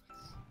 ice.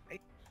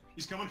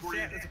 He's coming for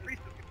you. There's a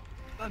priest.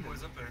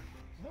 Boys up there.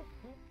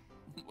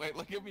 Wait,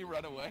 look at me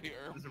run away,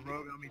 There's a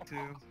rogue on me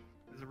too.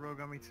 There's a rogue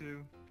on me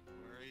too.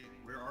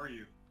 Where are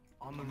you?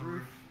 On the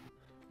roof.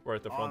 We're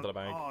at the front of the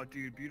bank. Oh,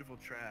 dude, beautiful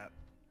trap.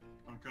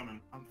 I'm coming.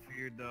 I'm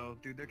feared though.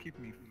 Dude, they're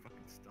keeping me fucking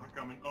stuck. I'm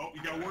coming. Oh,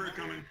 you got a warrior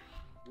coming.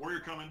 Warrior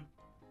coming.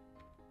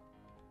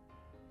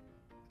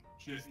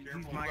 Shit, He's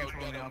careful.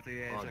 microphoning me off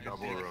the edge. Oh, I can double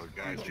see it. road,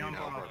 guys. Dude, jump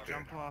help off, up there.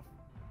 jump off.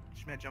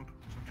 Schmidt, jump.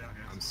 Jump down,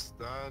 guys. I'm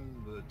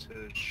stunned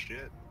to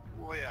shit.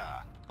 Oh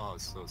yeah. Oh,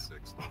 it's so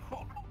sick.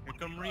 Here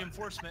come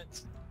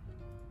reinforcements.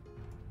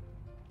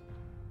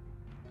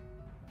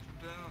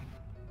 Jump down.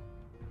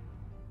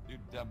 Dude,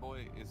 that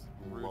boy is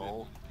rooted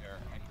Lol. in the air.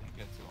 I can't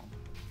get to him.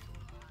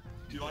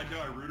 Do you like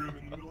how I rooted him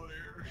in the middle of the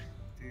air?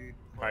 Dude.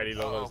 Party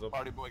logos up.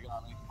 Party boy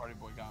got me. Party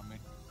boy got me.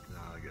 No,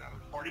 I got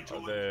it. Party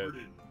toilet the-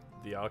 rooted.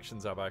 The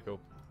auctions are back up.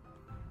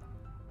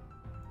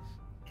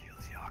 Kill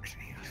the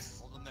auctioneers.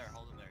 Hold him there,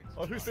 hold him there.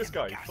 Oh, who's this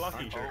guy?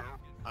 Fluffy.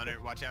 Hunter,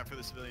 watch out for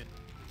the civilian.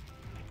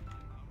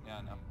 Yeah,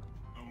 I know.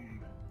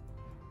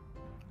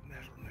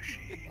 Metal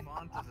machine.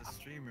 Mont is a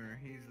streamer.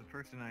 He's the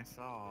person I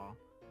saw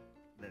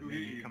that Who made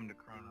hit you you? come to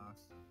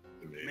Kronos.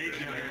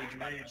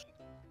 Mage.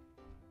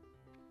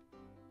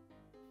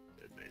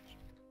 Dead mage.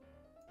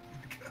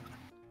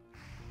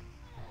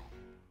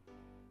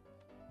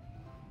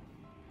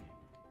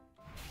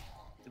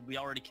 Did we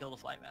already kill the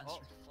flight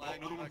master? Oh,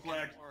 another one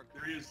flagged.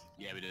 There he is.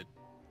 Yeah, we did.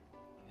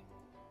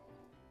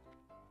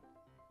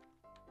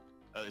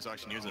 Oh, there's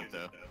auctioneers up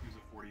though. He's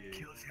a 48.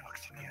 Kill the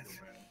auctioneers. You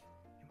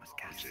must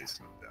I'm cast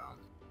chasing him down.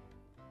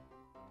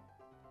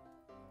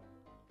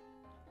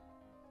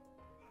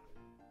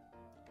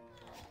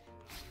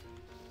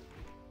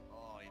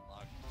 Oh, he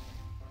locked.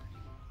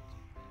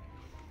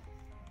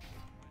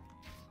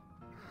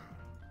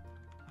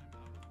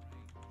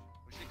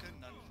 Wish they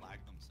couldn't unflag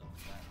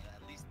themselves.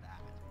 At least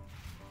that.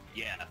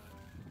 Yeah.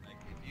 Like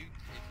if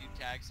you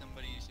tag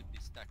somebody, you should be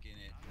stuck in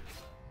it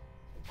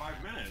for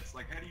 5 minutes.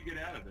 Like, how do you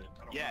get out of it?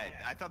 I don't Yeah,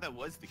 know. I thought that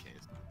was the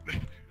case.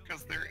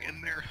 Because they're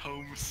in their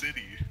home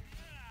city.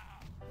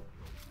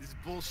 This is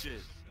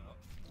bullshit.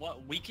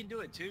 What, we can do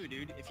it too,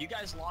 dude. If you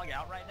guys log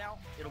out right now,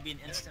 it'll be an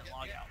instant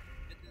log out.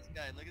 Look at this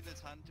guy. Look at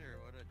this hunter.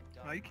 What a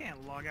dumb. No, you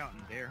can't log out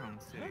in their home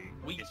city.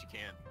 Yes, you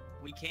can.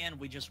 We can,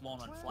 we just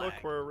won't unflag. Look,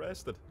 we're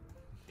arrested.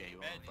 Yeah, you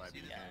Ben, won't you fight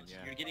see me. that?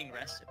 Yeah. You're getting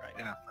arrested right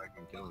now. Yeah, I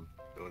can kill him.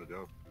 Go to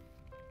dope.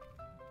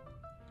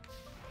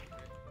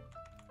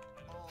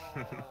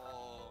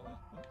 Oh.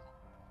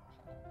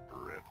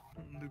 Rip.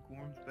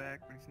 Lukewarm's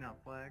back, but he's not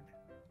flagged.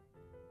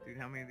 Dude,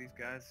 how many of these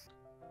guys?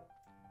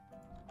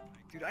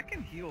 Dude, I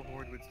can heal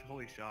Horde with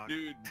Holy Shock.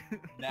 Dude,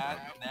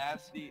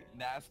 nasty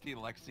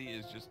Lexi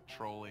is just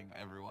trolling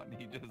everyone.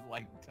 He just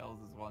like tells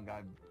this one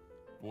guy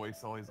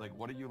voice always like,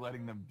 what are you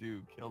letting them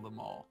do? Kill them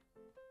all.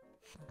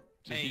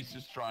 Hey. He's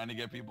just trying to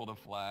get people to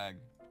flag.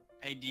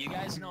 Hey, do you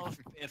guys know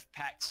if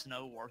packed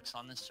snow works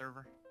on this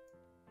server?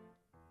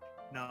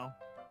 No,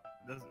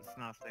 it's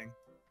not a thing.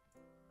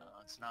 No,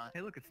 it's not. Hey,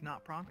 look, it's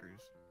not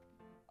Pronkers.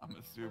 I'm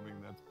assuming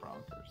that's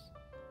Pronkers.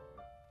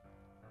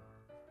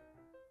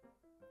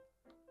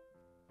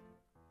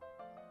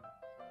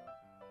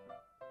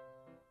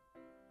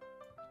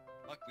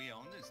 Fuck, we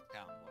own this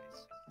town,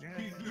 boys.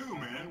 We do,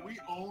 man. We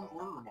own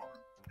Orgrimmar.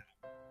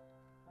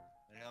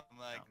 And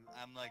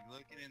I'm like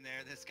looking in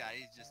there. This guy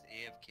is just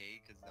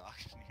AFK because the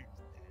auctioneer's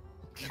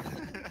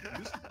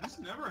dead. This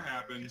never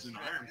happens in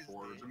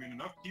Ironforge. I mean,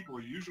 enough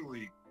people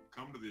usually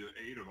come to the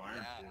aid of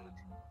Ironforge.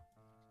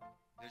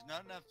 There's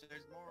not enough.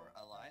 There's more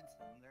alliance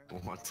than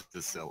there. Wants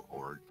to sell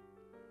Org.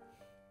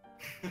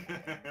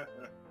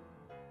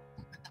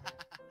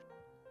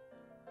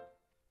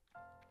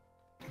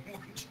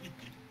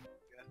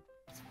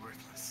 It's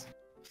worthless.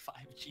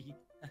 5G.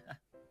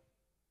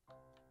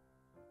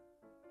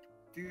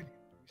 Dude,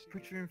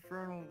 put your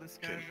Infernal. This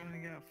guy's only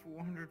got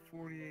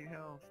 448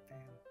 health.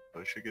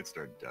 Damn. I should get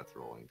started death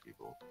rolling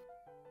people.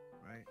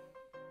 Right.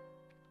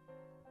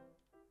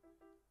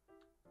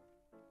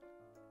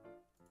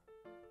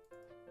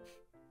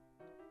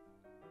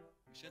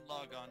 We should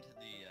log on to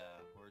the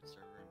Horde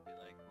server and be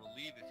like, we'll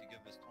leave if you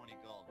give us 20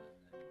 gold, and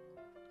then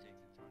take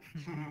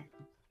the 20.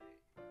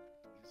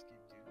 Just keep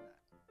doing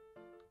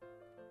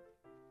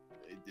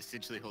that.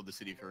 Essentially hold the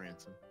city for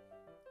ransom.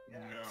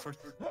 Yeah. For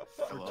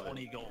I love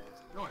 20 it. gold.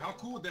 No, how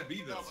cool would that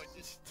be, though? No, but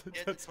just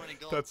get the 20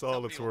 gold. That's all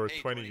Somebody it's will worth,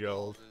 pay 20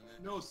 gold. and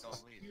then No,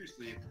 don't leave.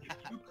 seriously, if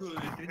you could...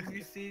 Didn't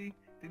you see?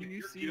 Didn't If you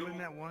your see when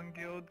guild- that one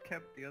guild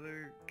kept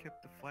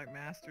the flight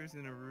masters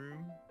in a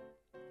room?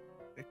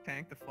 They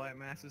tanked the flight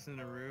masters in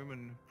a room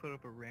and put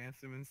up a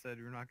ransom and said,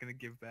 "We're not gonna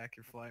give back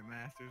your flight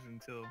masters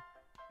until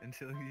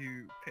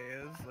you pay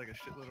us like a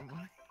shitload of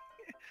money."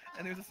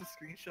 And there's just a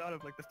screenshot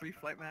of like the 3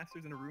 flight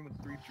masters in a room with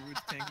 3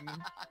 druids tanking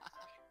them.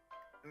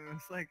 And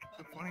it's like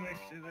the funniest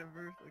shit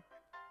ever.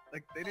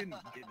 Like they didn't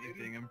get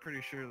anything. I'm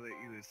pretty sure they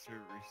either server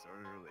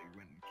restarted or they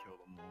went and killed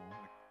them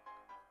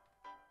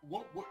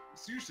all. What?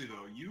 Seriously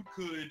though, you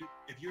could,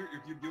 if your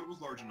guild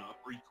was large enough,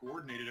 or you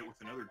coordinated it with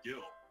another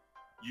guild,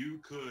 you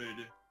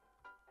could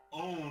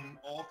own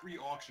all 3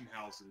 auction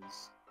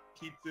houses,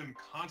 keep them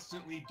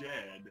constantly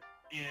dead,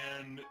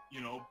 and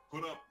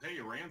put up a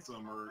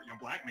ransom or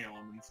blackmail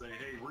them and say,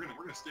 hey, we're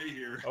gonna stay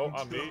here. Oh,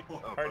 I'm me.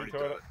 Party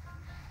toilet.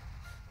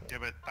 Yeah,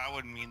 but that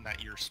would mean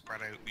that you're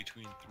spread out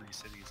between 3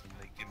 cities and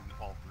they can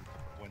all group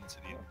up in one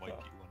city and wipe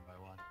you one by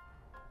one.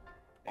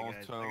 Hey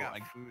guys, Also, I got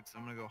food, so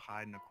I'm gonna go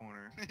hide in the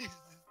corner. He's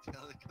just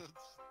Teleco's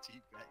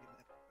teabagging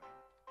that.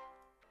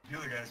 The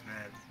other guy's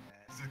mad.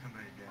 He's looking at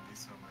me again. He's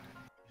so mad.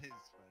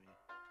 It's funny.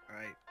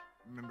 Alright,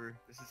 remember,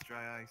 this is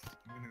dry ice.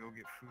 I'm gonna go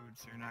get food,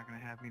 so you're not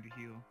gonna have me to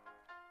heal.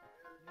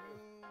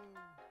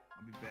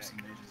 I'll be back. Some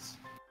mages.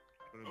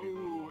 But it'll be a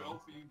little Oh, while.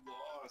 Elfie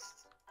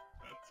lost.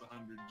 That's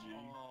 100 G.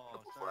 Oh,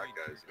 Couple sorry,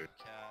 flag guys Cricket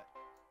Cat.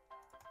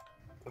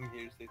 I'm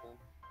here, Satan.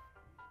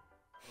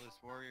 Well, this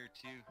warrior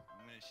too.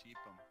 I'm gonna sheep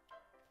him.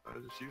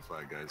 There's a shoe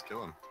flag, guys.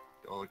 Kill him.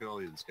 Oh, look at all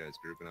these guys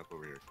grouping up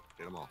over here.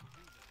 Get them all.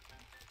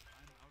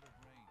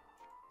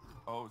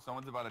 Oh,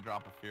 someone's about to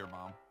drop a fear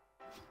bomb.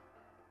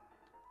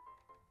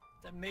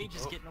 That mage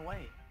is getting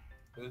away.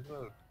 There's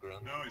no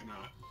grunt. No, he's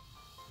not.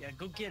 Yeah,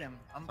 go get him.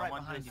 I'm right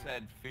Someone behind just you.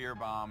 said fear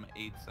bomb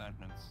 8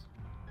 seconds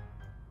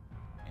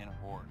in a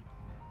horde.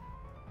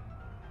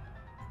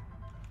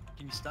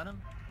 Can you stun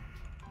him?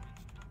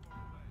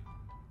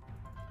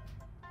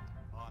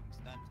 Oh, I'm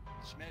stunned.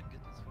 Schmidt,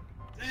 get this fucking...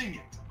 Dang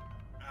it!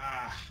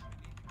 Ah.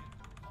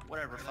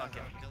 Whatever, Kill fuck that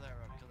it. rogue, kill that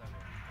rogue, kill that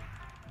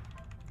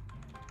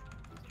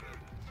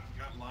rogue.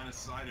 Got line of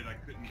sighted, I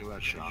couldn't... Kill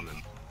that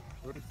shaman.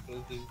 What is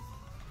this?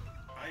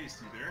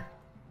 Ice, you there?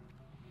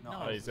 No,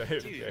 he's Dude,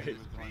 okay. get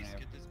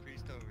this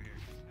priest over here.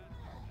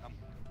 Come.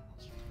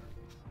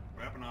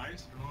 What happened to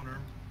Ice? Come on,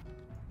 Erm.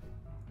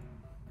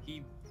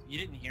 You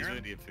didn't hear He's him?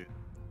 ready to get food.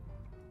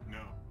 No.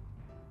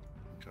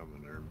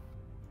 Coming, Erm.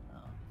 Oh.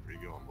 Where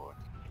you going, boy?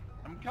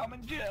 I'm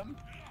coming, Jim.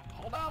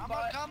 Hold on, I'm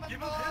bud. coming, Give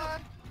him bud!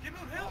 help! Give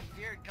him help! I'm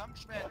here, come,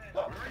 Schmidt.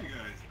 Where are you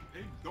guys?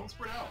 Hey, don't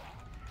spread out.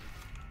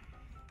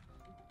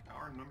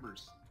 Power in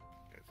numbers.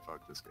 Okay,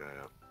 fuck this guy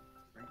up.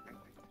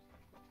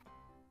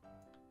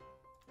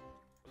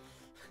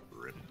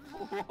 Rip.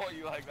 Oh,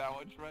 you like that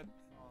one, Shred?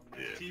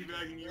 Yeah.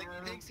 Teabagging you, Like, he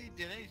Erm? thinks he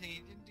did anything.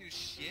 He didn't do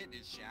shit.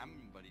 His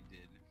shaman buddy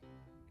did.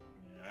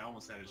 Yeah, I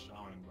almost had his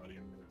shaman buddy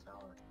in the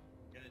tower.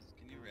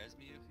 Can you res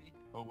me, Iffy?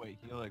 Oh wait,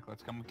 Helix,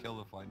 let's come kill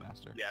the Flight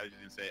Master. Yeah, I was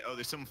just gonna say. Oh,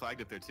 there's someone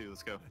flagged up there too.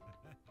 Let's go.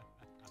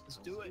 Let's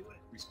do it.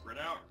 We spread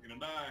out, you're gonna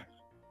die.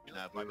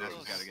 Nah, my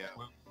master's gotta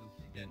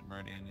go.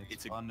 Meridian,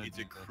 It's fun to a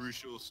do this.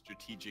 crucial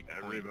strategic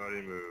point.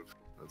 Everybody move.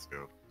 Let's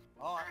go.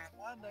 Oh,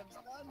 I'm stunned.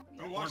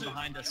 Go One watch it.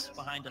 behind us,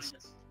 behind us.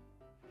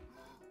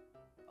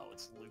 Oh,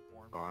 it's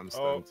lukewarm. Oh, I'm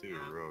stunned too,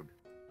 Rogue.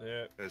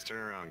 Yeah. Guys, turn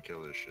around and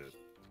kill this shit.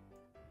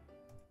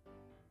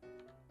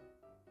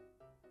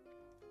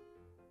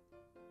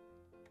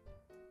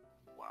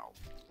 Wow.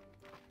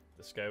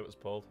 The scout was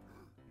pulled.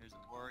 There's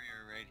a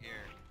warrior right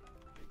here.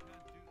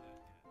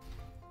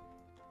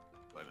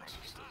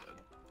 Lightmaster's still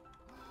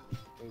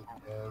dead.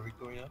 Are we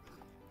going up?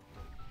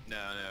 No,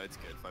 it's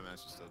good. Five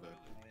Master's still dead.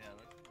 Oh yeah,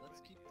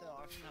 let's keep the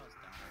auction house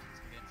down. Let's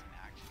get some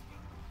action.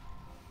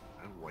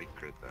 I white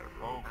crit that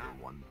rogue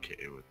for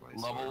 1k with my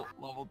sword.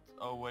 Level,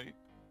 oh wait.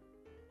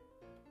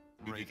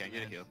 You can't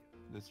get a heal.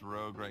 This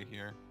rogue right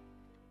here.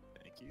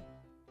 Thank you.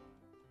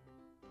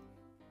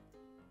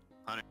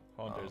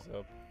 Hunter's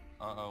up.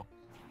 Uh-oh.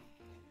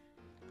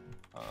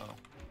 Uh-oh.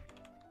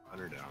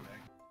 Hunter down.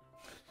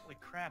 Holy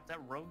crap, that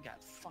rogue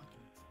got fucking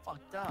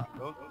fucked up.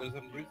 Oh, there's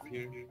a priest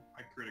here.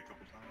 I crit a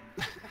couple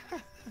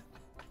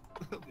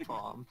times.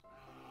 Bomb.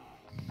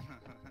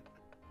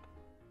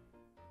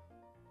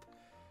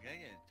 We gotta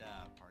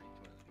get party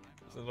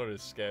toilet. There's another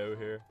scout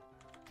here.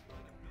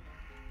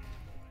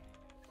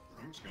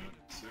 I'm just gonna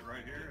sit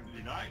right here and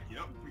unite.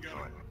 Yep, we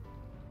got it.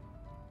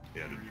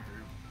 Yeah,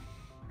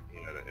 he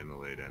had an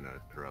immolate and a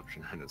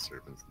corruption and a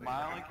serpent's thing.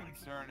 My only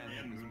concern is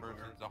And this Moonfire.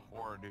 person's a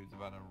horde who's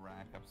about to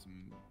rack up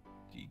some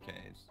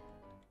DKs.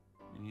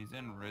 And he's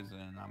in Risen,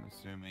 and I'm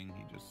assuming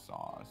he just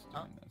saw us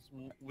doing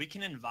this. We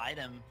can invite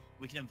him.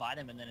 We can invite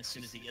him, and then as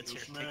soon as he gets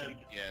here, kick him.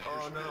 Yeah.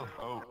 Oh no!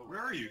 Oh, Where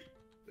are you?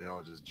 they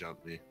all just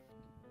jumped me.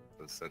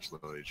 With such low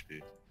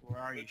HP. Where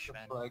are you,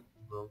 Shred? Flag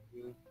broke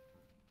here.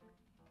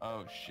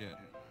 Oh shit.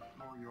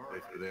 Oh, you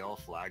are. They all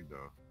flagged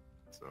though.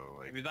 So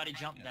like. Everybody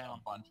jump down.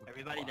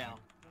 Everybody down.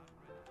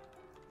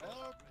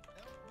 Help!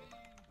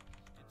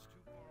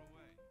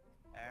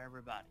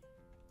 Everybody.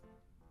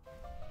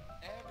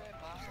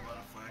 There's a lot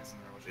of flags in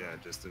there. Watch Yeah,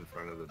 out. just in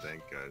front of the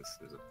bank, guys.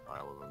 There's a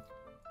pile of them.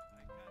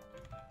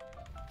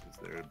 Is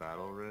there a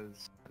battle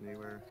res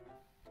anywhere?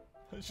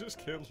 I just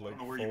killed I like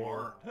don't know where you 4.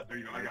 are. There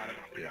you go. I got it.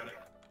 I got it.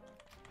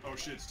 Oh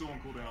shit, still on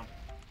cooldown.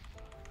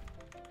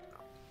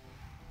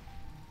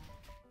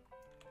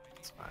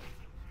 It's fine.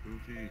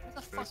 Goofy, What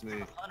the fuck press is me.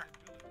 the hunter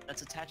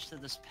that's attached to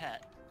this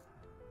pet?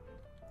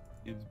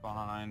 He's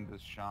behind the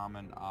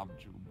shaman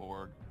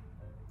Objborg.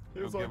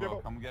 He was Go like,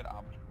 Gibboeire, come get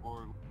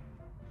Objborg.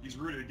 He's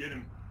rooted. Get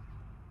him.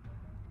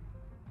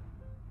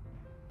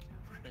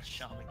 This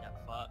shaman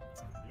got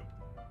fucked.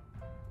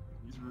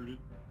 He's rooted.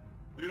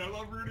 Dude, I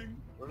love rooting.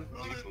 What is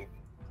Love it. this?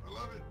 I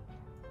love it.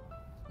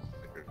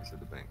 I quickly said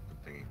the bank,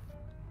 the thingy.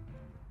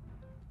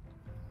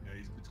 Yeah,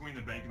 he's between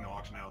the bank and the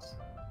auction house.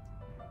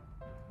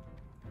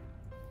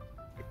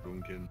 Get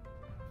Boomkin.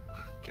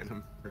 Get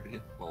him.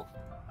 Well,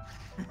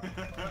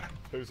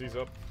 Pussy's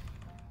up.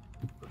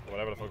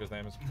 Whatever the fuck his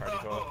name is. Party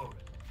toilet.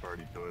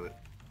 party toilet.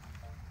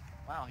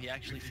 Wow, he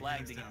actually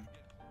flagged again.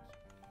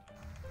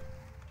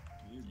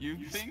 You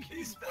think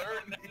he's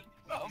burning?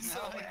 I'm He's so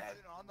not mad.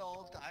 even on the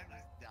whole time.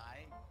 He's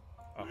dying.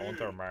 A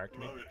hunter marked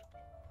me. Love it.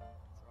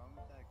 What's wrong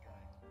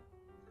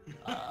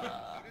with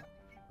that guy?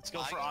 Let's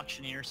go for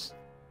auctioneers.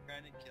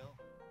 Trying to kill.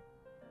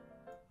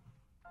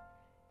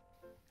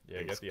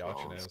 Yeah, get the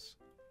auction house.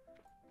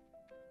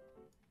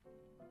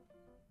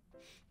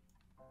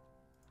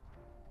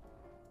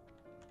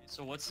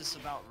 So what's this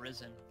about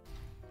Risen,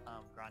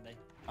 Grande?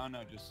 Oh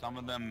no, just some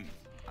of them,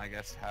 I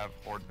guess, have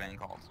horde bank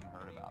halts and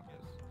heard about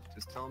this.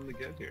 Just tell him to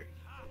get here.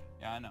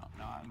 Yeah, I know.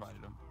 No, I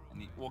invited him.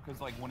 And well, cause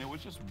like when it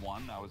was just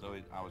one, I was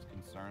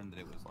concerned that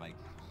it was like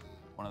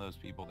one of those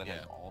people that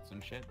has alts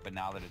and shit. But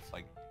now that it's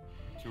like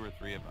 2 or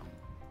 3 of them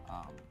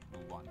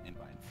who want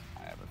invites,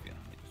 I have a feeling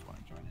they just want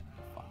to join in and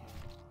have fun.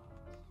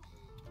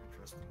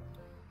 Interesting.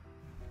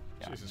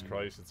 Yeah, Jesus I mean,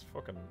 Christ, it's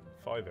fucking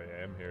 5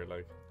 AM here,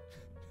 like.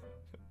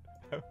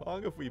 How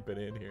long have we been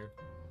in here?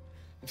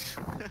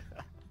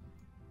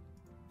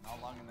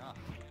 Not long enough.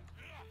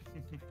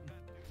 I've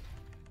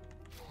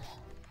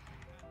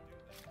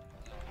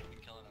been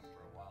killing him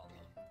for a while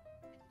though.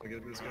 Look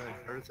at this guy,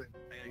 everything.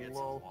 I gotta get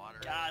Whoa. some water.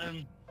 Got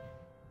him.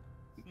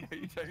 Are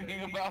you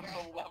talking about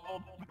the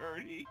level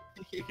 30?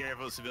 Be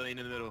careful, civilian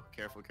in the middle.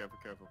 Careful, careful,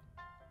 careful.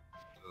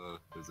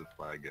 There's a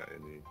flag guy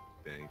in the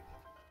bank.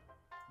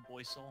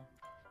 Boysel.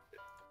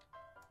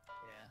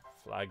 Yeah.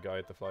 Flag guy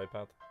at the fly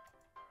path.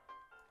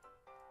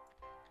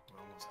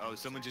 Oh,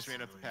 someone just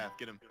ran up the path.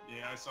 Get him.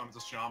 Yeah, I saw him. It's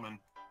a shaman.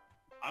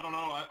 I don't know.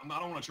 I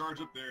don't want to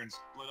charge up there and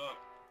split up.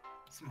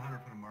 Some hunter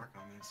put a mark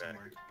on me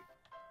somewhere.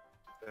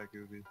 Back,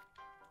 Ubi.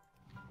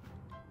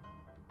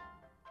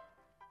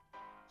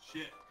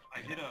 Shit. I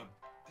hit a...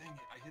 Dang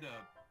it. I hit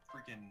a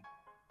freaking...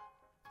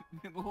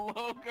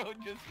 Loco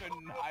just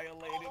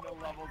annihilated a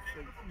level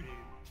 16.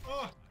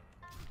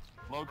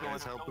 Loco, Guys,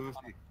 is help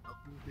Goofy. Help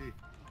Goofy.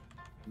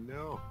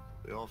 No.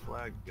 They all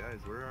flagged. Guys,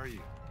 where are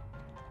you?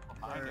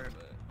 behind him.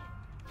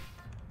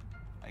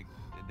 Like,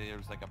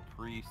 there's like a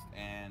priest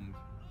and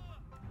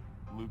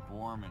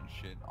lukewarm and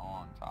shit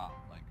on top.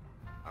 Like,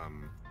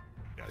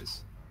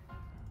 guys.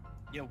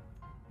 Yo.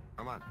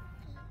 Come on.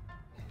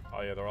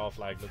 Oh yeah, they're all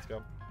flagged. Let's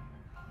go.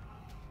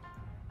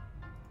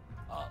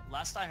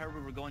 Last I heard,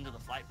 we were going to the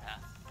flight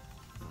path.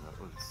 That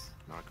was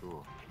not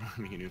cool.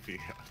 I mean, if he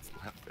got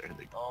left there,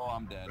 they... Oh,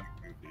 I'm dead.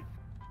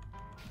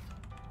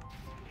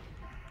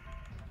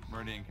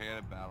 Meridian, can I get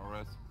a battle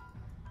res?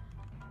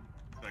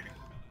 Second.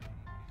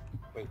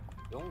 Wait,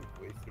 don't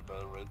waste your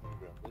battle res in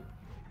Grumpy.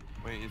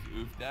 Wait, is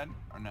Oof dead?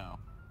 Or no?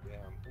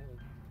 Yeah, I'm dead.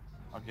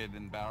 Okay,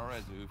 then battle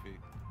res Oofy.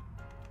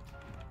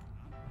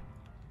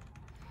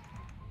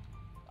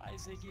 Bye,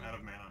 Ziggy. Out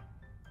of mana.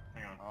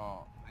 Hang on.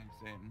 Oh, thanks,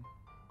 Satan.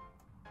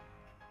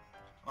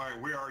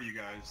 Alright, where are you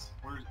guys?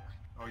 Where?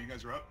 Oh, you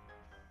guys are up?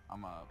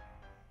 I'm up.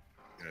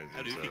 Guys,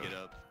 How do it's, you get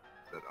up?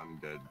 That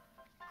undead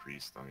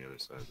priest on the other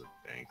side of the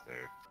bank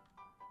there.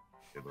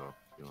 Gibboeire,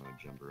 you want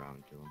to jump around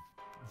and kill him?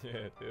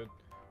 Yeah, dude.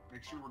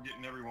 Make sure we're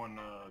getting everyone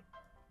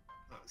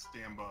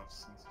stand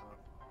buffs and stuff.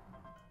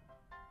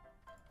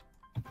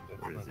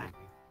 Where is he?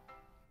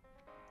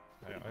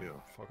 I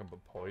fucking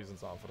put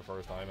poisons on for the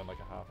first time in like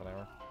a half an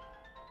hour.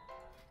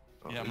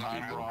 Oh, Yeah, there's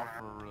mine people. were off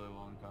for a really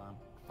long time.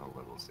 Oh,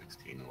 level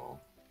 16 wall.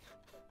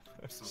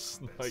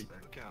 Snipe.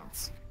 That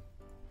counts.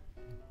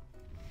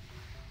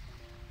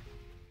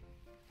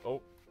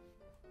 Oh.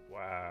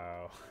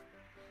 Wow.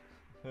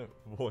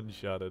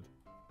 One-shotted.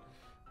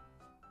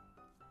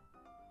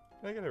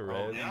 Can I get a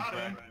red?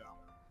 Yeah.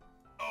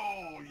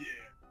 Oh, yeah.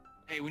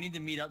 Hey, we need to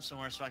meet up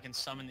somewhere so I can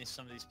summon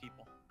some of these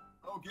people.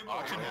 Oh, give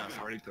Auction house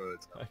already told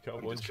us. I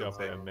got one shot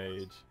by a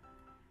mage.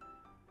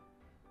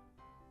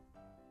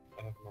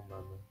 I have no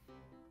mana.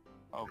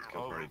 Oh,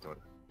 Already told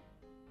us.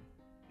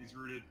 He's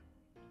rooted.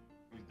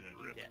 He's dead.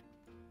 Yeah.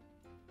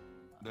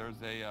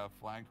 There's a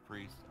flagged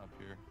priest up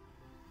here.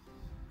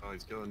 Oh,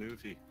 he's killing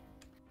Oofy.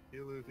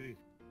 Kill Oofy.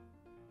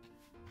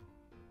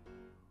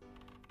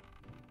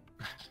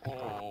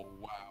 Oh,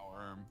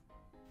 wow,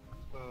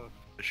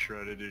 I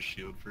shredded his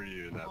shield for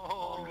you, and that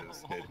bomb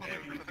just hit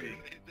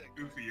everything.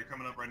 Goofy, you're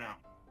coming up right now.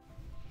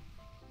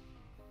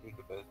 You're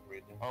the best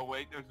rating. Oh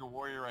wait, there's a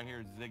warrior right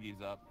here.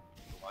 Ziggy's up.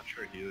 Watch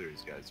our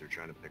healers, guys. They're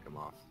trying to pick him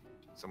off.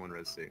 Someone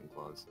res Satan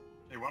Claws.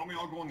 Hey, why don't we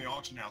all go in the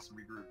auction house and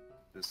regroup?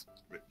 Just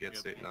get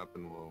Satan up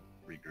and we'll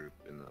regroup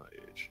in the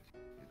AH.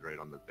 He's right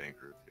on the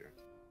bank roof here.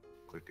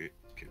 Click it.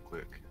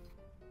 Click.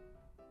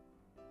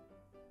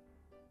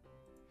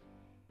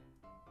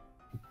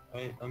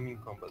 I'm in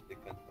combat, they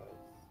can't pass.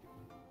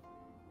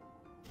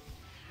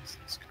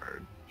 This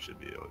card should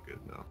be all good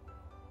now.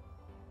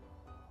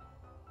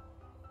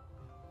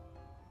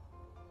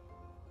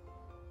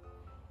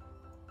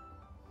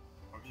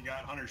 Oh, you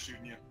got Hunter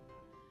shooting you.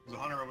 There's a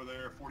Hunter over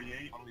there,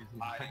 48.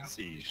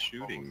 He's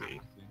shooting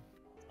me.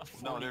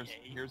 No,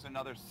 here's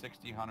another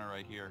 60 hunter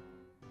right here.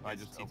 I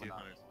just opened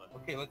up.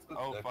 Okay, let's go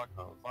to Oh the fuck!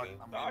 house, Fuck! guys.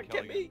 I'm Oh,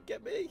 getting killed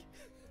get again. me!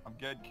 I'm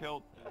getting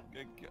killed.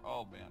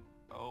 Oh man.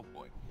 Oh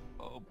boy.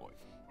 Oh boy.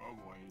 Oh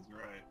boy, he's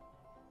right.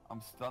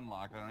 I'm stun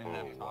locked. I don't even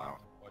have time wow.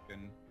 for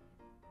fucking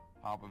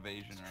pop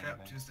evasion or Trap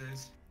anything.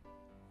 Tuesdays.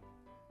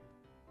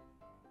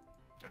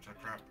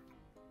 Trap.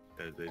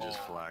 They just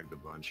flagged a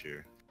bunch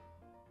here.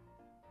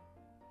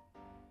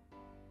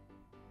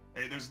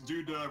 Hey, there's a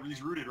dude,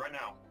 he's rooted right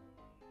now.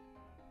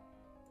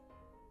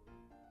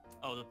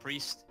 Oh, the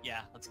priest?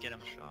 Yeah, let's get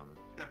him. Shaman.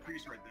 That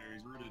priest right there,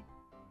 he's rooted.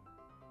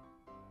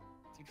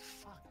 Dude,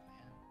 fuck,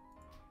 man.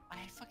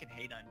 I fucking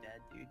hate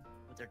undead, dude.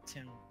 With their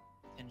 10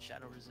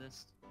 shadow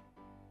resist.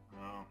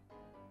 Oh.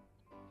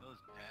 Those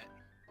pet.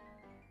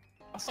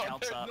 Oh,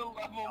 Scouts there's up. a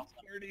level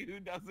 30 who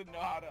doesn't know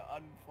how to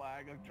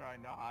unflag. I'm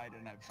trying to hide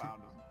and I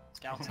found him.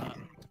 Scouts up.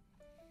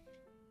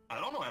 I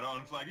don't know how to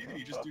unflag either.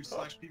 You just do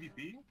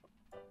 /PvP?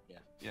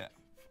 Yeah.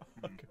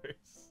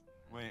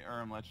 Wait,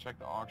 let's check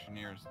the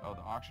auctioneers. Oh,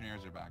 the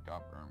auctioneers are back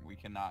up, We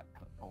cannot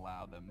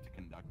allow them to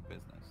conduct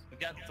business. We've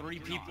got 3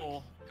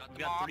 people. We've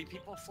got 3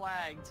 people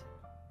flagged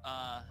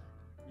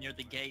near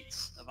the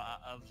gates of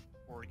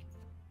Org.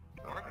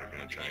 Oh, they're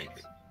gonna try and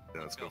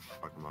Yeah, let's go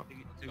fuck them up.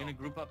 They're gonna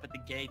group up at the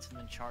gates and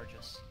then charge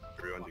us.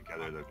 Everyone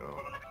together, they'll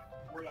go.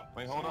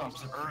 Wait, hold up.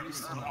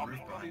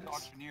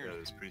 Yeah,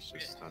 this priest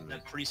just stunned me.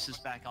 That priest is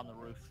back on the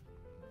roof.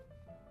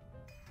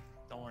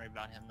 Don't worry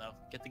about him though.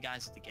 Get the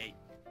guys at the gate.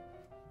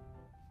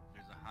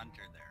 There's a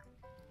hunter there.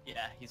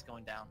 Yeah, he's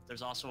going down.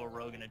 There's also a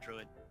rogue and a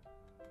druid.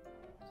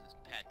 Who's his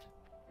pet?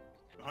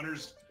 The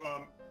hunter's,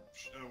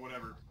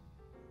 whatever.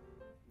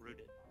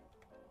 Rooted.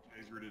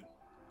 Yeah, he's rooted.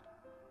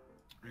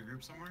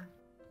 Regroup somewhere?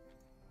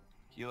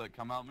 Keelan,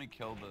 come help me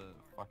kill the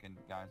fucking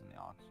guys in the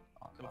ox.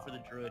 Go for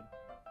the druid.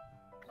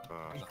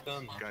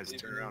 Guys,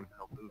 turn around and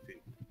help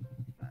Luffy.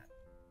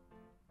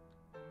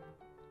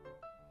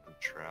 I'm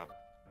trapped.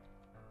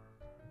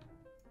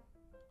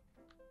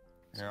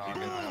 Here, I'll get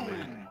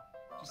them. Did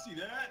you see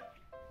that?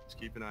 Just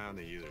keep an eye on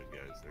the healers,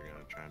 guys. They're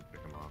gonna try and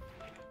pick them off.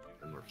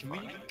 And we're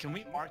Can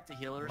we mark the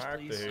healers, Mark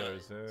please? the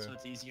healers, so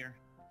it's easier.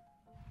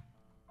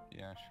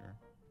 Yeah, sure.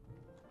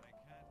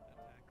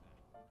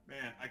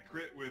 Man, I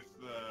crit with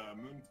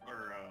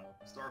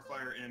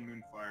Starfire and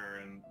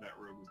Moonfire, and that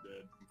rogue was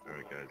dead.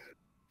 Alright, guys.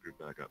 Group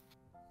back up.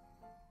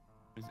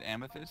 Is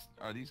Amethyst?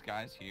 Are these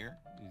guys here?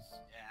 These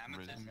Yeah,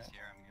 Amethyst risen is guys?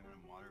 here. I'm giving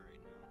him water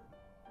right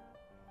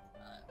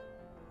now.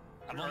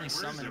 I've Where only is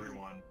summoned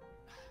everyone?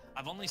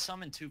 I've only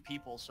summoned 2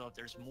 people, so if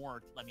there's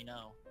more, let me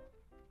know.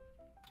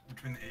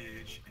 Between the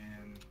AH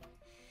and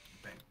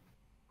Bank.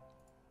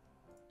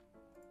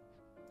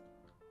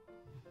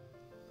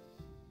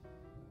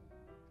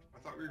 I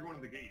thought we were going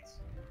to the gates.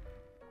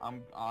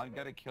 I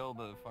gotta kill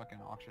the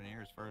fucking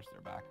auctioneers first.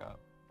 They're back up.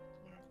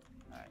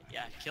 Alright,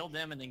 yeah, kill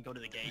them and then go to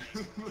the gate.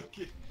 Look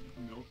at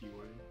Milky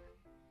Way.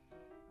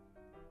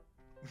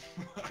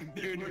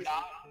 Dude,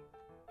 not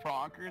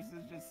Pronkers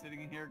is just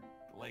sitting here,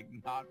 like,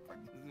 not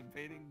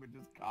participating, but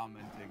just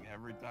commenting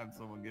every time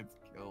someone gets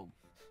killed.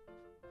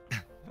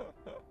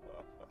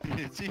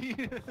 Is he?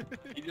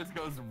 He just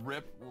goes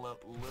rip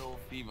Lil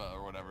Thiva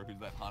or whatever, who's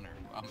that hunter.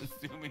 I'm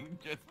assuming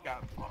just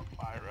got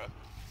Pyra.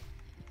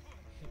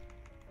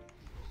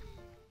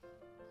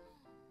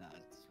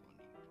 That's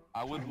funny.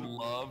 I would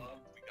love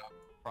if we got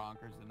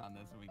Pronkers in on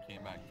this and we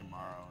came back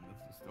tomorrow and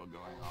this is still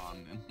going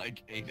on in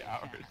like 8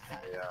 hours.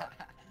 Yeah.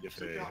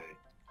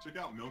 Check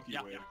out Milky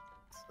Way.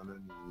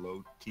 Summon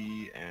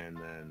Loki and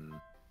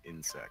then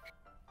Insec.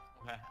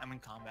 Okay, I'm in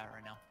combat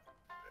right now.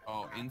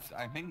 Oh,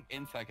 I think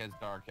Insec has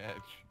Dark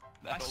Edge.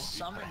 I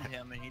summoned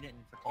him and he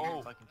didn't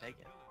fucking take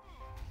it.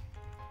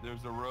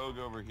 There's a rogue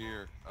over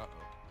here. Uh-oh.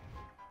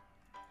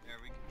 There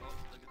we can both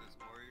look at this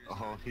warriors.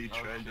 Oh, he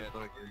tried to shit.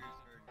 fucking...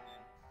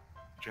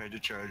 Tried to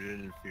charge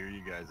in and fear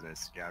you guys and I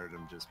scattered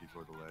him just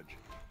before the ledge.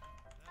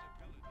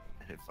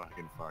 And it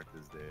fucking fucked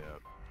his day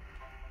up.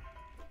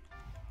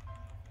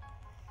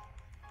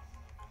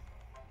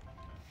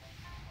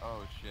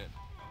 Oh shit.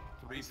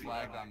 3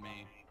 flagged on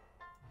me.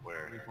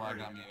 Where? 3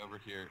 flagged on me over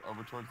here.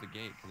 Over towards the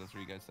gate, because that's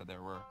where you guys said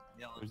there were.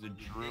 Yeah, There's a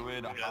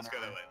druid, a Yeah, let's go hunter.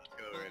 that way. Let's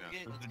go right now.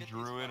 There's a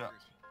druid.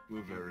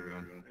 Move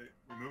everyone. Hey,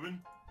 we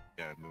moving?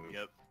 Yeah, move.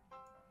 Yep.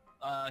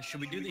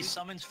 Should we do these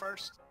summons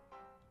first?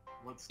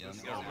 Let's Yeah,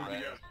 let's let go. me get a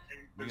res.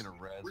 Hey, Let me get a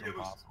res Three on of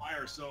us possible. by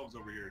ourselves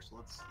over here, so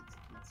let's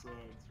go.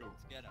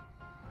 Let's get him.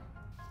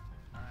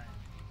 Alright.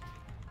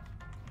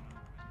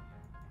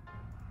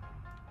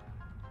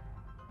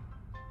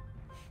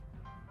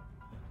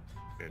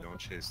 Okay, don't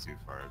chase too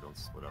far. Don't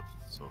split up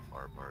so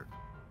far apart.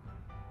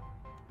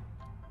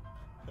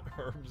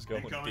 Herm's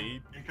going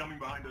deep. Incoming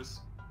behind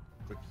us.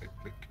 Click, click,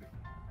 click, click.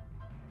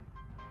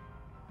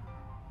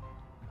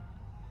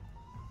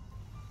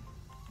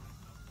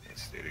 Yeah,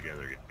 stay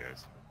together,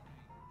 guys.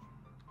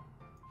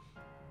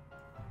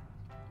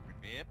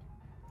 Yep.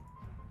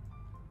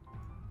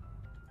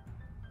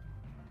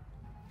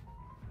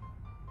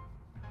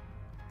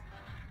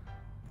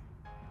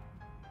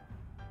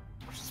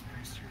 What's this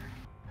priest here?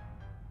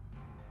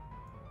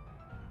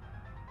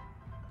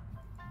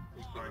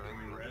 Alright, can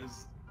we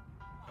res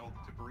El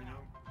Tipperino?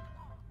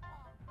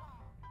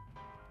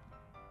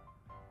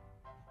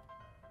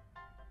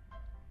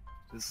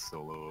 Just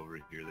solo over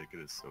here, they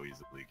could have so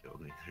easily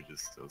killed me. They're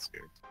just so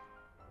scared.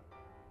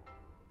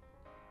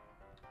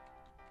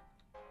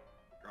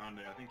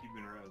 Grande, I think you've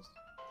been res.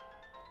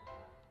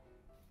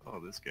 Oh,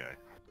 this guy.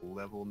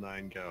 Level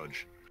 9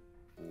 gouge.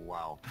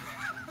 Wow.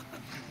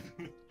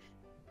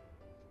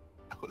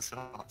 That was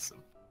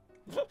awesome.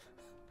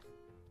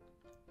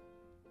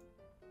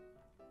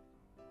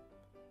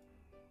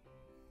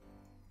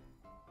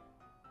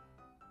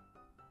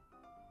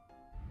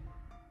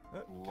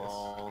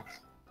 Lol.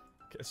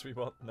 Guess we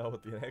won't know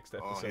what the next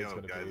Oh, episode's yo,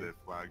 gonna guys, be. they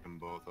flagged them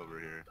both over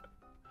here.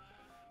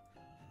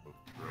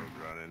 Rogue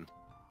running.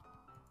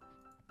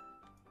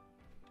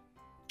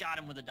 Got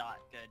him with a dot.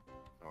 Good.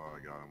 Oh, I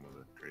got him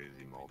with a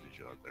crazy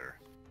multi-shot there.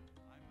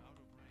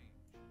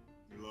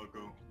 You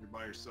loco, you're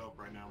by yourself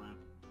right now, man.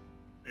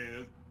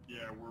 Hey,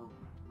 yeah, we're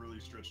really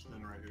stretched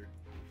thin right here.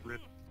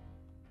 Rip.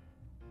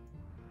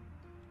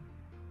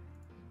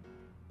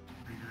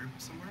 Regroup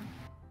somewhere?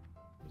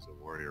 There's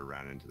a warrior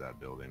ran into that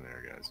building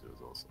there, guys. It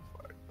was also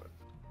flagged, but...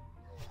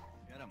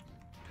 Get him.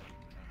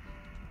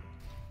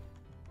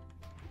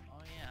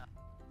 Oh yeah.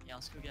 Yeah,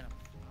 let's go get him.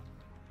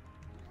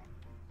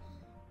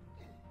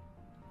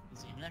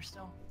 Is he in there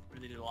still? Or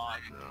did he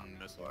log? No,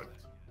 mislogged.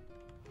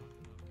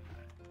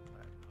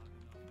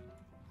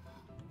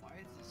 Why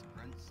is this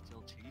grunt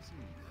still chasing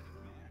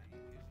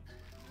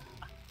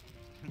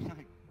me?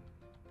 Like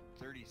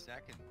 30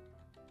 seconds.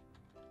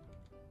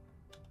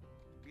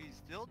 He's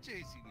still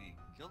chasing me.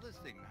 Kill this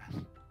thing,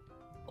 man.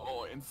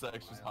 Oh,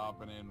 insects just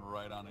hopping in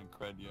right on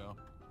Incredio.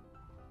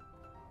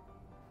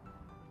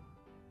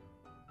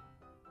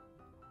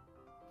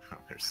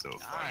 They're so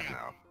fun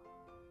now.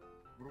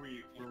 Where are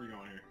we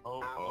going here?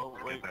 Oh,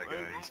 wait, that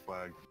guy, he's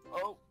flagged.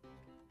 Oh,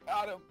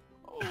 got him.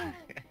 Oh.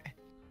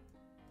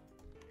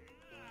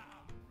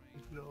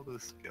 Look at all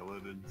those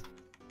skeletons.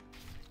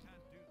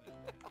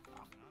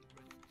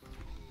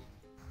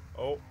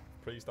 Oh,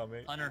 priest on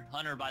me.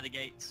 Hunter by the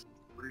gates.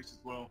 Priest as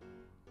well.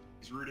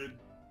 He's rooted.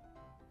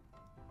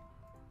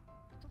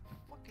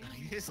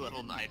 His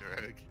little night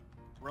rogue.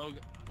 Rogue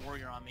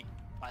warrior on me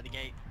by the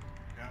gate.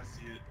 Yeah, I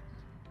see it.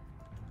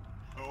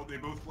 Oh, they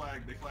both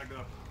flagged. They flagged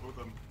up. Both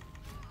of them.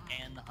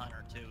 And the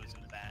hunter too is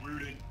in the back.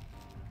 Rooted.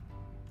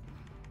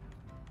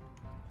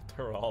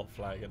 They're all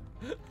flagging.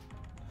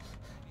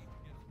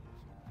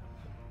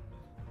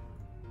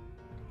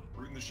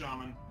 Rooting the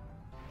shaman.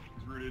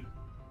 He's rooted.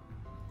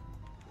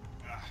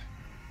 Ah.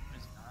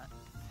 It's not.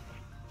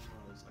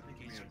 I think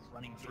He's he had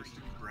running first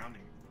free.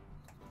 grounding.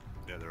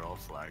 Yeah, they're all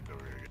flagged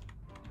over here.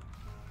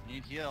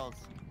 Need heals.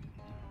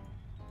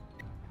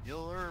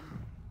 Healer.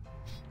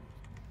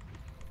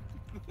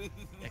 Yeah,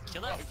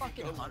 kill that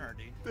fucking hunter,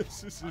 dude.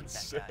 This is Fuck that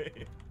insane. guy.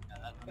 Yeah,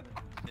 that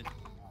hunter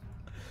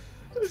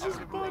There's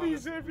just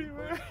bodies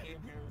everywhere.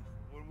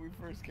 When we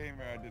first came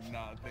here, I did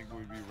not think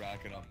we'd be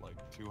racking up like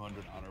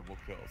 200 honorable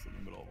kills in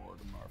the middle of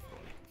Orgrimmar for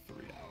like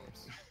 3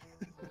 hours.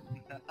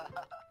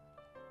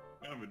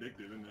 Kind of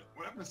addictive, isn't it?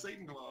 What happened to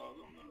Satan Claws?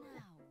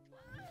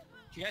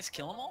 Did you guys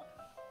kill them all?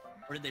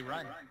 Or did they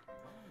run?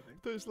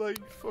 There's like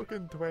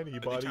fucking 20 Are they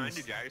bodies. trying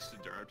to drag us to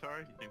Durtar?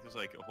 You think there's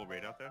like a whole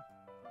raid out there?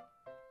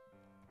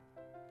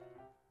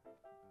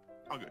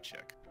 I'll go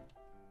check.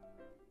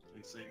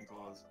 Hey, Satan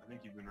Claws, I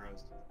think you've been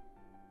rezzed.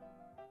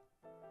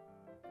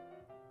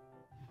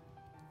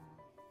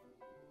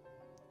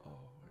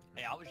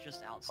 Hey, I was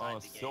just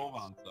outside the gate.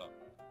 Sylvan's up.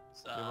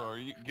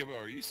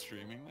 Gibboeire, are you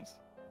streaming this?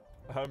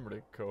 I'm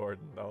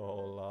recording a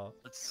whole lot.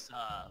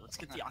 Let's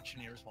get the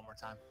auctioneers one more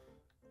time.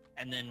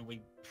 And then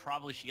we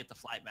probably should get the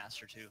flight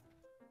master too.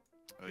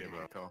 Oh yeah,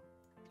 bro.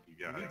 You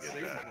gotta We need get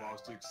Satan that.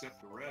 Claws to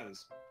accept the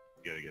res.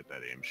 You gotta get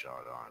that aim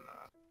shot on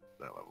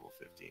that level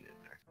 15 in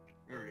there.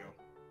 There we go.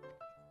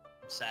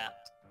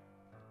 Sapped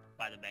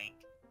by the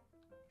bank.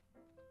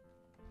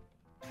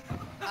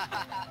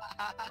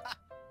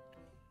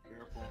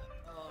 Careful.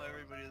 Oh,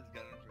 everybody is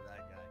gunning for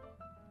that guy.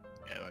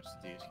 Yeah, watch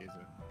the DHKs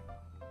though.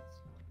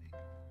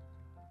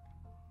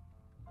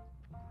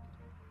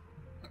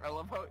 I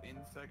love how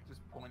Insect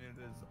just pointed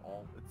at his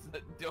alt. It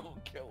said,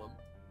 "Don't kill him."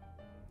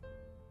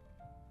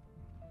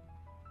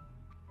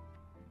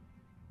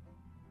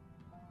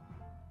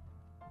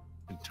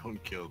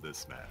 Don't kill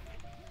this man.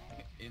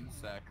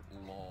 Insect,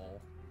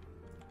 lol.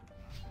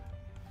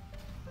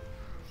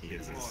 He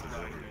is a Oh,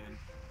 civilian. right, man.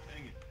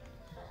 Dang it.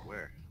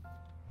 Where?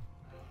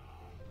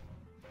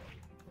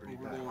 Where'd he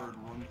die? Overlord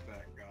Run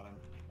Fact got him.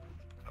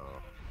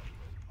 Oh.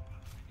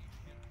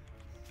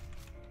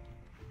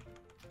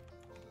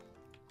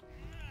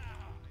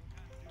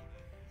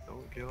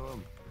 Don't kill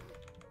him.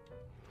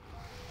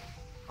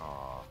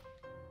 Aw.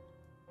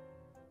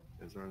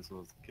 Guys aren't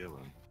supposed to kill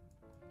him.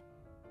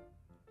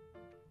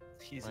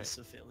 He's a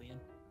civilian.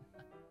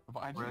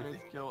 Why'd you guys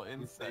kill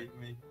Insect?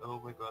 Me. Oh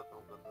my god,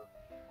 I'm gonna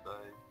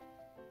die.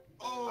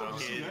 Oh, Don't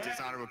see get that?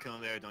 dishonorable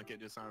killing there. Don't get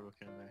dishonorable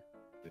killing there.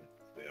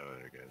 Stay over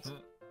there, guys.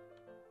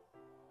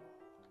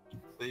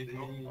 Save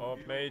me. Oh,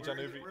 mage on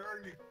Where Uvi. are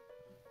you?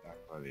 Back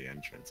by the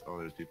entrance. Oh,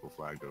 there's people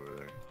flagged over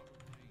there.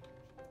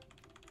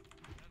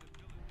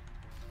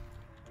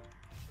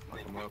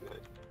 Lock 'em up.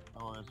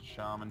 Oh, there's a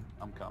shaman.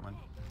 I'm coming.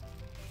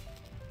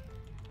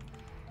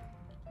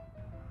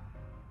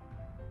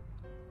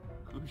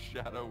 Whose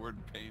shadow word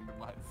pained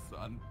my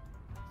son?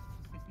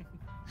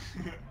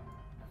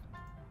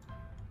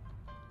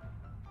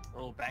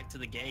 Oh, back to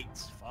the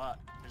gates. Fuck.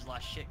 There's a lot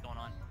of shit going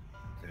on.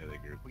 Yeah, they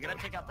grouped We gotta up.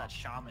 take out that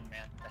shaman,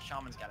 man. That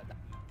shaman's gotta die.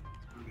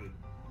 Rooted.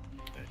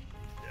 Yeah,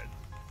 he's dead.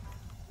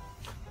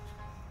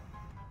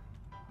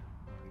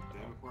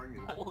 Dead before I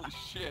get it. Holy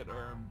shit,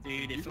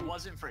 Dude, if it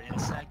wasn't for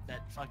Insect,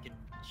 that fucking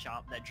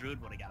that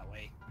druid would've got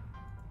away.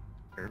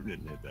 Herb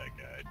didn't hit that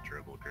guy.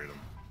 Dribble crit him.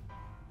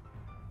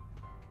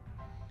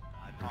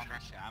 I thought the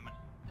shaman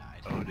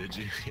died. Oh, did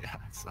you? Yeah,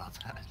 I saw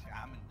that.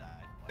 Shaman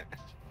died. What?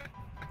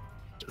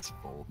 Just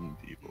folding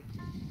people.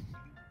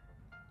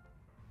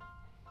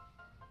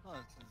 Oh,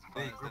 it's as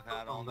fun as they've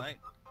had all night.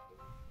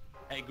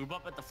 Hey, group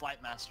up at the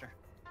flight master.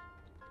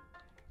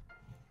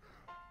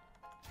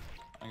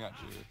 I got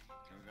you.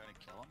 We're gonna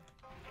kill him?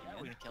 Yeah,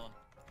 we're gonna kill him.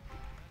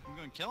 We're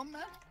gonna kill him,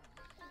 man?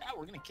 Yeah,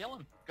 we're gonna kill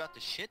him. Got the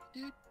shit,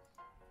 dude?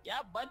 Yeah,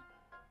 bud.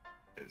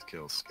 Just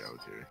kill scout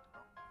here.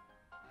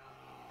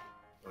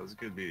 That was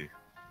could be a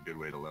good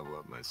way to level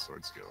up my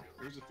sword skill.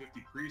 There's a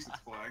 50 priest that's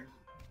flagged.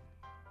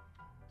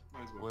 Might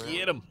Might as well.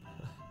 Get him.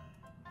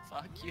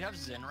 Fuck, you have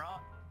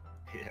Zenrock?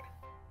 Yeah.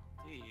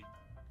 Dude,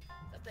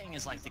 that thing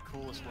is like the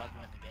coolest weapon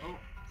in the game.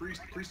 Oh,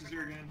 priest is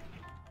here again.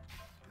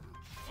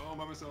 Oh, I'm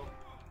by myself.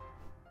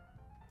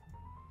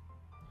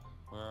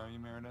 Where are you,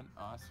 Meriden?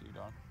 Oh, I see you,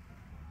 dog.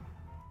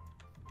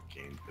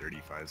 Gained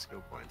 35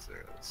 skill points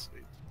there. That's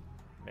sweet.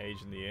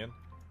 Mage in the end.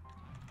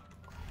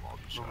 I'll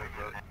just Oh my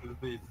try god, this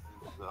base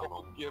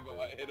is Gibboeire,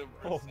 I hit him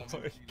for Oh my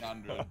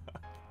 1700. Look,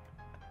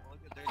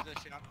 there's a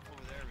shop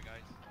over there,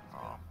 guys.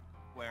 Oh.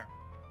 Where?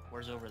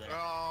 Where's over there?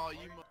 Oh,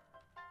 you.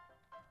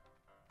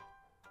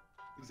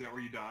 Is that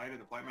where you died at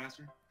the Flight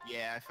Master?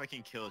 Yeah, I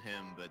fucking killed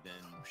him, but then.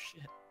 Oh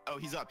shit. Oh,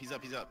 he's up. He's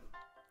up. He's up.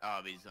 Oh,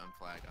 but he's on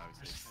flag,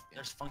 obviously.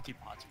 There's Funky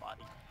Pot's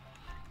body.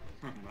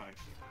 Nice.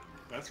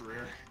 That's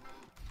rare.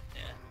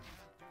 Yeah.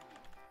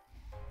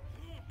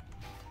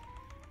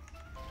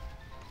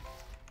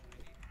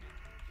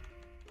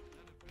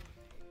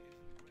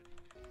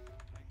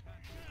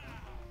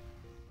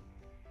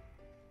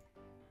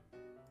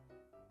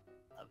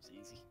 That was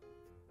easy.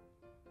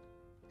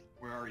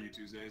 Where are you,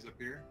 Tuesdays? Up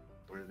here?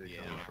 Where are they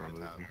Yeah, coming up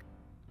from? top.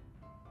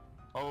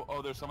 Luke?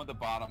 Oh, there's some at the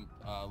bottom.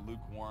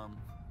 Lukewarm.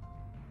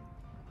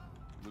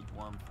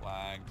 Lukewarm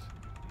flagged.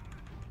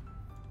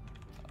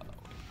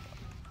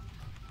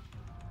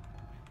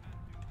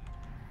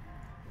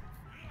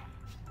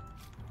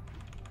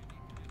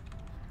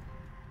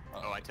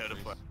 Oh, I told him.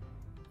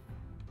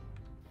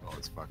 Oh,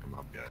 let's fuck him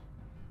up yet.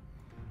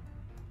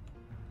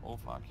 Oh,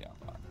 fuck yeah,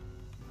 fuck.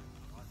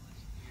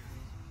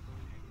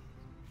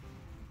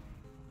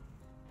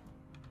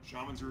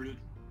 Shaman's rooted.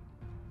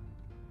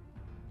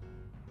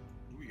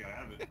 We gotta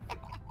have it.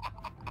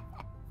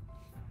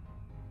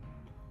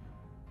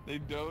 They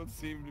don't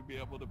seem to be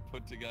able to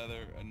put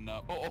together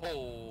enough.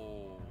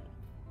 Oh!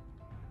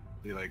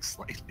 They like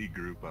slightly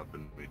group up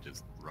and we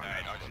just run. Alright,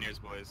 at them. auctioneers,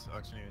 boys.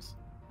 Auctioneers.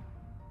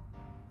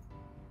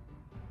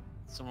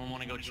 Someone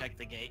want to go check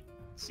the gate?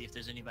 See if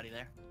there's anybody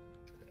there?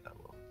 Yeah,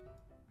 well.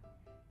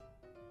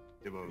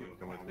 Gibbo,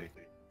 come with me.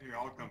 Here,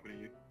 I'll accompany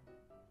you.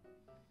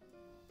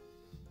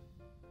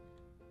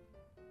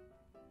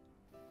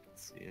 Can't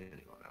see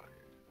anyone out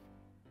here.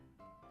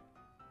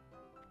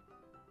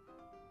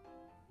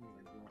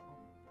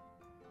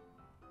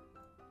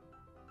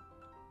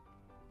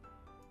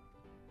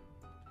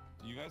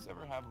 Do you guys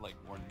ever have like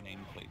where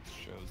nameplates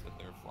shows that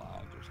they're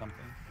flagged or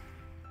something?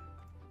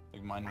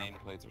 Like my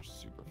nameplates are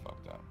super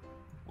fucked up.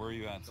 Where are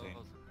you at, Zane?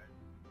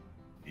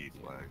 E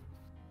flag.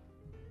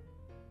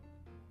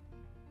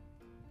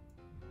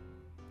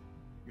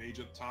 Mage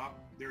up top.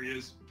 There he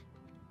is.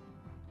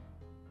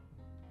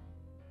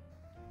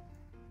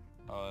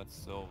 Oh, that's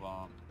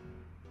Sylvan.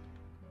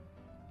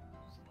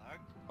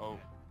 Oh.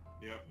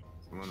 Yep.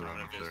 Someone Shaman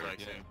run of up his there.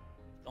 legs. Yeah.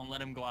 Don't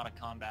let him go out of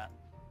combat.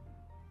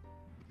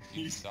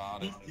 He's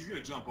dotted.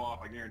 gonna jump off,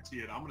 I guarantee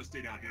it. I'm gonna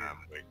stay down here. I'm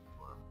waiting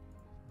for him.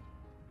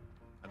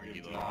 I think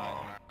he He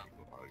logged.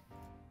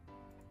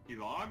 He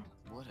logged?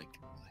 What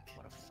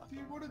a fucking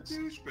Dude, what a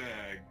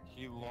douchebag.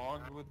 He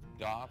logged with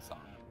dots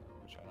on it,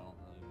 which I don't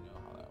really know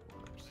how that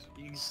works.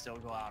 You can still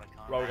go out of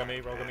combat. Rogue on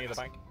me in the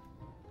bank.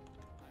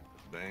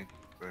 Bank.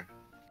 Where?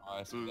 Oh,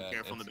 I see Ooh, that.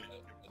 careful in It's the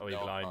a- Oh, he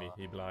Delta. blind me.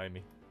 He blind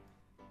me.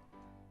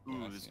 Ooh,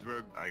 Yeah, I this see him.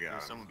 rogue. I got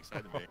There's him. someone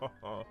beside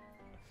me.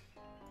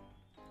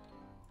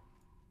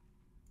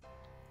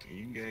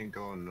 You ain't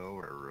going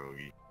nowhere,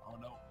 Rogie. Oh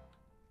no.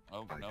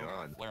 Oh My no.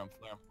 God. Flare him,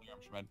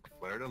 Shmed.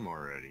 Flared him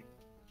already.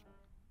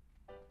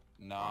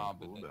 Nah, On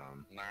but they-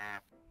 cooldown.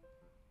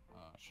 oh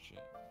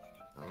shit.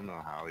 I don't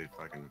know how he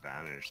fucking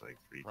vanished like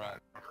 3 Right.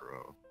 times in a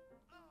row.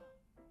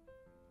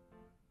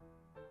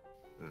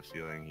 I have a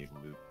feeling he'd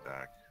loop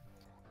back.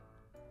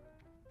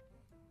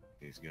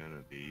 He's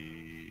gonna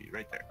be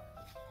right there.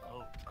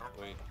 Oh.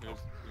 Wait, here's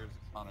his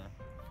hunter.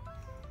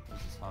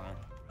 Here's his hunter.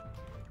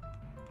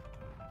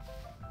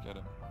 Get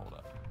him. Hold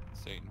up.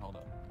 Satan, hold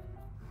up.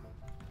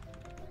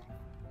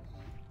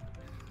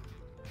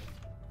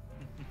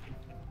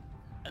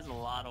 There's a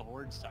lot of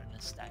hordes starting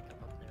to stack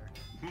up there.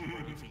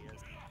 Where Ufi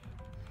is.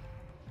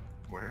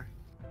 Where?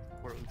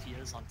 Where Ufi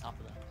is on top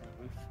of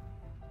the roof.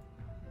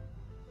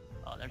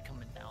 Oh, they're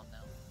coming down now.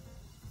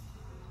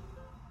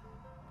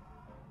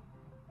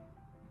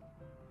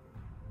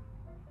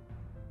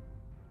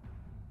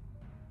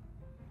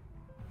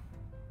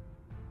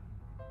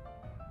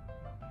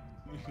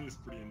 It's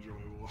pretty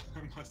enjoyable,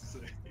 I must say.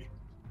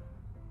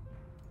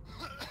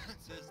 It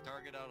says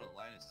target out of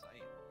line of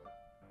sight.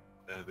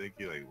 I think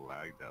he like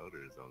lagged out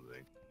or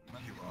something.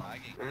 Must be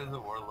lagging. There's a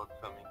warlock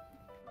coming.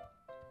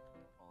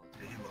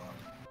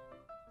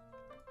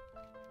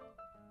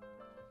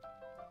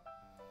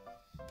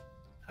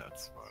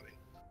 That's funny.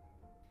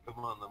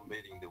 Come on, I'm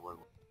baiting the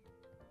warlock.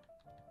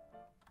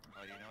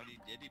 Oh, you know what he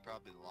did? He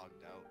probably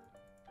logged out.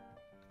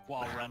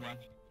 While running.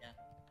 Yeah.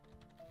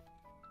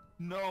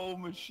 No,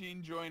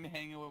 machine joined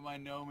hanging with my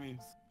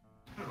nomies.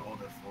 All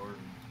that forward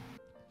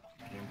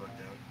and came back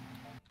out.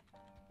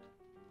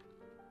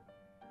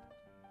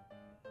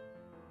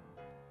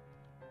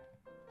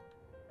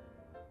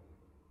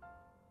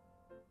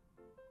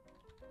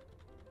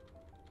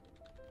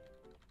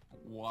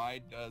 Why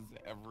does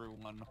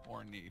everyone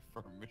horny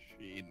for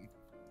machine?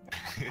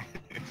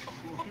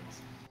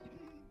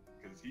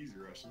 Because he's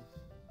Russian.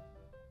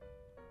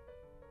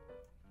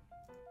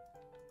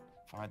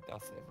 Why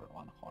does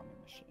everyone horny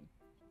machine?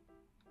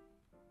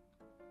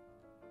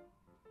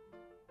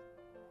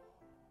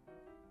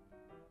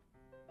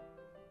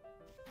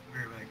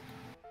 We're like,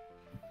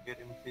 Get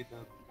him feed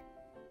up.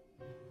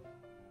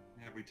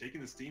 Have we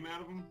taken the steam out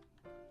of him?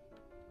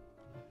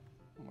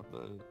 With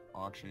the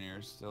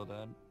auctioneers still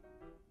dead?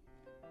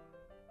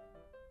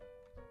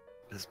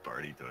 This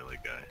party toilet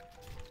guy.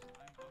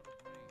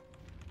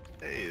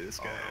 Hey, this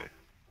guy.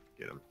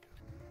 Get him.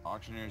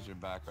 Auctioneers are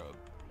back up.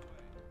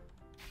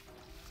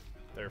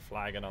 They're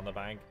flagging on the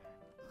bank.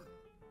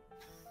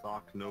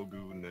 Thok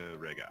Nogu ne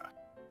Rega.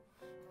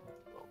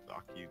 Well,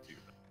 Thok you too.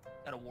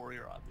 Got a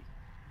warrior obby.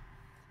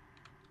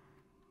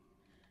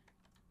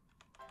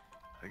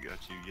 I got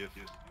you, Gif.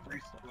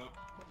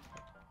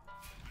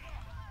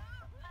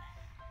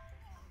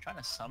 Trying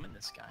to summon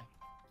this guy.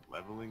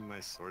 Leveling my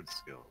sword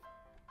skill.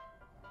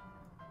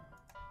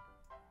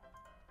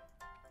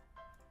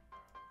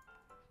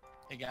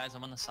 Hey guys,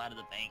 I'm on the side of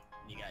the bank.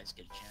 You guys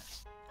get a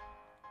chance.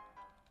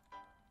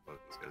 Look,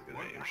 this guy's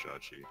gonna aim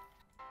shot you.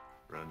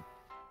 Run.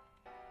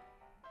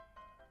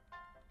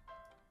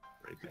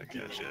 Right back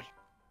at you.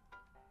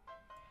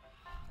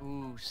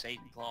 Ooh,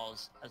 Satan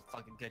Claws. That's a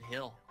fucking good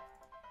hill.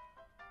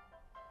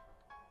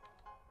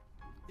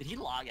 Did he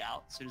log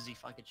out as soon as he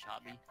fucking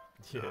shot me?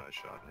 Yeah, I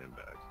shot him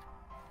back.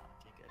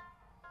 Okay, good.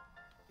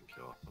 And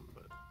kill him,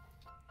 but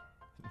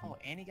Oh,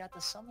 and he got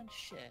the summon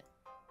shit.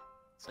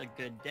 It's a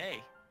good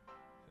day.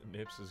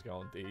 Nips is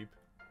going deep.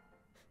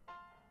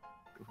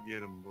 go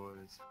get him,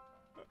 boys.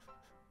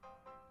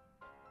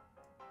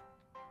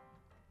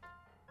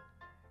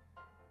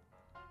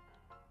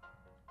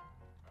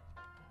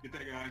 Get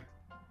that guy.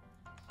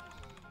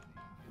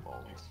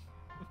 Balls.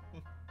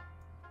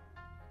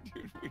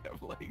 Dude, we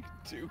have like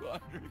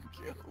 200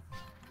 kills.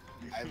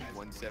 I have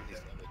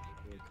 177.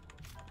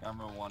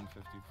 I'm at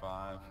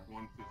 155.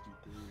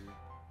 153.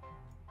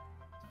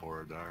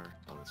 Borodar.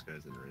 Oh, this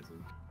guy's in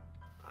Risen.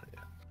 Oh,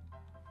 yeah.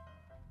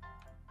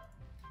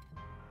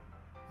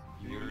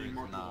 You Yours need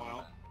more for a not.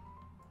 while.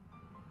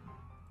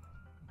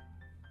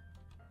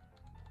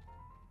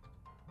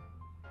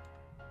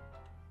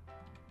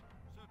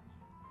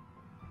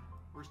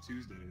 Where's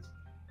Tuesdays?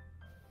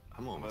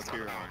 I'm almost Up out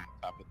here of on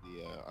top of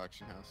the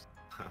auction house.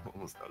 I'm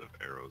almost out of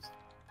arrows.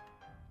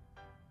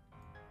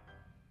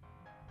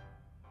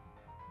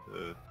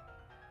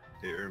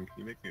 Hey, Erm, can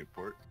you make me a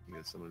port? Can you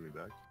get summon me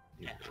back?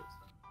 Yeah.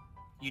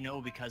 You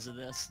know, because of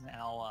this,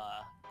 now,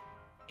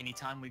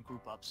 anytime we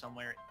group up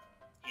somewhere,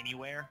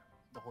 anywhere,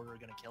 the Horde are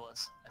gonna kill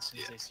us as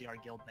soon as they see our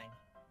guild name.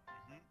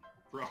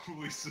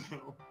 Probably so.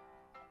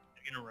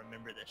 They're gonna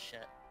remember this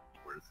shit.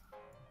 Worth.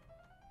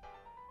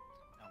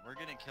 No, we're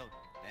gonna kill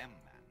them, man.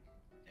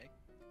 Nick.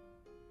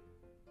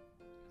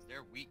 'Cause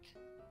they're weak,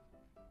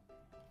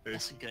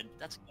 That's a good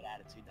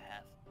attitude to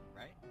have.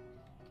 right?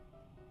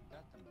 You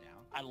got them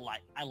down. I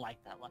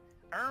like that.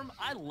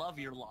 I love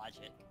your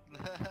logic.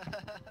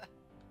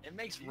 It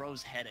makes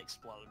Rose's head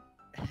explode.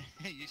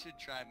 You should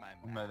try my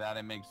map. By that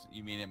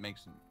you mean it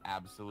makes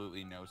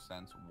absolutely no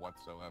sense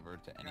whatsoever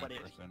to any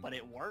person. But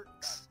it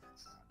works.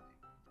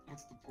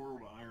 What's the portal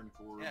to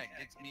Ironforge? Yeah, it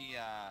gets me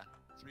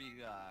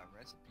 3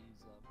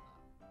 recipes of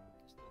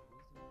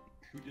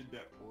Who did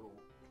that portal?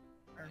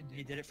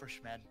 He did it for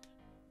Schmed.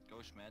 Go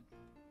Schmed.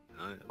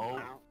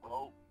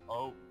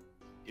 Oh.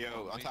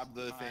 Yo, on top of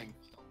the thing.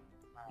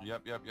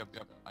 Yep.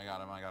 I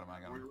got him. Wait. I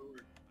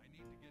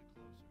need to get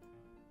closer.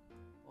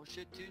 Oh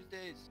shit,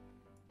 Tuesdays.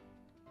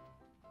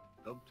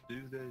 Up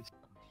Tuesdays.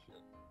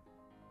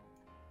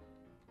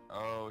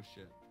 Oh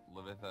shit.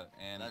 Levitha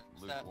and That's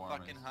that Lukewarm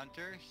fucking is...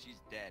 hunter.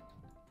 She's dead.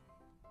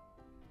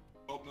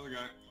 Oh, another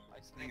guy. My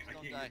Dang snakes it, I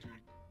don't can't die. get to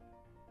him.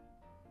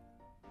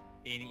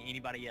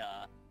 Anybody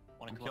want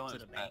I'm to come up killing to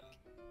his the bank?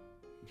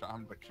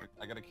 pet.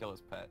 I gotta kill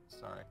his pet.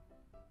 Sorry.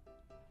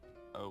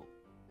 Oh.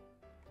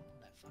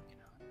 That fucking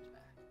hunter's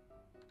back.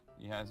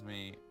 He has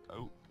me.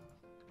 Oh.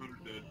 Hunter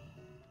dead.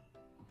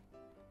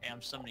 Hey,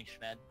 I'm summoning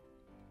Schmed.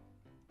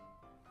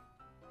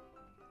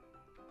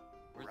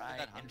 Where's Right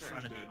that in hunter?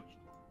 front of Dead. him.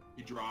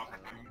 He dropped,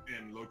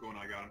 and Loco and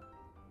I got him.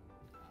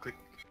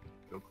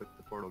 Go click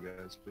the portal,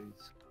 guys,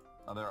 please.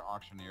 Other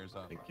auctioneers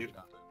up. Thank you.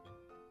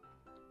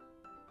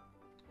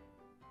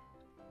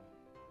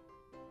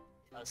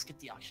 Let's get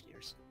the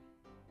auctioneers.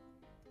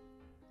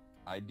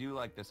 I do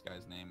like this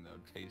guy's name though.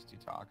 Tasty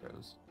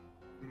Tacos.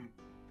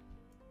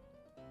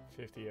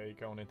 58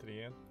 going into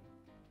the end.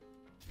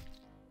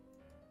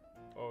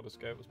 Oh, the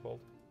scout was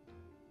pulled.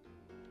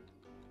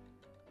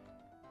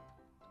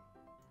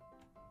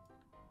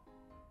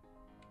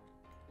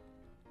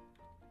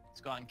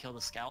 Let's go out and kill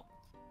the scout.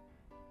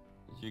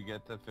 Did you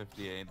get the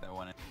 58 that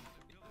went in?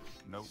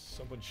 Nope.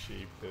 Someone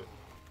sheeped it.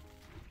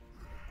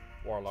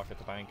 Warlock at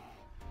the bank.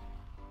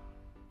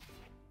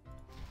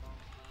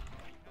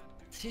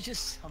 He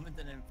just summoned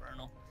an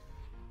infernal.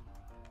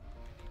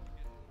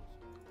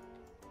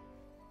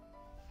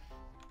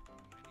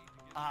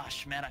 Ah,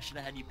 Schmet, I should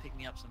have had you pick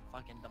me up some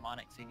fucking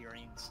demonic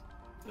figurines.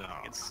 No.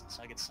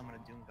 So I could summon a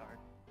Doomguard.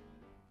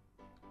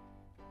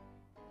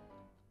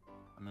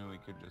 I mean, we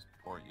could just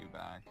port you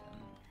back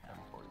and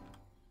port you.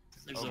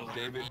 There's Oh, a-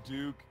 David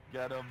Duke,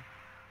 get him.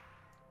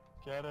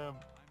 Get him.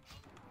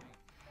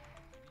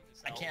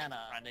 I can't,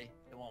 Randy.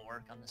 It won't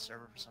work on the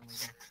server for some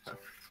reason.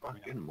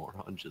 Fucking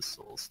moron just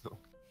souls though.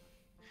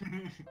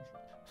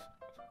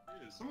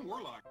 Yeah, some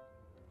warlock.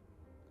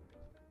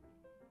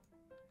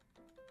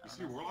 You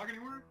see a warlock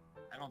anywhere?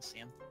 I don't see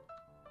him.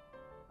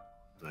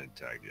 I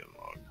tagged you in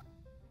log.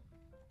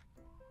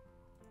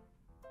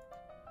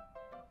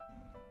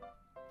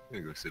 I'm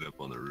gonna go sit up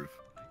on the roof.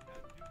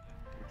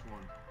 Which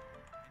one?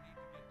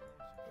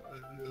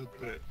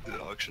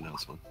 The auction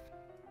house one.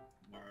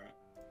 Alright.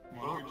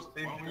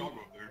 Why don't we all go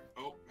up there?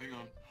 Oh, hang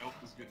on. Elf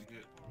is getting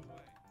hit.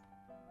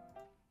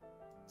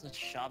 It's a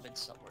Shaman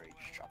somewhere. He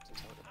just dropped a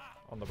totem.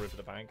 On the roof of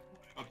the bank.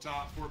 Up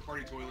top, port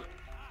party toilet.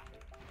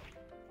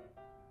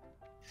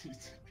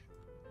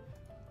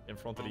 In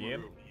front of the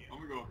inn. I'm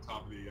gonna go up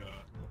top of the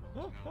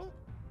house.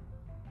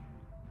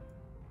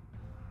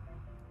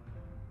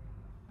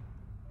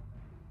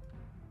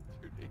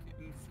 Dude,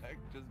 Insect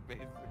just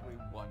basically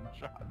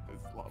one-shot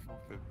this level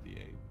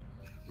 58.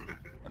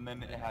 And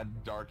then it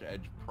had Dark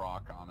Edge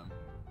proc on him.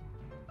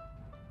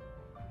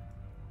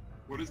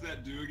 What does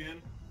that do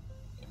again?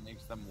 It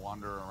makes them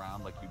wander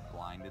around like you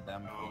blinded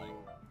them for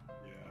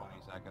like 20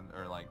 seconds,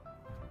 or like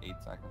 8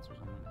 seconds or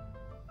something.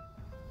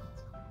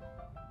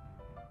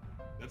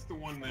 That's the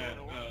one that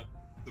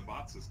the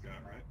Batsis got,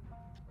 right?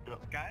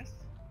 Guys,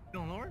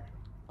 feeling lower?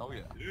 Oh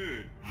yeah.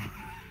 Dude.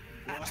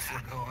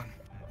 We're going.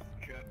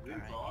 This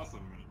is awesome,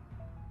 man.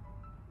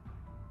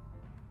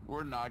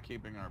 We're not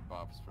keeping our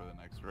buffs for the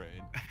next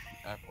raid.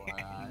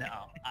 FYI.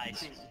 No,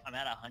 I'm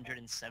at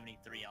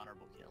 173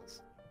 honorable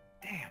kills.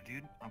 Damn,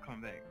 dude, I'm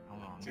coming back.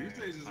 Hold on.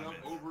 Tuesdays is up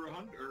over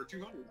 100 or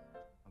 200.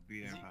 I'll be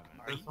there in 5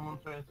 minutes. Does someone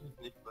try to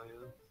sneak by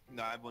us?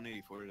 No, I have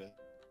 184 today.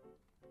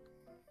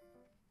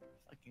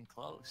 Fucking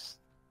close.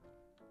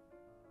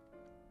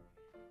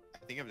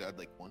 I think I've died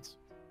like once.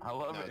 I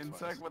love No, it's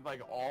Insect fine. with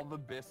like all the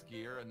bisque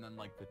gear and then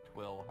like the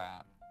twill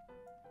hat.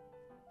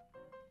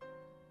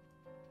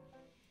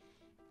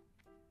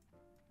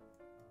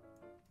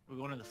 We're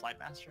going to the Flight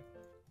Master?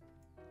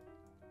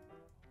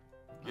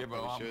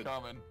 Gibbo, I'm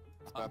coming.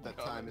 It's about that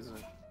time, isn't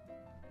it?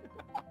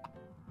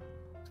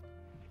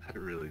 I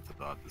really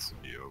thought this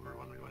would be over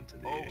when we went to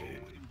the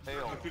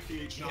Hail.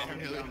 58 shot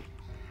him down.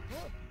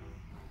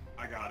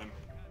 I got him.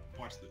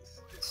 Watch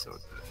this. It's so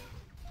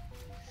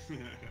dead.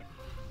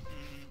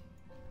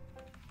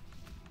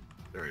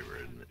 Very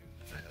rude.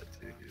 I had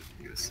to.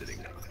 He was sitting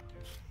down.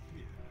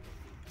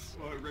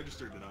 Well, it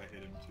registered that I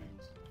hit him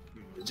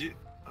too. Did you?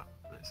 Oh,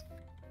 nice.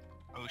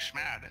 Oh,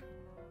 Schmad.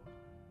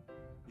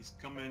 He's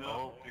coming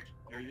up.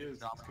 There he is.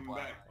 He's coming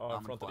back. Oh,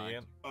 in front of the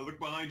inn. Oh, look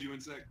behind you,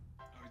 Insect.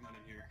 Oh, he's not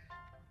in here.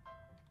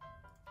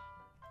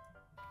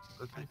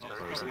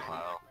 Close the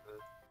pile.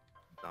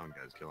 Down,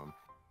 guys, kill him.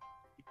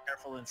 Be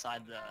careful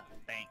inside the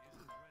bank.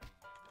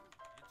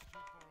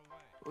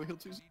 Oh, he'll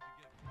choose.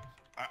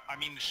 I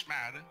mean,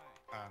 Schmad.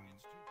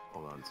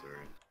 Hold on,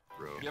 sorry.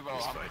 Bro, Gibbo,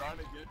 he's I'm fighting. trying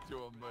to get to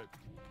him, but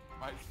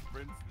my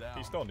sprint's down.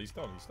 He's stunned, he's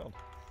stunned, he's stunned.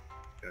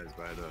 Guys,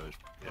 by the...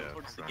 Go Yeah,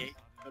 towards the front. gate.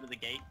 Go to the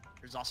gate.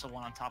 There's also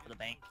one on top of the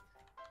bank.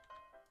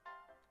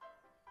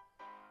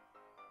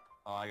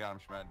 Oh, I got him,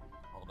 Shmed.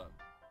 Hold up.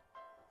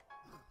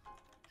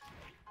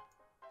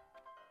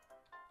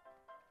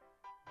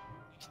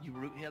 Can you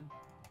root him?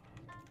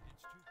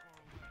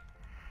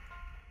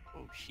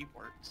 Oh, sheep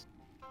works.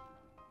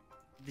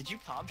 Did you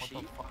pop What the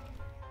sheep? fuck?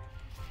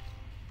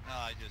 No,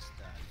 I just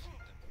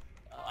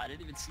Oh, I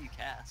didn't even see you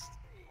cast.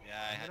 yeah,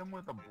 I hit him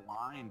with a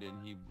blind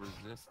and he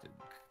resisted.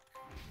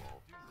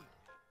 Well,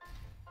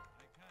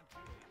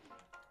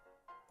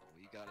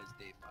 he got his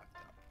day fucked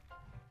up.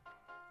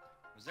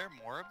 Was there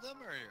more of them,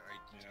 or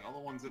Yeah, all the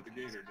ones at the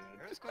gate are dead.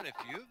 there was quite a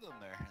few of them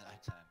there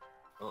that time?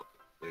 Oh,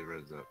 they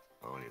res up.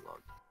 Oh, and he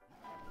logged.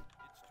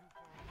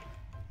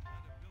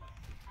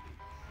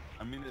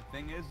 I mean, the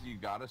thing is, you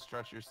gotta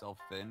stretch yourself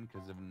thin,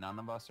 because if none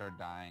of us are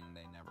dying,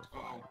 they never Uh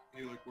fly. oh,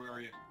 hey, look, where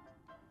are you?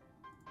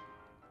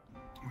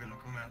 I'm gonna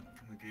come out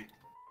from the gate.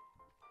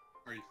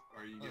 Are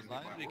you Well, getting as hit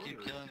long by as we horde, keep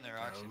or- killing their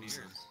Yeah,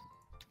 auctioneers,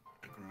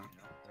 Look around.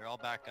 they're all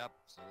back up.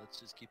 So let's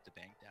just keep the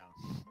bank down.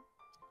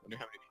 Wonder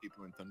how many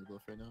people are in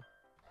Thunderbluff right now.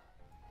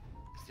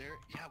 Is there?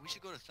 Yeah, we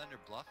should go to Thunder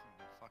Bluff and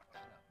go fuck that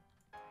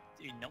up.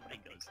 Dude, nobody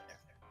goes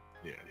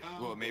there. Yeah.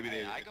 Well, maybe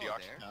they I at go the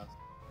auction there. house.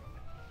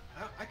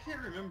 I can't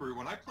remember.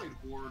 When I played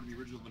Horde, the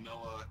original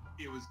vanilla,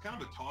 it was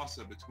kind of a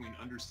toss-up between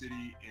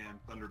Undercity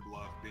and Thunder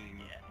Bluff being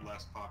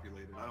less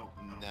populated. I don't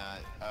know. Nah.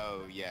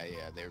 Oh yeah,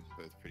 yeah. They're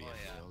both pretty Oh,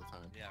 empty yeah. all the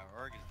time. Yeah,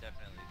 Org is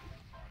definitely.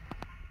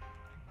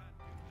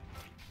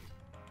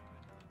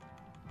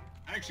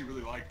 I actually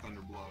really like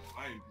Thunder Bluff.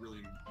 I really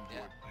enjoy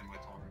Yeah. playing my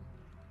Tauren.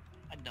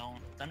 I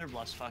don't.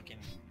 Thunderbluff's fucking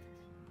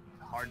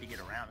hard to get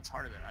around. It's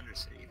harder than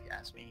Undercity, if you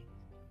ask me.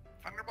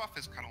 Thunderbuff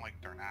is kind of like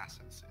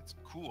Darnassus. It's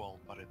cool,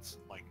 but it's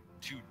like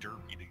too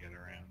derpy to get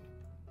around.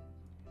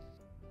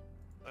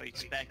 Oh, you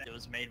expect it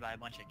was made by a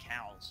bunch of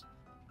cows.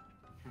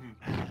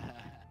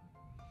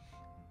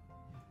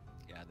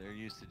 Yeah, they're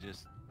used to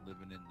just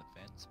living in the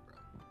fence, bro.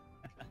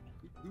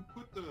 Who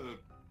put the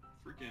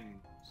freaking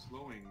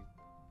slowing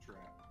trap?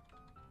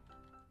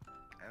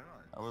 I don't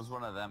know. That was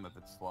one of them if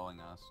it's slowing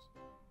us.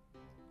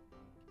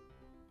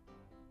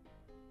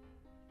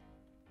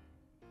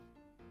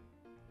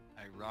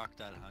 I rocked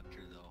that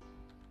hunter though.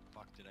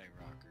 Fuck, did I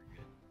rock her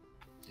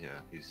good? Yeah,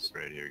 he's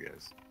right here,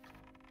 guys.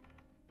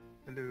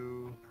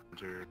 Hello,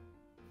 Hunter.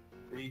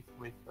 Please,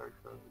 my star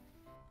code.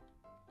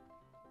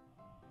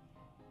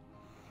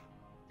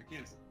 I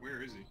can't.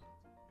 Where is he?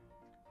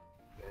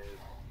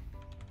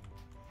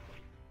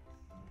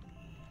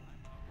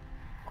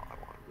 Oh, I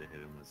wanted to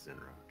hit him with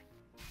Zinrock.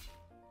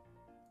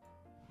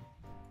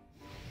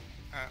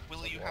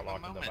 Will you have a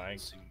moment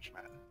soon,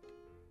 Schmatt?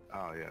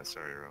 Oh yeah,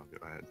 sorry, Earl.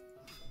 Go ahead.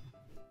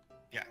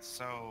 Yeah,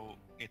 so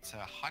it's a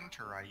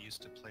hunter I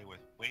used to play with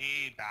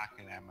way back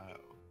in MO,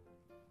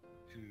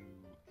 who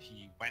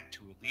he went to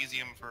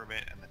Elysium for a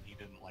bit, and then he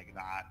didn't like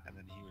that, and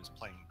then he was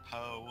playing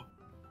Poe,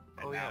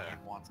 and now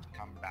he wants to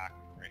come back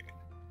and raid.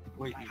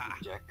 Wait,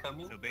 is Jack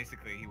coming? So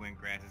basically, he went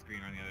grass is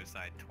green on the other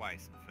side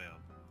twice and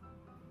failed.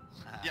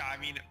 Yeah, I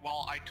mean,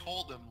 well, I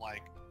told him,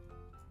 like,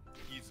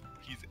 he's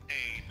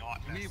A,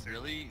 not Do we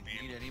necessarily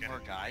really need any more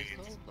guys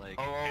though? Like,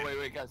 Oh,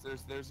 wait, guys.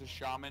 There's a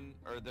shaman,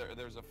 or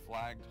there's a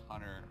flagged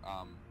hunter,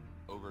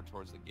 over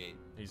towards the gate.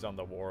 He's on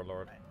the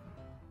warlord.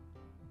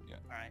 Yeah.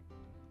 Alright.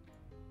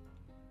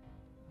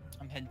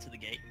 I'm heading to the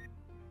gate.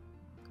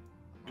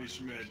 Hey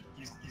Schmidt,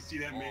 you see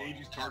that mage?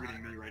 He's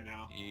targeting me right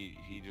now. He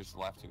just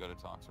left to go to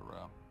talk to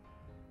Ro.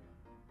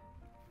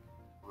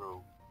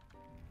 Ro.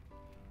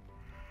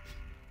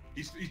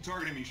 He's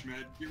targeting me,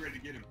 Schmidt. Get ready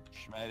to get him.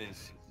 Schmed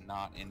is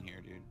not in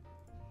here, dude.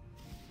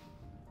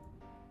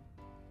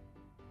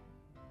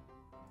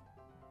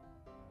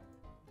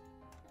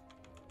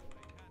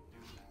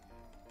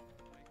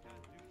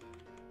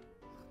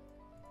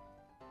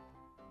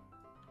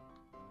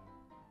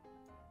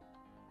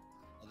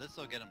 well, this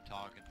will get him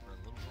talking for a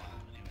little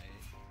while anyway.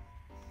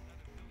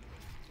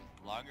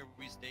 The longer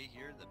we stay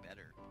here, the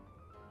better.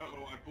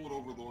 Uh-oh, I pulled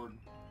Overlord.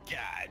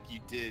 God, you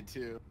did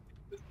too.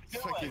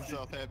 Fucking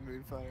self had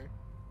Moonfire.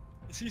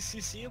 Is he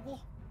CCable?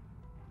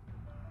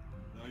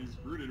 No, he's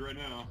rooted right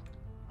now.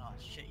 Oh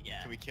shit,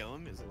 yeah. Can we kill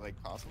him? Is it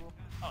like possible?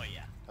 Oh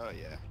yeah. Oh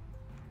yeah.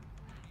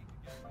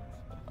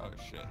 Oh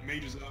shit.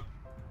 Mage is up.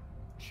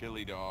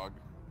 Chili dog.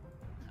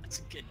 That's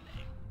a good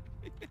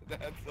name.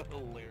 That's a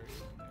hilarious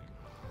name.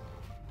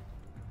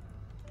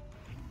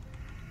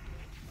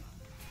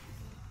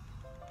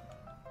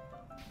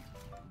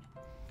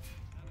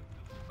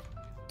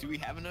 Do we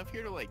have enough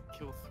here to like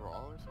kill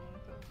Thrall or something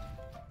like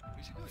that?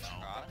 We should go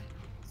try.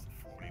 It's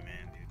a 40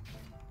 man,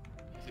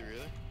 dude. Is it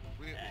really?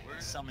 We're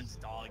He summons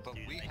dogs, but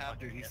dude. we They have-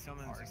 fucking Dude, he get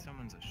summons hard. a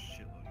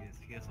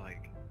shitload. He has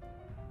like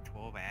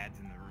 12 ads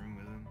in the room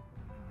with him.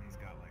 And he's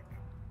got like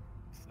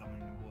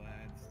summonable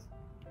ads.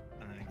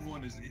 And then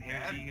One is he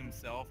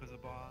himself is a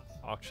boss.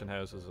 Auction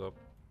house is up.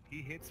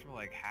 He hits for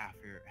like half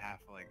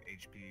like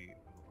HP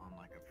on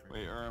like a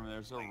Wait,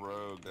 there's a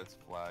rogue that's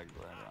flagged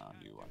right around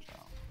you. Watch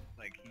out.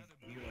 Like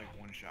he like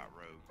one-shot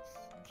rogues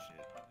and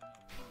shit.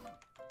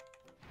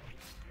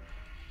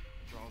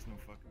 Thrall's no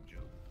fucking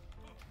joke.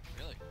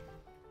 Really?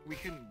 We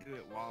couldn't do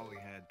it while we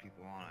had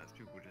people on us.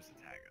 People would just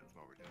attack us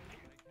while we're doing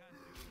it.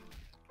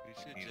 We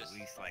should Need just at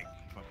least like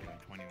fucking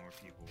 20 more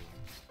people.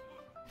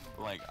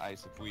 Like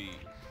Ice, if we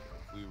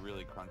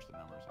really crunch the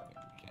numbers, I think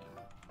we can.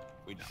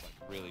 If we just like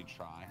really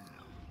try.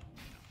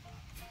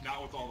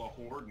 Not with all the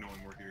horde knowing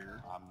we're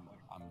here.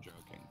 I'm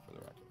joking for the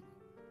record.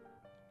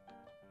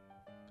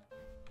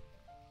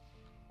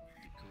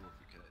 It'd be cool if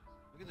we could.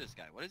 Look at this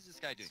guy. What is this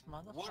guy doing?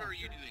 This What are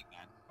you motherfucker. doing,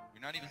 man?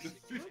 You're not even. It's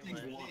a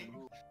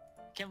 51.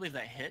 Can't believe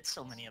that hit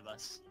so many of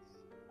us.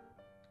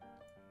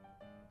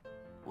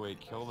 Wait,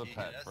 kill the Yeah,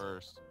 pet that's-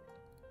 first.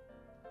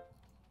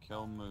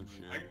 Kill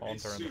Mushu. It's Haunter in the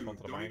soothed. front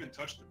of the Don't mic. even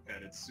touch the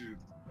pet. It's soothed.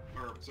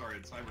 Or sorry,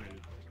 it's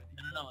hibernated.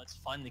 No, it's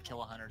fun to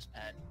kill a hunter's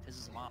pet.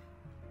 Pisses them off.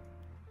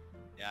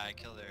 Yeah, I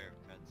kill their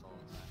pets all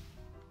the time.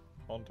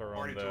 Hunter on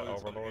Already the told you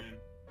it's overlord.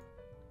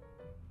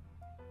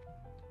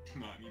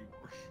 Not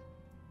anymore.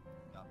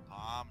 Got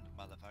palmed,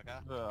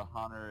 motherfucker. The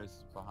hunter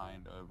is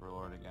behind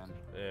overlord again.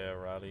 Yeah,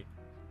 rally.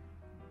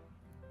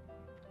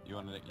 You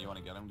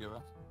wanna get him,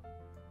 Gibboeire?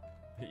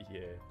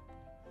 Yeah.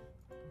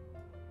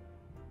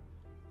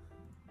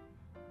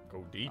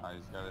 Go deep.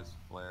 He's got his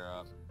flare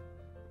up.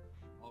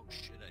 Oh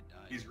shit, I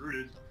died. He's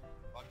rooted.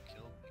 Fuck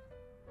killed me.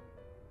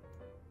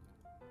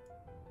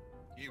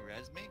 He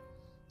res me?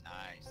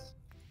 Nice.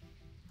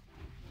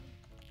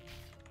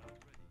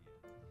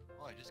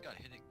 Oh, I just got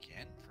hit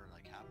again for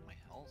like half my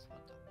health.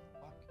 What the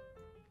fuck?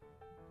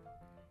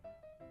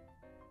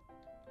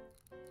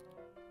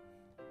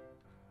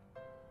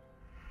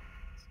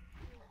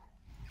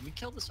 Can we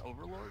kill this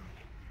overlord?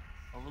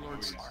 Overlord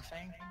Oh, yes.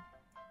 Smarfang?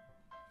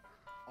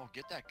 Oh,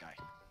 get that guy.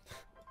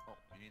 Oh,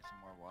 you need some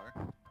more water?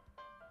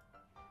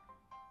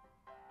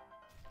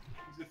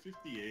 He's at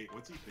 58.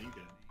 What's he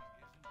thinking?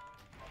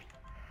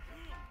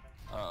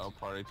 Uh oh,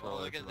 party Oh,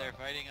 toilet. look at they're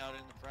fighting out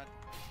in the front.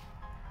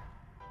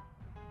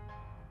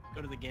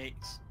 Go to the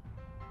gates.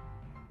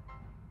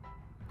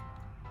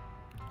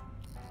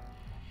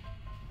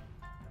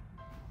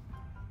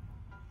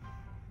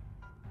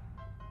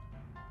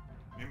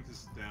 Mammoth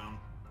is down.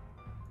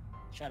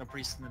 Shadow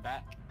Priest in the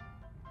back.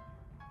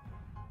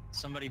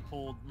 Somebody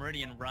pulled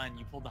Meridian Run.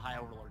 You pulled the High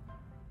Overlord.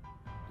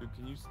 Dude,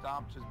 can you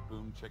stop just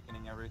boom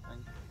chickening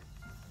everything?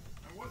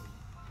 I wasn't.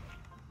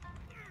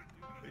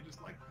 They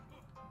just like.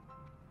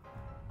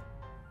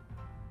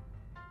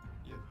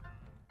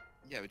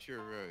 Yeah, but you're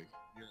a rogue.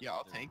 Yeah,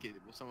 I'll tank it.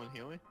 Will someone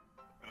heal me?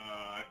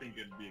 I think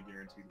it'd be a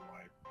guaranteed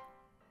wipe.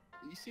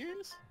 Are you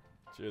serious?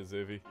 Cheers,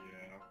 Ivy.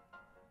 Yeah.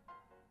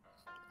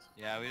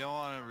 Yeah, we don't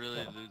want to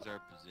really lose our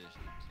positions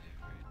here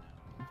right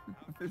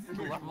now. This is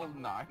level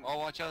 9. Oh,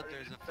 watch out,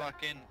 there's a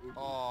fucking...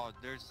 Oh,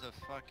 there's a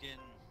fucking...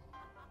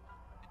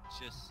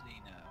 I just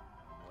seen a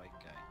white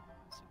guy,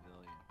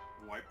 civilian.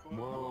 White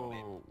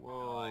Whoa,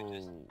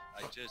 whoa.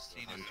 I just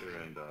seen him. Hunter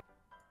and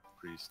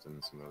priest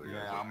and some other guys.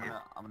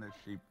 Yeah, I'm gonna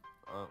sheep.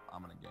 Oh,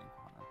 I'm gonna gank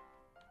Hunter.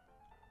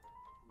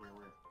 Where?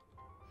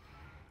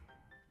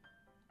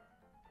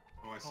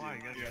 Oh, I see.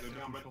 Yeah, they're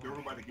down, but they're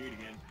over by the gate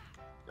again.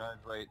 Guys,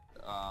 wait.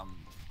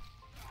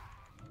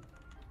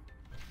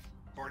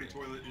 Party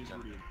toilet is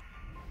ready.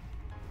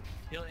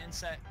 Heal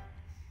insect.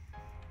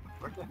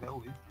 Where the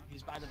hell is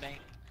He's by the bank.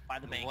 By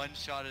the bank. One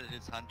shot at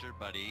his hunter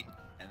buddy,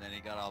 and then he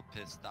got all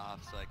pissed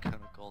off, so I kind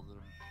of called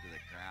him to the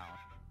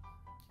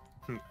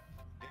ground.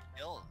 Good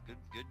kill.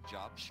 Good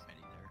job,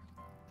 Schmitty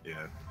there.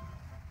 Yeah.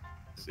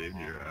 Saved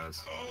your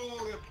ass.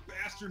 Oh, that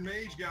bastard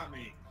mage got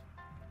me.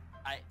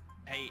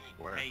 Hey,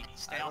 Where? hey,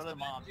 stay off the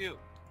mobs.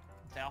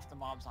 Stay off the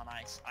mobs on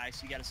ice.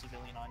 Ice, you got a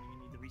civilian on you.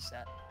 You need to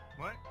reset.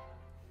 What?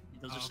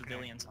 Those are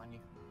civilians on you.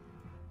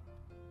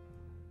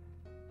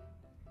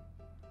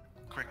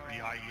 Quickly,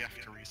 you have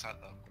to reset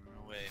them.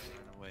 Run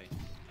away.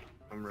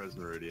 I'm Res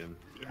Meridian.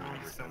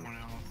 Someone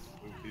else.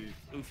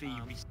 Oofy,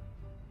 you reset.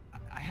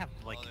 I have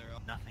like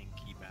nothing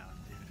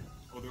keybound, dude.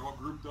 Oh, they're all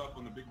grouped up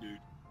on the big dude.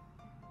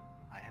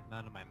 I have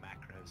none of my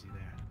macros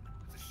either.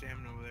 There's a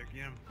shaman over there.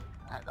 Get him.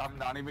 I'm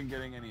not even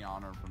getting any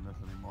honor from this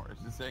anymore.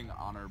 It's just saying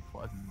honor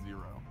 +0.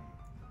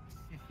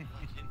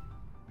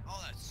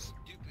 Oh, that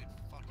stupid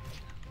fucking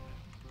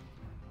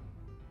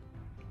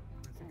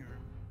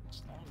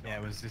Yeah,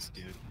 it was this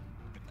dude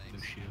with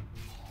blue shield.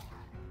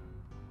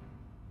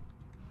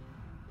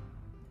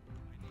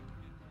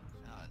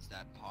 No, it's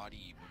that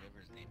potty, whatever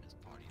his name is,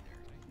 potty there.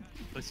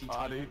 Pussy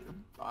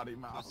Potty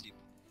mouth. Pussy.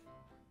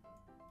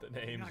 The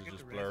names are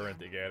just blurring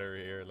together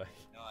here, like.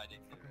 No, I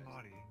didn't. Fucking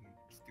body,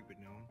 you stupid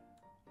gnome.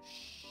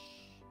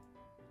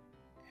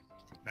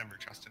 Never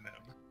trusted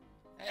him.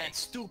 Hey, That's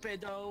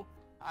stupid though.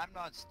 I'm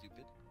not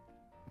stupid.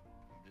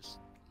 I'm just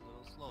a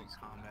little slow. In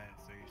combat,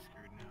 so you're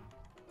screwed now.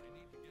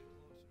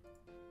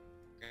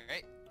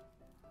 Great.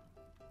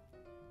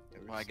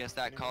 Well, I guess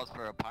that calls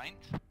for a pint.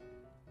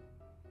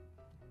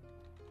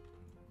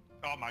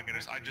 Oh my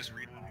goodness, I just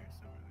read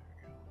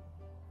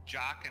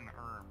Jack and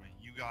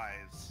you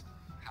guys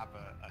have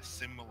a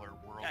similar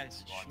world.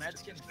 Guys,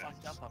 Schmed's getting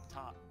fucked up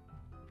top.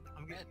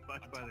 I'm getting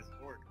fucked by this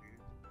orc, dude.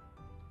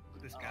 Look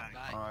at this guy.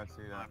 Oh, I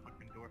see that.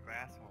 Fucking dwarf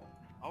asshole.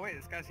 Oh wait,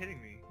 this guy's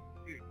hitting me.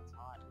 Dude, it's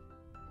hot.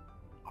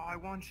 Oh, I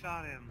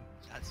one-shot him.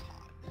 That's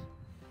hot.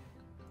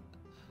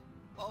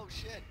 Oh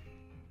shit.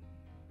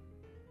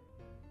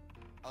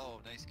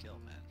 Oh, nice kill,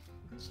 man.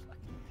 Whose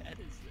fucking head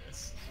is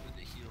this? With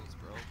the heals,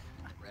 bro.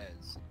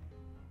 Res.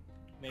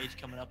 Mage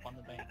coming up on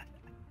the bank.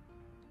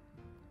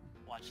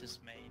 Watch this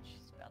mage.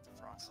 He's about to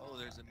frost. Oh,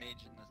 there's a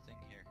mage in the thing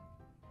here.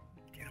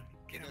 Get him.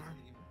 Get him.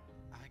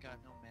 I got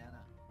no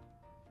mana.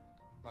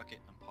 Fuck it,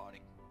 I'm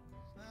potting.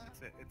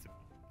 It's a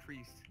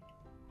priest.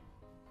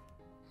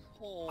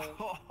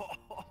 Oh.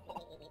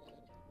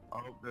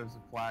 Oh, there's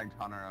a flagged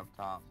hunter up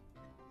top.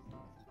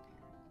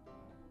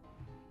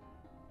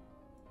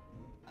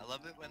 I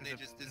love it when they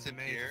just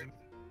disappear.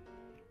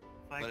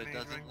 But it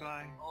doesn't.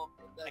 Oh,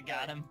 I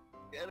got him.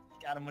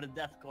 Got him with a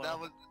death coil. That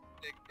was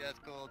a big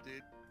death coil,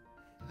 dude.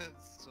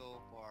 That's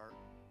so far.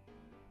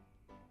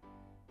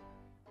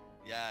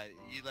 Yeah,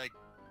 you like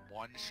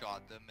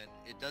one-shot them, and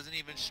it doesn't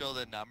even show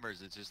the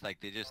numbers. It's just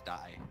like they just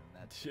die.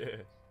 That's yeah.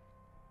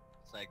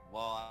 It's like,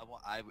 well,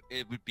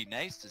 it would be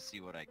nice to see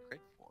what I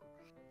crit for.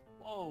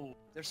 Whoa,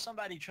 there's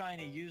somebody trying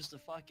to use the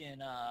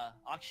fucking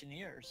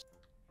auctioneers.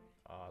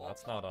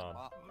 That's not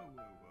on.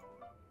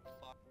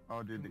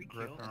 Oh, dude, the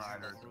Griffin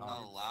Rider.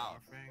 Not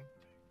allowed.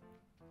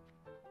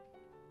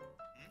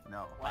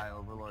 No, High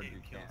Overlord,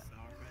 you can't.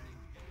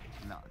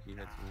 No, he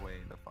hits way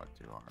the fuck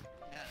too hard.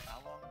 Yeah,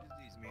 how long do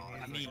these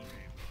I mean,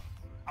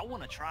 I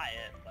want to try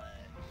it, but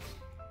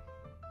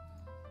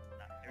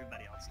not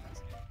everybody else does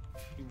it.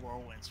 He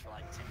whirlwinds for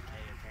like 10k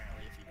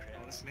apparently if he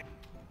crits.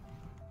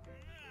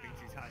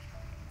 Thinks he's hot.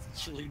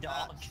 Chili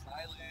dog.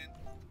 Silent.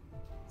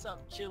 What's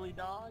up, chili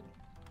dog?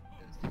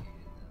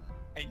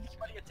 Hey,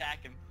 somebody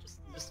attack him.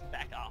 Just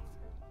back off.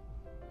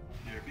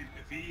 Yeah,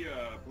 if he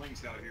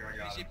blinks out here, I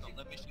got him.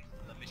 Let me shoot him.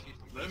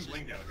 Let him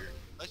blink out here.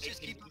 Let's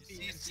just keep him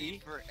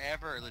CC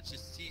forever. Let's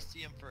just CC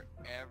him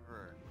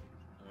forever.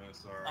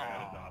 Sorry, I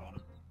had a dot on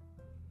him.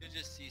 You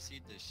just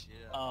CC'd the shit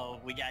out. Oh,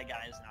 we got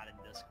guys not in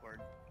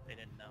Discord. They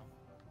didn't know.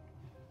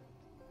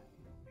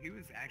 He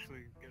was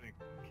actually gonna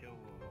kill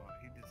a lot.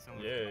 He did so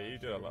much Yeah, damage. you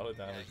did a lot of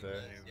damage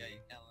there. Yeah, you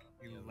can't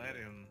let him. You let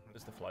him.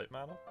 Just the flight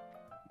mana?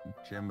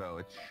 Jimbo,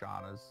 it's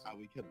shot us. Ah,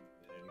 we killed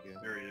him again.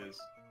 There he is.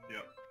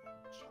 Yep.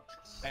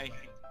 Hey,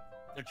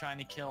 they're trying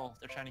to kill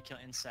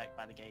Insect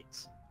by the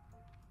gates.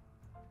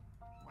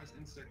 Why is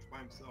Insect by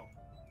himself?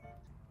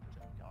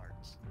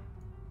 Guards.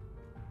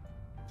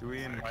 Do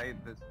we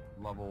invite this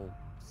level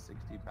 60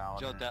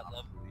 paladin? Joe, that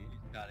level he's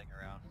batting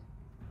around.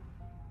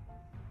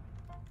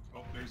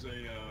 Oh, there's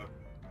a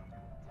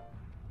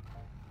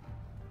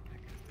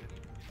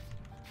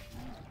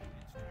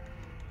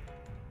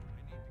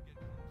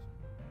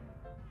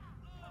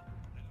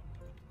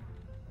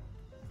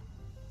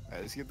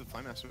Alright, let's get the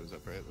Fly Masters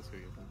up, right? Let's go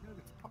get them.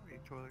 It's party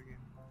toilet game.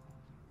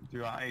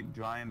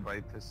 Do I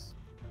invite this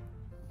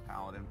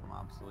paladin from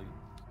obsolete?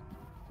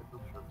 Do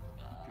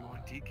you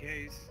want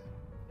DKs?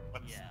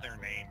 What's their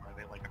name? Are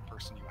they like a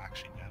person you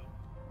actually know?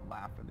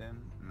 Laugh it in?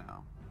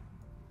 No.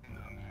 No,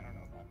 I don't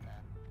know about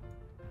that.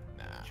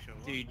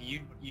 Nah. Dude,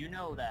 you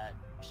know that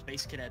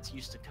Space Cadets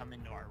used to come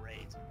into our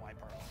raids and wipe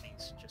our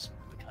Onis just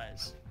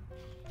because.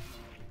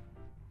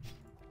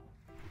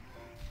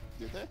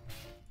 Did they?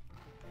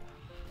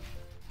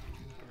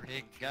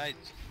 Hey guys,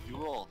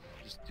 duel.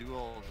 Just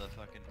duel the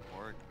fucking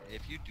orc.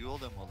 If you duel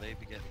them, will they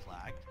get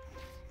flagged?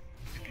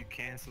 If you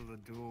cancel the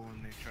duel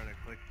when they try to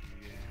click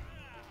you, yeah.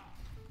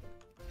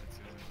 That's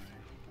the only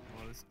way.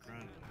 Well, this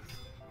grunt is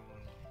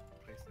going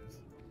places.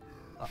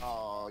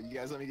 Oh, you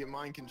guys let me get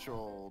mind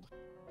controlled.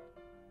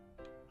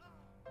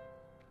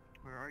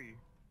 Where are you?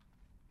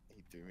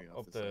 He threw me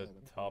off Up the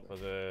top of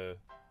the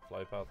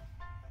fly path.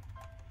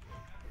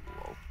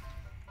 Whoa.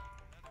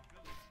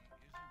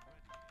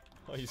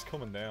 Oh, he's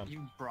coming down.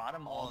 You brought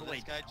him all the way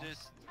This guy down.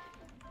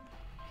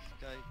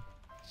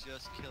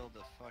 just killed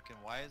a fucking.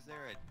 Why is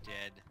there a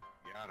dead?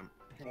 Got him.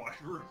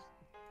 Wyvern.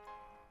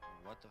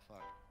 What the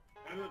fuck?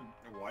 How did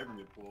a Wyvern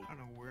get pulled? I don't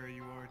know where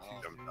you are,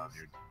 Oh, Tuesdays. down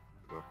here.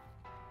 Go.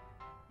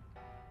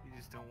 You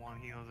just don't want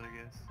heals,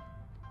 I guess.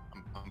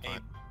 I'm Hey,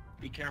 fine.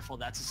 be careful.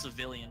 That's a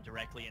civilian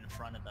directly in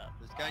front of the.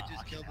 This guy just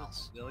auction killed a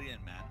house.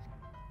 civilian, man.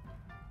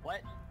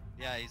 What?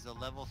 Yeah, he's a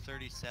level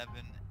 37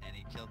 and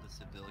he killed a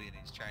civilian.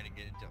 He's trying to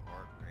get into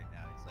orc right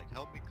now. He's like,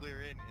 help me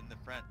clear in the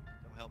front.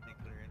 Come help me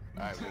clear in.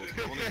 Alright,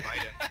 we'll invite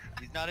him.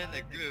 He's not in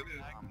the group.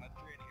 I'm in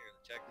here.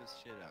 Check this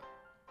shit out.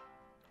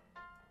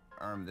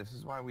 This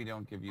is why we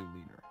don't give you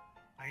leader.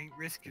 I ain't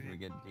risking We it.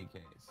 get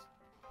DKs.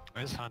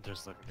 This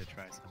hunter's looking to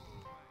try something.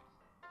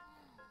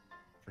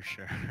 For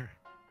sure.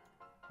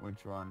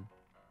 Which one?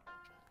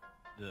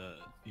 The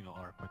female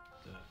orc with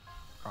the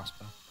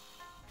crossbow.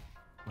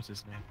 What's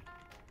his name?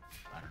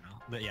 I don't know.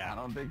 But yeah. I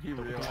don't think you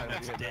The one realize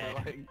that's it. They're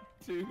dead. like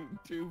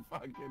two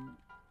fucking.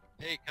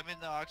 Hey, come in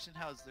the auction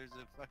house. There's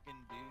a fucking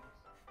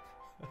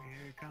dude.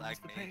 Here comes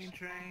Black the mage. pain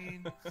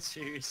train.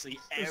 Seriously,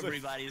 There's a-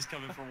 everybody is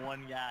coming from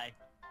one guy.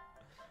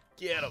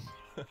 Get him!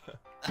 What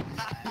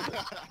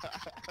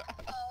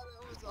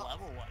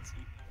level was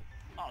he?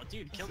 Oh,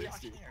 dude, kill the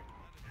 60. auctioneer.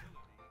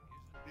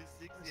 Who's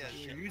 60? They're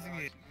Yeah, using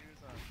it.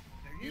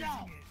 They're using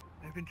No.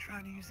 it. They've been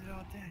trying to use it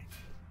all day.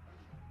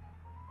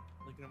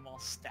 Look at them all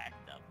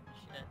stacked up and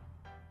shit.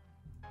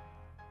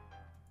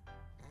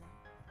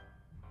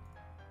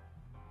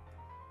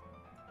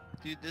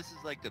 Dude, this is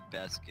like the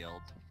best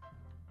guild.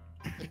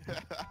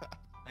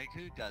 Like,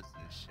 who does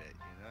this shit?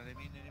 You know what I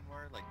mean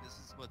anymore? Like, this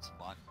is what's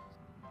fun.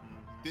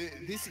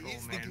 This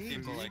is the game,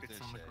 People dude. like this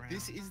shit.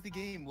 This is the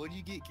game. What do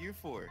you get gear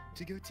for?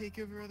 To go take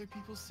over other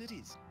people's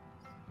cities.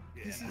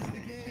 This is the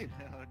game.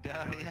 No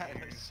doubt, yeah,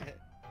 no shit.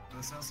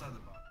 That's outside the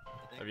box.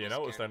 Have you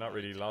noticed they're not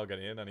really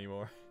logging in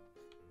anymore?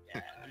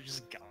 Yeah, they're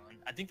just gone.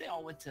 I think they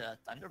all went to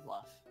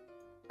Thunderbluff.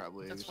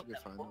 Probably. That's We what should go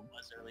that find quote them.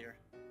 was earlier.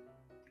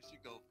 We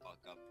should go fuck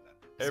up that.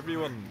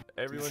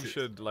 Everyone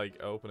should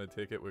like open a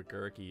ticket with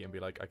Gurky and be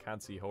like, I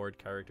can't see horde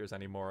characters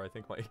anymore. I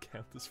think my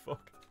account is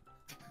fucked.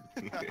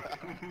 Goofy, can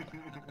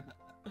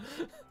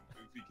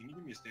you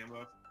give me a stand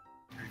buff?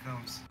 Here he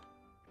comes.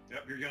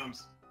 Yep, here he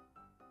comes.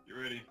 You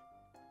ready?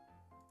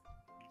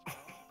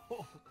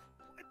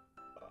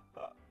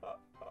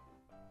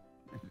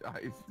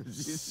 Nice. Did you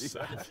see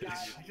that?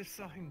 I just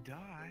saw him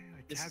die.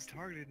 I tabbed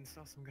targeted and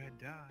saw some guy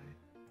die.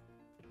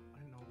 I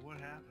didn't know what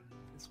happened.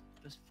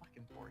 This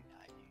fucking poor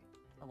guy, dude.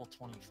 Level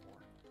 24.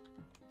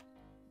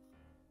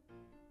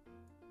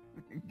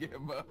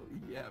 Gibbo.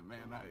 Yeah,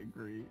 man, I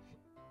agree.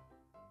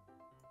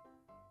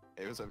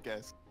 Hey, what's up,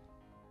 guys?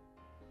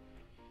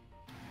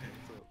 Hey,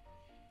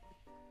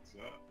 what's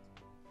up?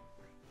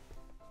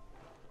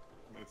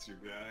 That's your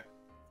guy?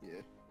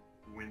 Yeah.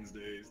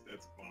 Wednesdays,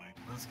 that's funny.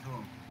 Let's kill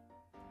him.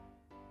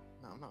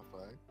 No, I'm not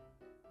flagged.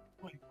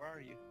 Wait, where are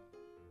you?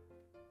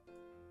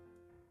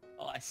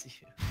 Oh, I see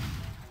you.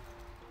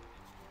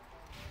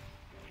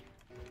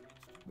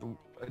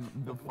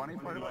 The funny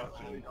part about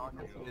killing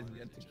August is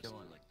yet to kill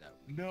him.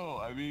 No,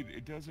 I mean,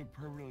 it doesn't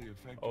permanently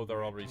affect. Oh,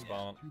 they're all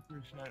respawned.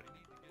 2%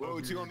 Whoa,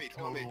 of two your on me,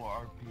 two on me. total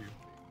RP.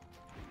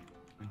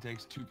 It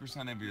takes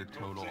 2% of your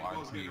total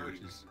RP,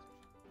 which is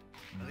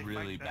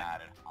really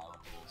bad in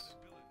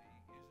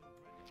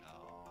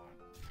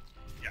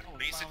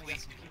basically,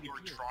 if you're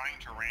trying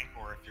to rank,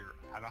 or if you're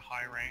at a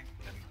high rank,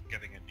 then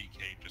getting a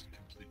DK just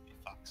completely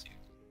fucks you.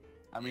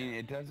 I mean,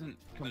 it doesn't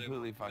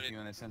completely fuck you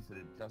in the sense that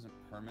it doesn't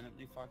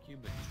permanently fuck you,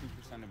 but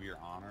 2% of your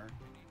honor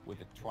with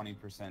a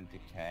 20%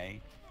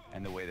 decay,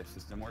 and the way the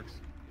system works,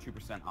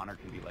 2% honor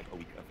can be like a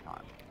week of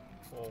time.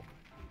 Oh.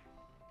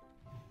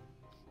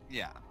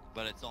 Yeah,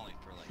 but it's only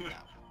for like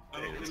that.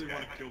 I don't really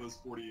want to kill this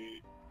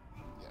 48.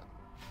 Yeah.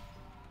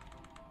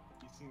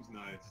 He seems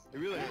nice. It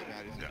really doesn't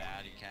matter. It's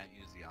bad you can't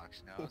use the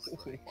auction house.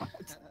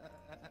 What?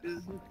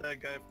 Isn't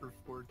that guy for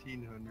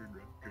 1400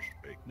 Raptor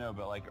Strike? No,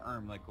 but like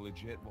like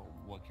legit,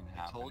 what can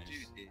happen told is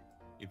you, dude.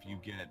 if you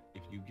get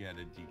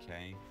a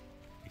DK,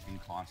 it can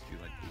cost you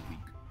like a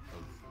week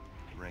of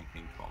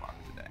ranking 12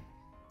 hours a day.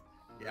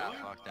 Yeah,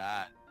 fuck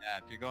that.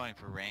 Yeah, if you're going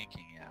for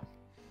ranking, yeah.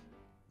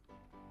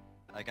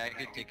 Like I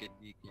could take a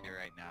DK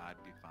right now,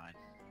 I'd be fine.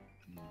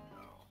 No.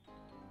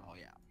 Oh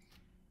yeah.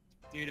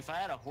 Dude, if I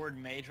had a Horde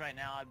Mage right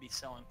now, I'd be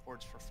selling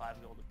quartz for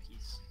 5 gold a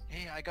piece.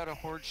 Hey, I got a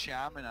Horde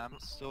Shaman. I'm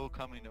still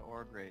coming to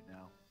Org right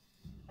now.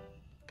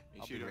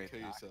 Make I'll sure you be don't right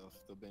kill back. yourself.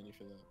 They'll ban you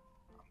for that.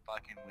 I'm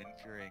fucking wind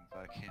fearing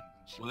fucking.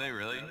 Will they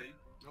really?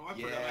 No, I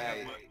forgot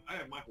I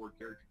have my horde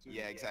character too.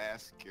 Yeah, because I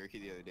asked Kirky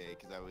the other day,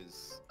 because I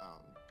was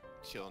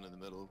chilling in the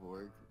middle of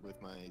Org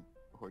with my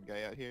Horde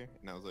guy out here,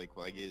 and I was like,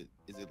 well, is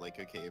it like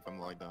okay if I'm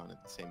logged on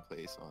at the same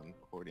place on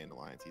Horde and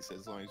Alliance? He says,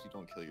 as long as you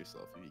don't kill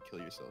yourself. If you kill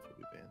yourself, you'll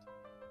be banned.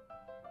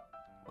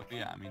 Well,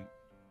 yeah, I mean,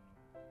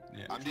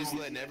 yeah. I'm just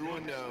letting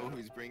everyone know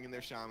who's bringing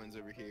their shamans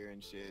over here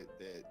and shit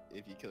that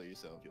if you kill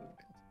yourself, you'll be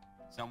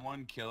banned.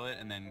 Someone kill it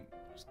and then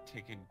just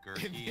take a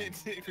Gurky and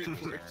Take put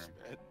your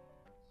it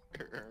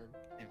there.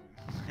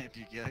 If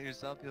you kill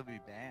yourself, you'll be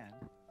banned.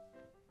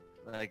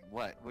 Like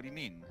what? What do you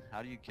mean?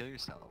 How do you kill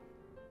yourself?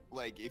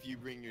 Like if you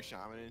bring your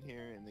shaman in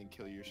here and then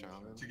kill your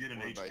shaman, To get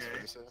an or HK? vice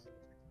versa.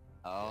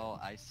 Oh,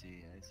 I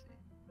see. I see.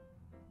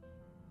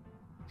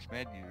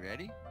 Schmed, you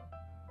ready?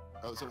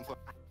 Oh, so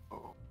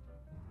Oh.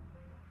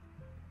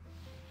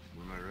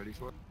 What am I ready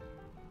for?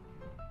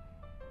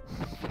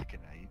 Fucking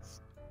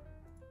ice.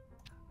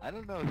 I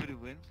don't know who to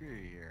win for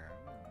here.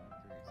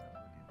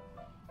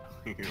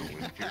 I'm gonna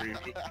win for somebody.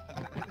 You're gonna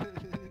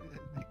win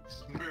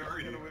Fury? Where are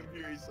you? Gonna win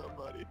Fury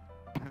somebody.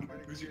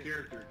 Who's your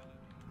character?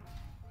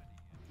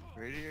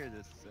 Right here,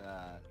 this,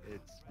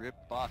 it's Rip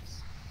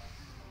Buffs.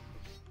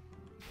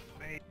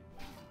 Mate.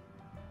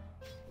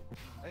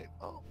 Hey,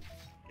 oh.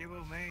 You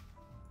will, mate.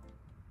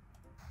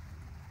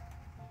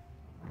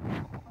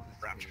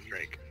 Raptor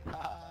Drake.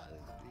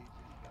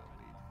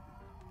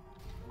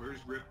 Where's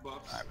Rip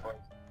Buffs?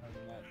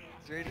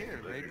 It's right here,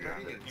 right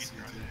here.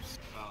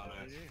 Oh,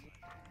 nice.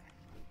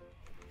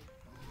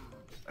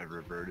 I've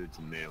reverted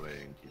to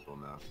meleeing people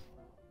now.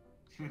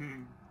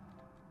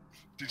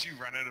 Did you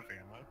run out of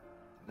ammo?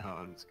 No,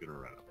 I'm just gonna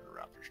run up in a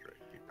Raptor Strike.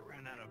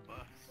 Ran out of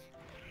buffs.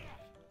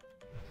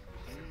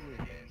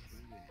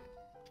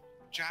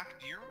 Jack,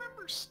 do you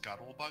remember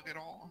Scuttlebug at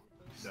all?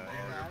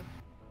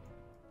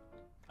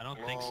 I don't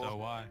think so.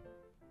 Why?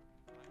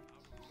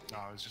 No,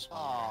 I was just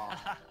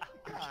Aw,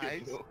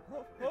 wondering. nice.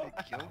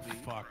 Kill me.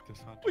 Fuck,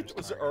 this hunter. Wait,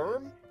 was it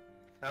Oh,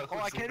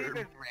 I can't even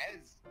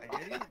res. I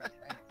can't even res.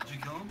 Did you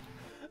kill him?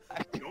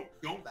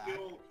 Don't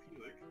kill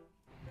Felix.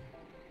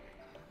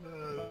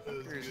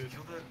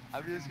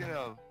 I'm just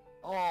gonna...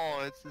 Oh,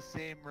 it's the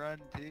same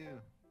run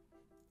too.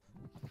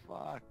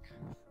 Fuck.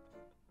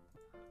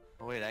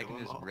 Oh wait, I can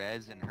just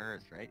res and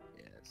hearth, right?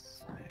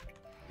 Yes.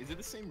 Is it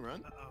the same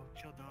run? Uh-oh,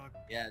 chill dog.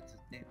 Yeah, it's the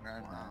same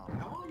run now.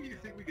 How long do you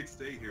think we could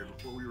stay here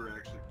before we were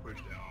actually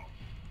pushed out?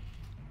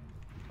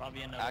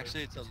 Probably another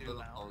Actually, it's a 2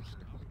 little hours.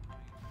 closer.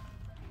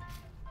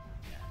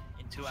 Yeah,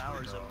 in 2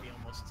 hours, it'll be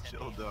almost 10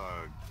 Chill days.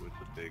 dog with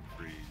the big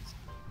freeze.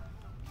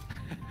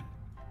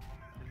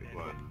 Good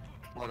one.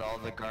 What, all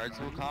the guards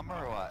will come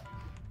or what?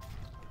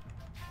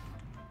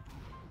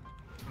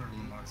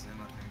 200 bucks in,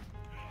 I think.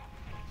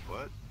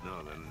 What?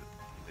 No, then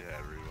yeah,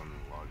 everyone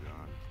will log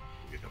on.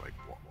 We get to like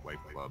wipe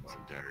clubs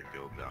entire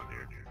guild down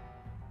here.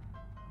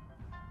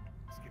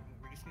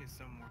 We just need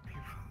some more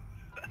people.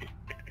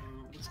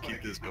 Just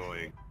keep this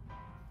going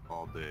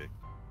all day.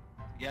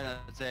 Yeah,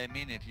 that's I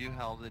mean, if you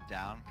held it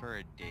down for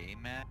a day,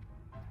 man,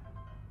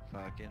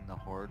 fucking the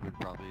Horde would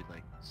probably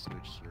like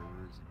switch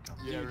servers and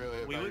come. Yeah,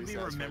 really. We would be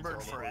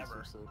remembered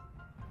forever.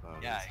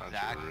 Yeah, this hunter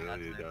exactly. really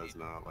That's what I does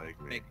mean. not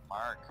like me. Big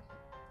mark.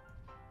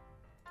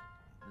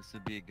 This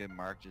would be a good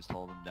mark, just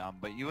hold them down.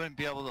 But you wouldn't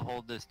be able to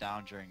hold this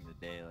down during the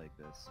day like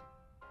this.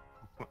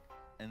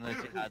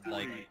 Unless you had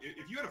like...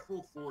 If you had a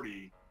full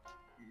 40,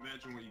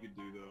 imagine what you could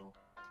do though.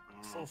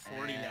 Full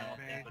 40, I don't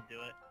think would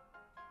do it.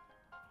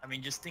 I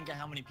mean, just think of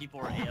how many people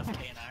were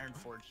AFK in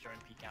Ironforge during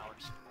peak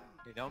hours.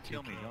 Hey, don't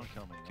kill me, don't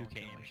kill me. 2K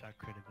aim shot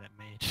critted that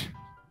mage.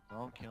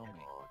 Don't kill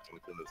me. Oh,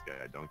 don't kill this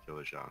guy. Don't kill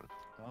the shaman.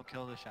 Don't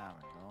kill the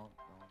shaman. Don't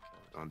kill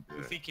the Don't do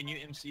Goofy, it. can you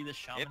MC the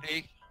shaman? Hit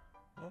me.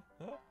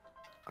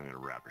 I'm gonna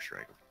Raptor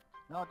Strike him.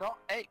 No, don't.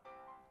 Hey!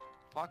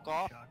 Fuck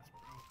off.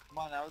 Come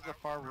on, that was a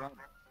far run.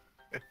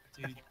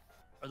 Dude,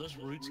 are those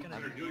roots gonna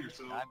Better heal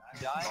yourself. I'm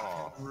dying.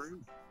 Oh.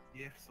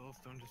 Yeah,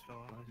 Soulstone just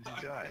fell off.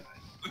 Did you die?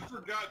 I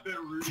forgot that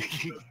Rudy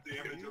does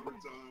damage over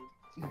time.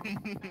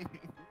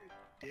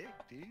 Dick,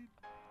 dude.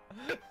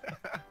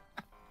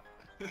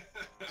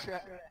 Try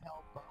to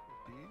help out,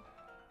 dude.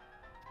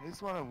 I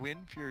just want to win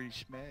Fury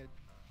Schmed.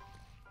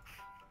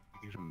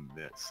 You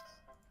missed.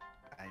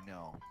 I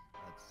know.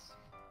 That's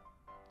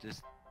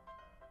just.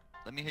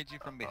 Let me hit you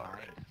from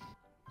behind.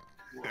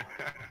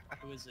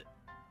 Who is it?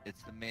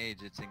 It's the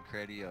mage. It's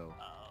Incredio.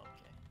 Oh,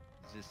 okay.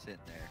 He's just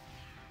sitting there.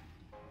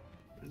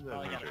 Where did that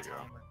Probably got a hunter go?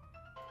 timer.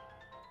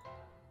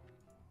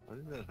 Why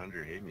did that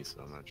hunter hate me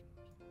so much?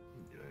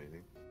 Didn't do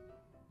anything.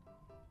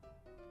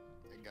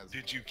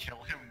 Did you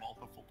kill him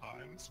multiple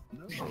times?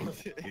 No,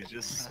 he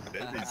just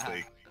spit.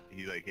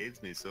 He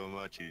hates me so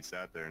much. He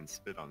sat there and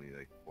spit on me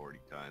like 40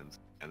 times,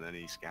 and then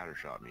he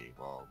scattershot me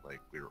while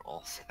we were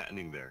all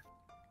standing there.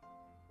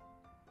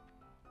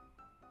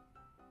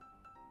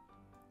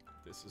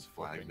 This is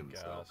Flagged fucking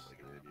himself gas. like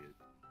an idiot.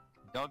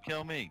 Don't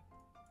kill me.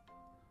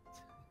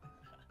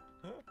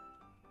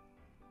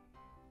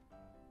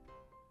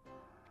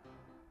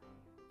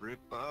 Rip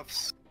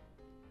buffs.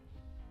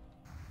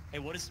 Hey,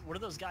 what are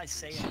those guys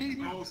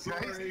saying? Oh,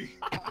 sorry.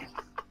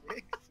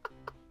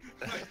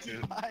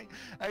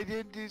 I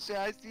didn't do so.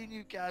 I seen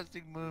you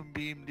casting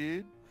Moonbeam,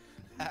 dude.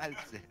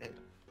 That's it.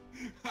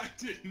 I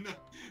didn't know.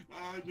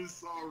 I just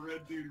saw a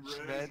red dude res,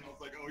 and I was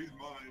like, oh, he's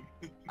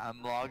mine.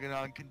 I'm logging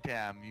on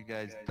Contam. You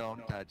guys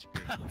don't touch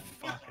me.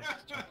 Fuck, I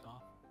just jumped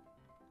off.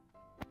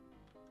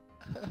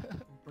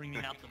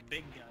 Bringing out the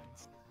big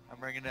guns. I'm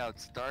bringing out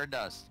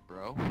Stardust,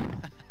 bro.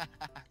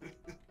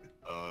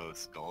 Oh,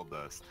 Skull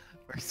Dust.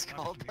 Or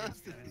Skull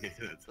Dust. Yeah,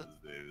 that's his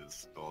name. Is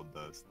Skull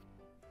Dust.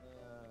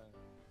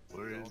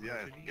 Where is?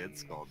 Yeah, get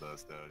Skull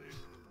Dust out here.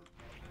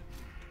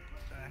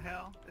 What the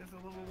hell? There's a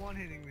level 1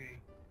 hitting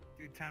me.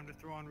 Dude, time to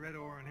throw on red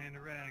ore and hand a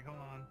rag. Hold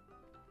on.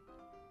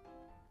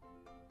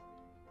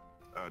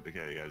 Oh,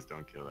 okay, you guys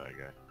don't kill that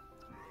guy.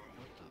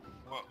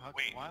 Well,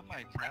 wait, why am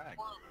I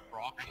tagged?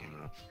 Rocky,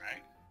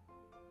 right?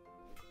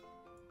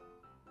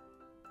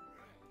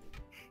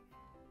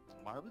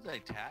 Why was I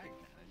tagged,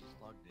 man? I just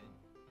logged in.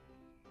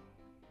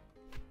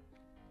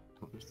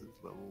 There's this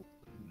level,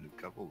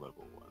 a couple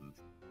level ones.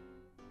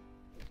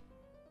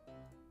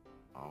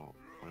 Oh,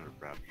 I'm gonna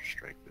raptor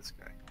strike this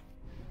guy.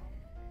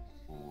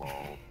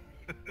 Lol.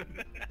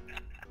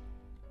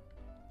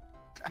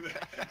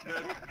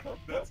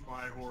 That's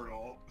my horde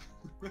alt.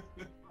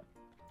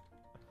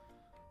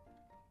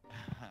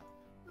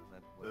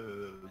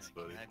 That's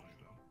funny.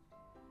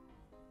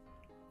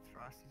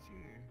 Frosty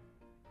Jr.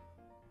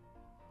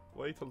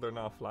 Wait till they're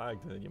not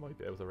flagged, and then you might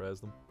be able to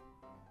res them.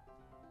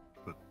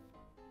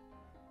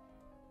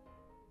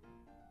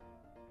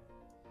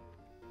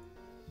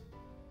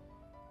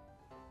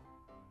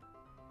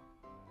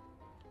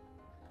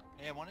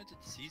 Hey, I wanted to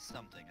see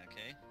something,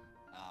 okay?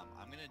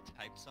 I'm gonna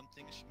type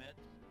something, Schmidt,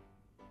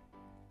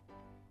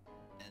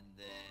 and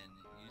then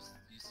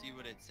you see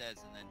what it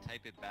says, and then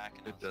type it back.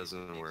 And It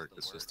doesn't work.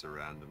 It's just a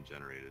random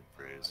generated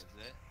phrase.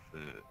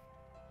 Is it?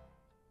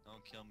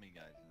 Don't kill me,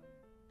 guys.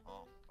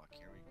 Oh, fuck!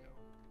 Here we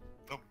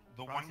go.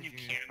 The one Frosty you Jr.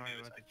 is can probably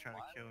do is about to try to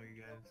kill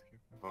you guys.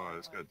 Oh,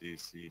 it's got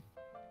DC.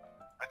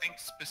 I think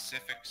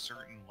specific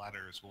certain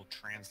letters will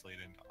translate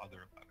into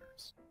other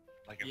letters.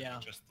 Like if Yeah.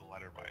 it's just the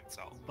letter by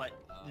itself. But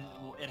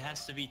it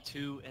has to be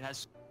two. It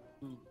has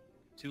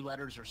two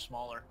letters or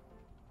smaller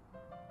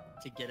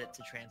to get it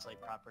to translate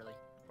properly.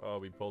 Oh,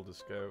 we pulled a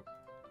scout.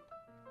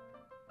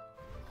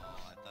 Oh,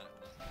 I thought it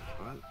was.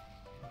 What?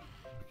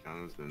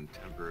 Account has been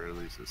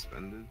temporarily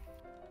suspended?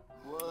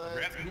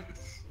 What?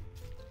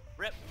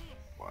 Rip.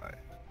 Why?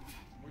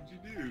 What'd you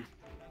do?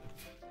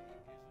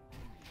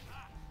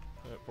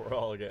 We're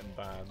all getting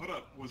banned. Hold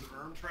up, was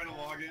Erm trying to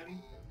log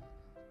in?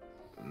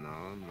 No,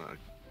 I'm not.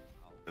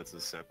 That's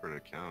a separate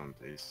account.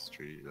 Ace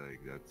Street,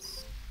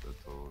 that's a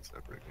total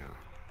separate account.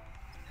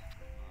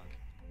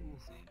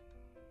 See.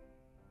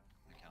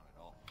 I count it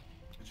all.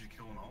 Did you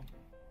kill an alt?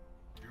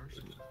 Yours?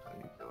 I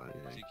didn't kill Did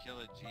anything. you kill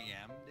a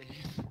GM,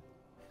 Dave?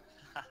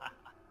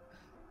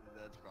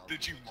 That's probably.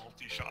 Did you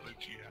multi-shot a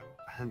GM?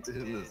 I'm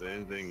doing the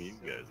same thing you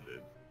guys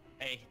did.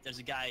 Hey, there's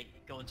a guy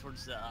going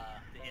towards the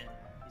inn.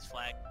 He's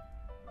flagged.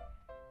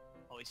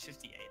 Oh, he's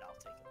 58. I'll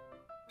take it.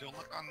 Go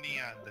look on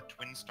the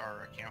Twin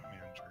Star account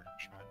manager,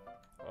 Schmidt.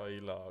 Oh, he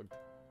logged.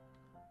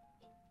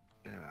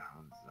 Yeah,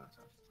 how does that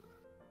have to...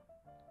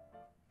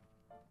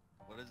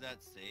 What does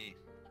that say?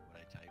 What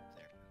I typed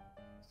there.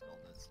 Skull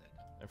does say.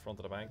 In front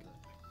of the bank.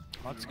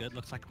 Looks good.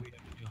 Looks like we have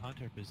a new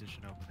hunter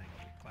position opening.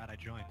 Glad I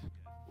joined.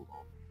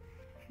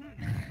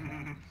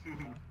 I'm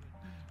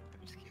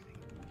just kidding.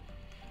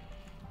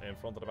 In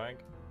front of the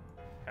bank.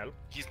 Help.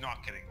 He's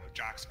not kidding though.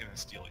 Jack's gonna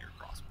steal your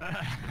crossbow.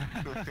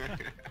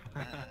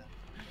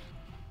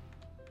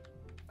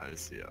 I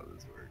see how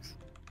this works.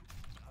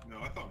 No,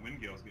 I thought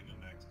Windgale's getting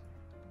it next.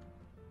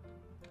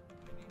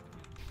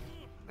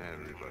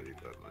 Everybody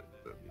but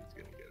me's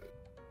gonna get it.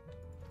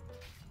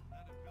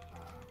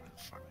 Where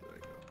the fuck did I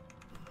go?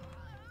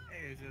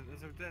 Hey,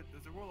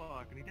 there's a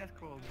warlock and he death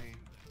called me.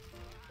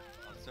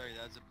 Oh, sorry,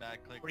 that's a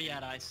bad click. Where you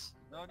at, Ice?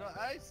 No,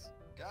 Ice!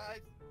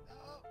 Guys!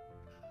 No!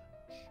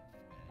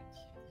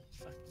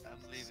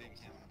 I'm leaving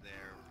him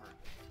there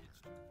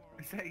for...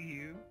 Is that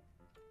you?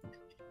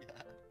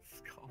 Yeah.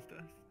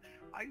 Skuldust?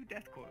 Are you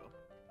Death Coil?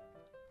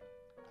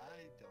 I don't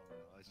know.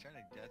 I was trying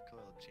to death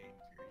coil Chain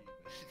Fury,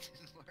 but it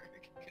didn't work. I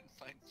couldn't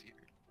find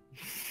Fury.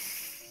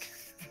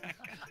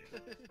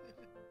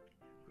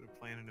 Put a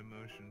plan into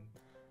motion.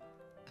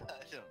 I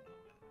don't know.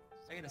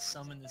 I gotta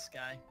summon this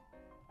guy.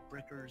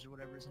 Brickers or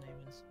whatever his name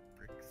is.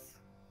 Bricks.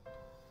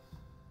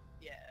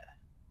 Yeah.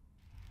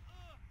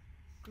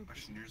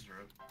 Questioners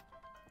are up.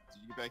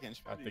 Did you get back in?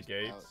 At the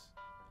gates.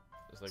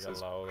 There's like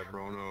Says a loud.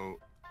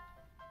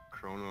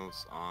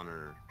 Kronos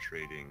honor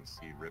trading.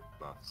 See rip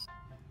buffs.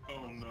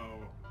 Oh no.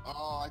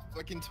 Oh, I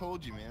fucking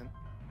told you, man.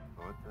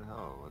 What the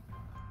hell? What?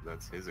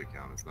 That's his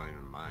account. It's not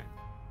even mine.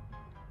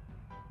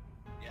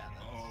 Yeah.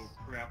 Oh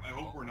crap! I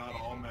hope we're not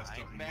all messed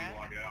up when we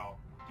log out.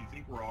 Do you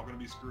think we're all gonna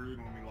be screwed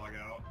when we log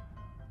out?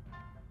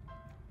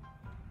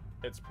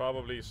 It's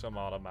probably some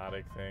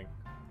automatic thing.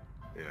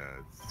 Yeah,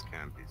 it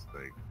can't be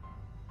like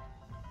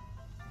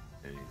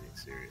anything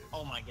serious.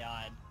 Oh my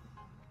god.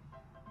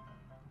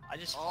 I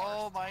just.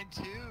 Oh, mine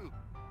too.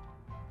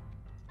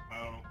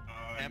 Oh,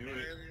 I knew it.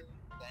 Temporarily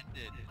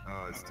suspended.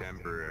 Oh, it's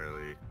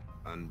temporarily.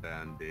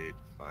 Unbanned date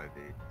 5/18/2017.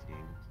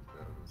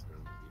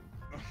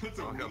 That's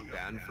a I got week.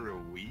 banned for a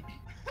week.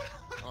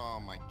 Oh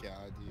my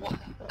god, dude.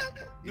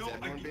 No, Is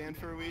everyone banned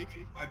for a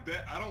week? I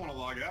bet I don't want to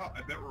log out.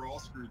 I bet we're all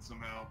screwed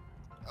somehow.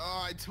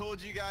 Oh, I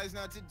told you guys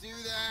not to do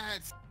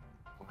that.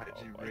 Why did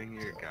you bring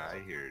your guy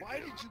here? Why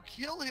Jim? did you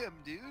kill him,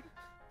 dude?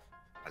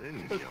 I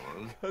didn't kill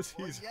him. Because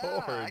he's Yeah, I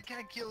hard.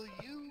 can't kill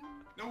you.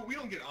 No, we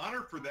don't get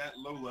honor for that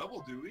low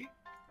level, do we?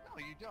 No,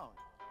 you don't.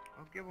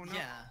 I'll give one up.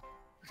 Yeah.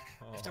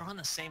 If they're on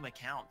the same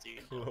account,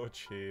 dude.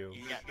 Clutch heal.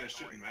 You That, got that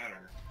shouldn't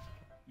matter.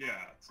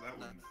 Yeah, so that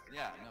wouldn't matter.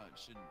 Yeah, no, it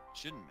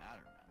shouldn't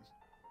matter, man.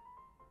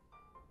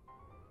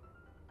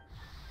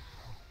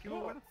 Yo,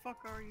 where the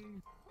fuck are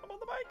you? I'm on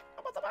the bike.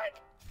 I'm on the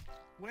bike.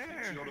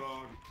 Where? Shield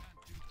dog.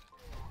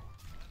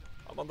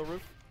 I'm on the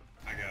roof.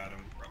 I got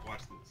him.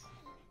 Watch this.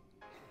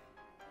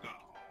 Oh.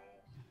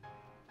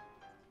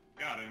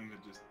 Got him.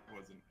 It just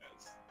wasn't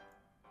as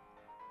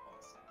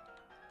awesome.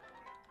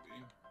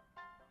 See?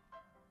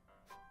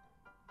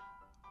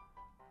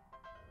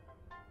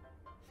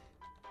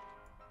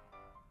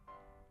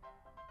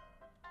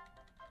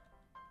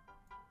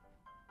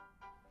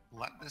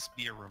 Let this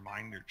be a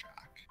reminder,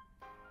 Jack,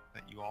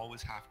 that you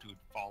always have to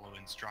follow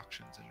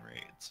instructions in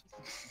raids.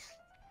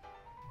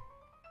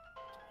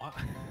 What?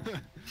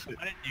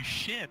 I didn't do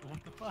shit.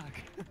 What the fuck?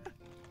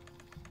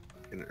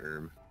 Fucking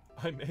Erm.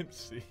 I'm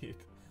MC'd.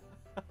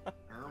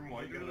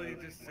 Why It you really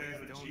gotta- just why says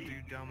you gotta don't cheat? do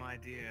dumb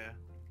idea.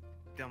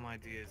 Dumb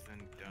ideas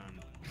then done.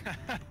 God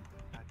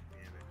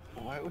damn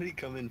it. Why would he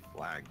come in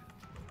flagged?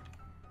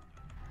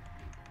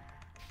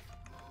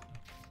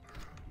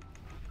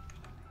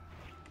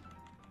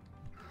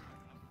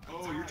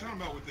 Oh, you're talking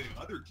about with the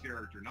other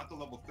character, not the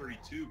level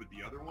 32, but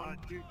the other one?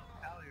 Oh, dude,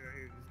 Allie right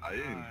here just I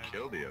didn't died.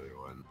 kill the other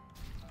one.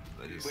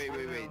 I just Wait.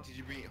 Did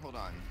you bring? Hold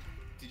on.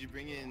 Did you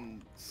bring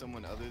in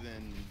someone other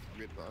than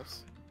Rip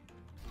Buffs?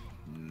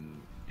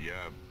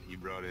 Yeah, he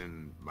brought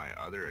in my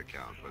other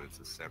account, but it's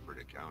a separate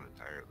account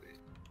entirely.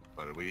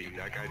 But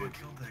that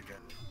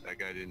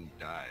guy didn't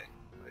die.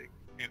 Like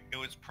It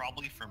was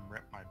probably from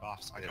Rip My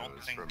Buffs. I yeah, don't it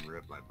was think from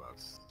Rip My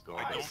Buffs.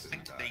 I don't Skuldust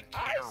think didn't they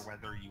die. care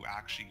whether you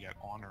actually get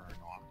honor or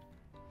not.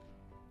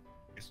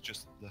 It's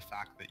just the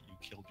fact that you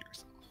killed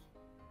yourself.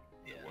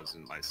 It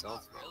wasn't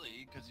myself though.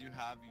 Really? Because you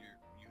have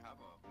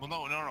a. Well,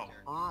 no.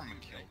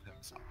 Killed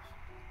himself.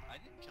 I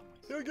didn't kill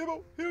myself. Here,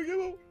 Gibbo. Here,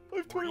 Gibbo.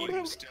 I've 21 Were you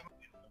health. still in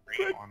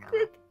the raid on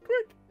Earth?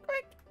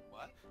 Quick.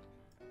 What?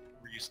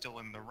 Were you still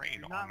in the raid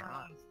You're on not Earth?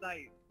 on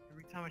sight.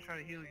 Every time I try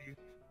to heal you.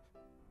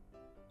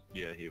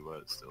 Yeah, he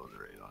was still in the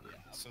raid on it.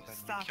 So then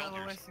Stop you killed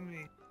yourself. LOSing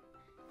me.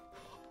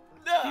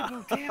 No.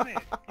 Gibbo, damn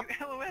it! You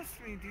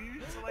LOS'd me,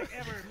 dude. So like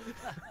ever.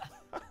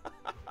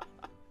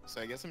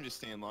 So I guess I'm just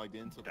staying logged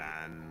in till.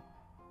 Dan,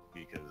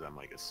 because I'm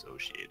like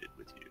associated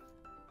with you.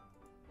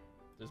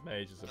 There's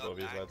mages above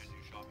you, lads.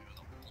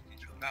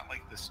 Isn't that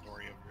like the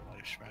story of your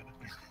life, Shred?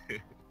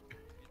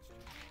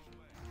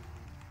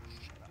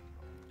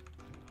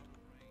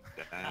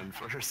 Dan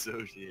for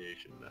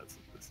association, that's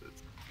what this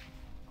is.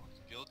 I was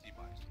guilty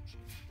by association.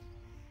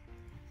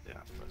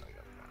 Yeah, but I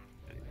got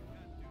that. Anyway.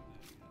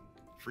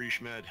 Free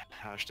Schmed,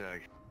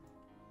 hashtag.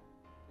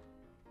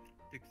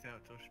 Dicks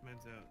out till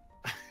Schmed's out.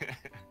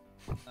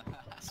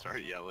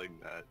 Start yelling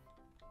that.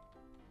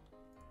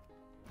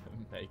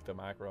 Make the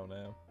macro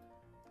now.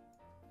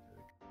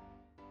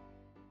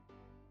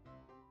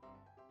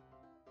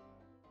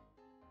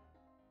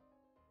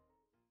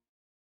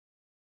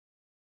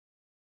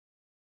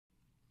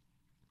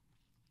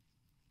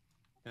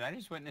 Did I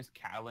just witness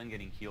Catalan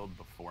getting healed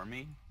before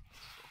me?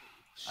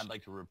 I'd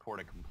like to report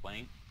a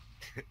complaint.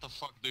 What the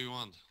fuck do you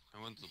want?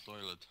 I went to the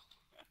toilet.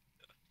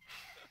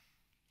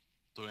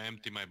 To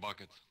empty my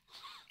bucket.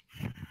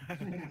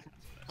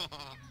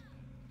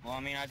 Well, I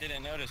mean, I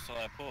didn't notice till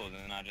I pulled,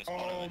 and I just.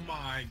 Oh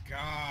my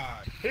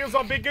god! Heels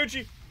on Big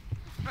Gucci!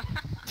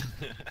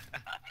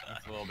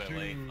 That's a little bit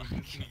late.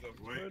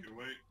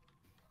 Wait.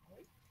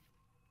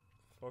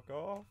 Fuck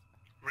off.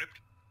 Ripped.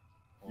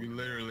 You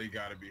literally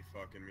gotta be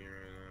fucking me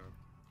right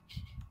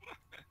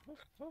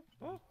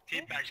now.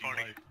 Teabag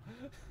party.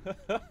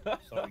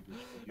 Sorry,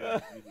 you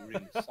actually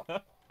really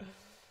suck.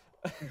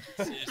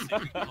 Seriously,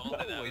 we called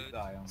it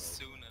out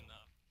soon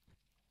enough.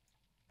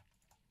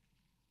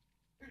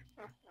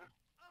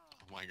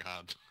 Oh my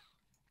god.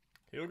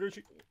 Heal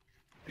Gucci.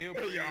 Yeah,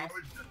 I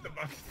was just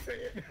about to say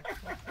it.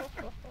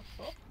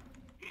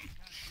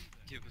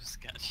 Give us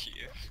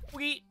cashier.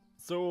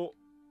 So,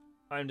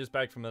 I'm just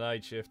back from the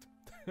night shift.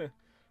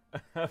 I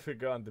haven't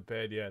gone to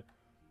bed yet.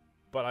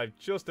 But I've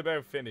just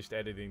about finished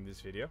editing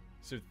this video.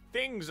 So,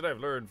 things that I've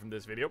learned from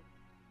this video.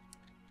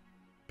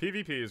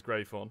 PvP is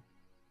great fun.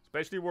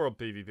 Especially world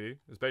PvP.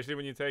 Especially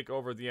when you take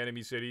over the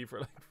enemy city for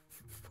like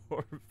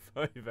 4 or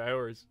 5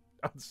 hours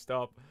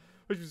non-stop.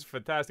 Which was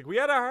fantastic. We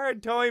had a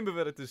hard time of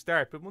it at the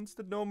start, but once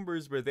the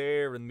numbers were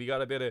there and we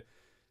got a bit of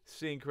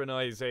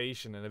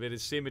synchronization and a bit of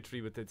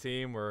symmetry with the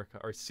teamwork,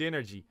 or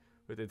synergy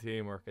with the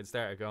teamwork, it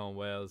started going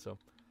well. So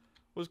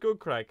it was good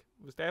crack.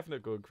 It was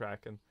definitely good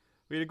crack. And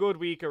we had a good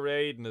week of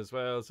raiding as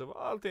well. So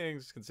all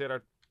things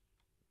considered,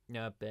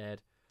 not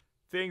bad.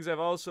 Things I've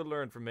also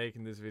learned from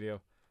making this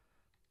video.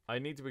 I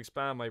need to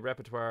expand my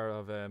repertoire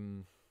of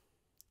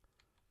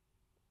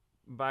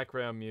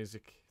background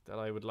music that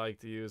I would like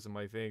to use in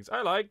my things.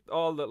 I like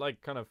all the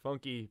like kind of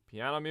funky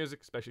piano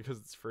music, especially because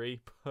it's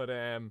free. But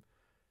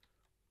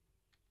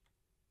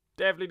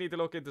definitely need to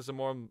look into some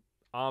more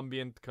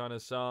ambient kind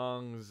of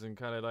songs and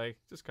kind of like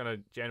just kind of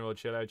general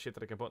chill out shit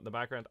that I can put in the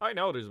background. I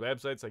know there's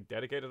websites like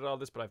dedicated to all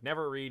this, but I've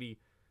never really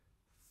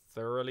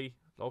thoroughly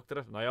looked at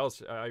it. And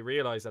I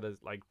realize that as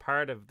like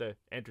part of the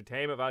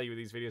entertainment value of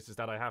these videos is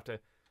that I have to.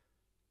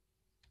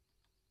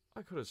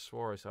 I could have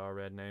swore I saw a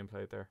red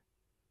nameplate there.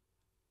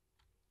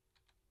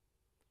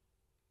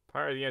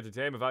 Part of the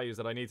entertainment value is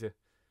that I need to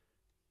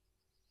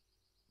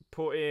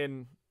put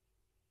in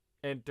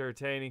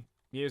entertaining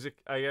music,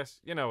 I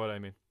guess. You know what I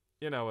mean.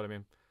 You know what I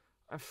mean.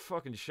 I'm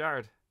fucking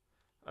shard.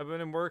 I've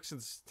been in work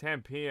since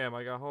 10 p.m.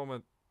 I got home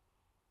at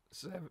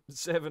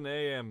 7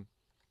 a.m.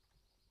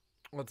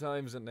 What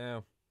time is it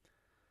now?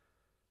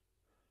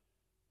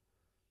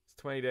 It's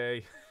 20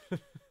 day.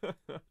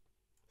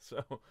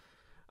 So,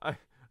 I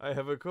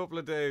have a couple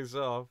of days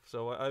off,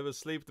 so I will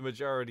sleep the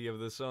majority of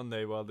the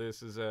Sunday while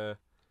this is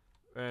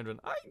rendering.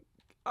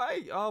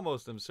 I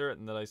almost am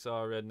certain that I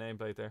saw a red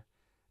nameplate there.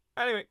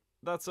 Anyway,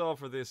 that's all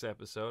for this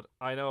episode.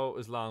 I know it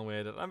was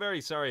long-winded. I'm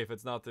very sorry if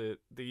it's not the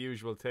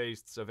usual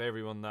tastes of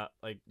everyone that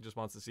like just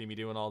wants to see me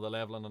doing all the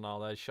leveling and all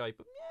that shite,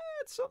 but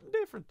yeah, it's something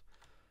different.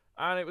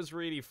 And it was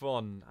really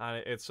fun,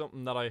 and it's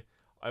something that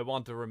I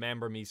want to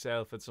remember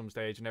myself at some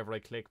stage whenever I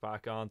click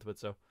back onto it,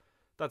 so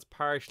that's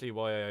partially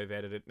why I've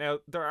edited it. Now,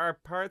 there are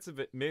parts of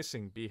it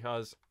missing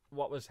because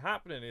what was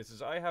happening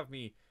is I have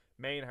me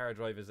main hard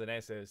drive as an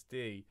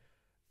SSD,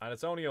 and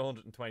it's only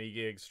 120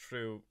 gigs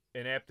through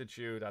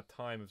ineptitude at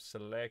time of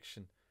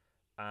selection.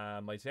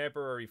 My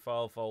temporary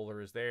file folder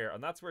is there,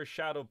 and that's where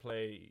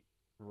Shadowplay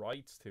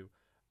writes to.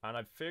 And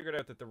I've figured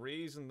out that the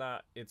reason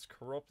that it's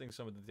corrupting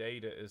some of the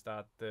data is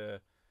that the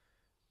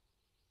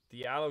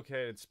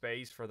allocated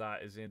space for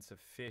that is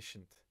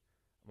insufficient.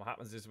 And what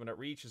happens is when it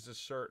reaches a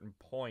certain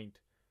point,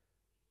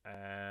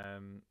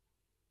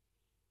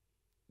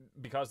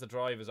 because the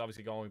drive is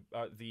obviously going,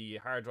 the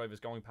hard drive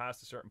is going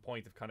past a certain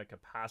point of kind of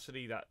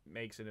capacity that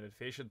makes it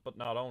inefficient. But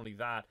not only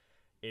that,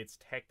 it's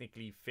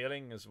technically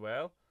filling as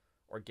well,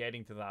 or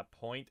getting to that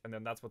point, and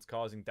then that's what's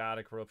causing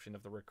data corruption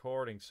of the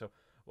recording. So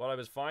what I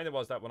was finding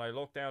was that when I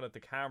looked down at the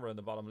camera in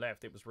the bottom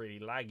left, it was really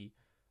laggy.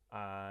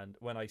 And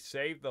when I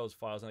saved those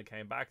files and I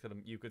came back to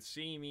them, you could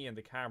see me and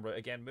the camera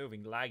again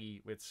moving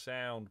laggy with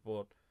sound,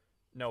 but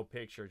no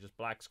picture, just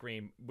black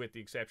screen, with the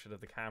exception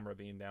of the camera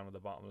being down at the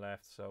bottom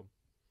left. So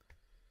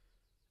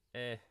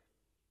and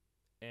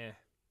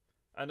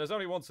there's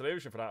only one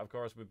solution for that, of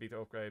course, would be to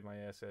upgrade my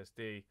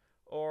SSD.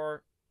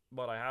 Or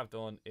what I have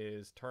done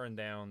is turn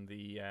down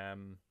the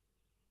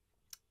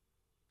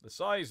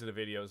size of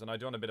the videos, and I've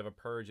done a bit of a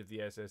purge of the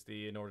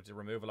SSD in order to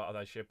remove a lot of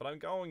that shit. But I'm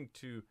going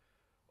to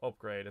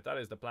upgrade it. That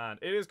is the plan.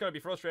 It is going to be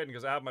frustrating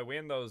because I have my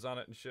Windows on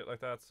it and shit like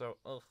that. So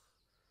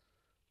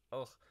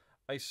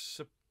I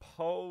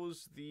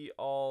suppose the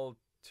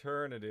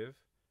alternative,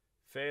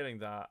 failing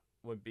that,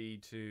 would be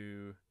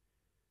to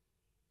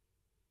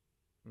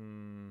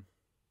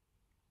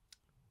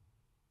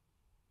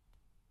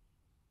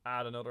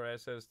add another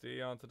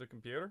SSD onto the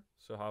computer,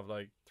 so have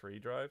like 3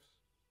 drives,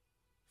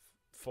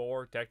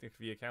 4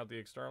 technically if you count the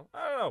external.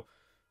 I don't know,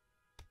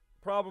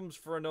 problems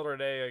for another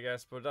day, I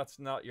guess, but that's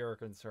not your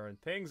concern.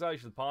 Things I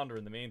shall ponder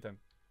in the meantime.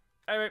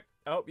 Anyway,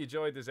 I hope you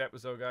enjoyed this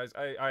episode, guys.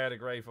 I had a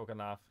great fucking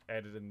laugh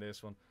editing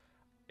this one.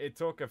 It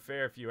took a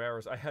fair few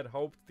hours. I had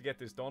hoped to get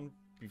this done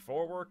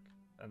before work,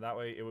 and that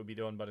way it would be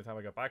done by the time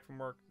I got back from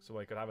work, so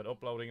I could have it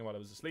uploading while I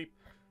was asleep.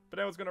 But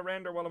now it's going to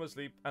render while I'm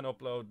asleep and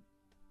upload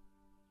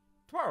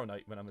tomorrow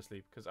night when I'm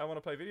asleep, because I want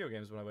to play video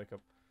games when I wake up,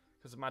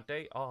 because it's my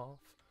day off.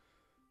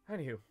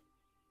 Anywho,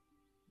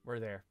 we're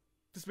there.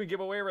 This has been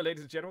Gibboeire,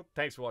 ladies and gentlemen.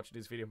 Thanks for watching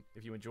this video.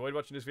 If you enjoyed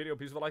watching this video,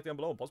 please leave a like down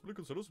below and possibly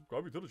consider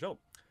subscribing to the channel.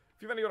 If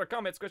If you have any other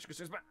comments, questions,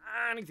 concerns about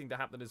anything that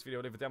happened in this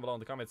video, leave it down below in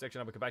the comment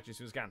section. I'll come back to you as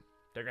soon as I can.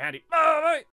 Take your handy. Bye!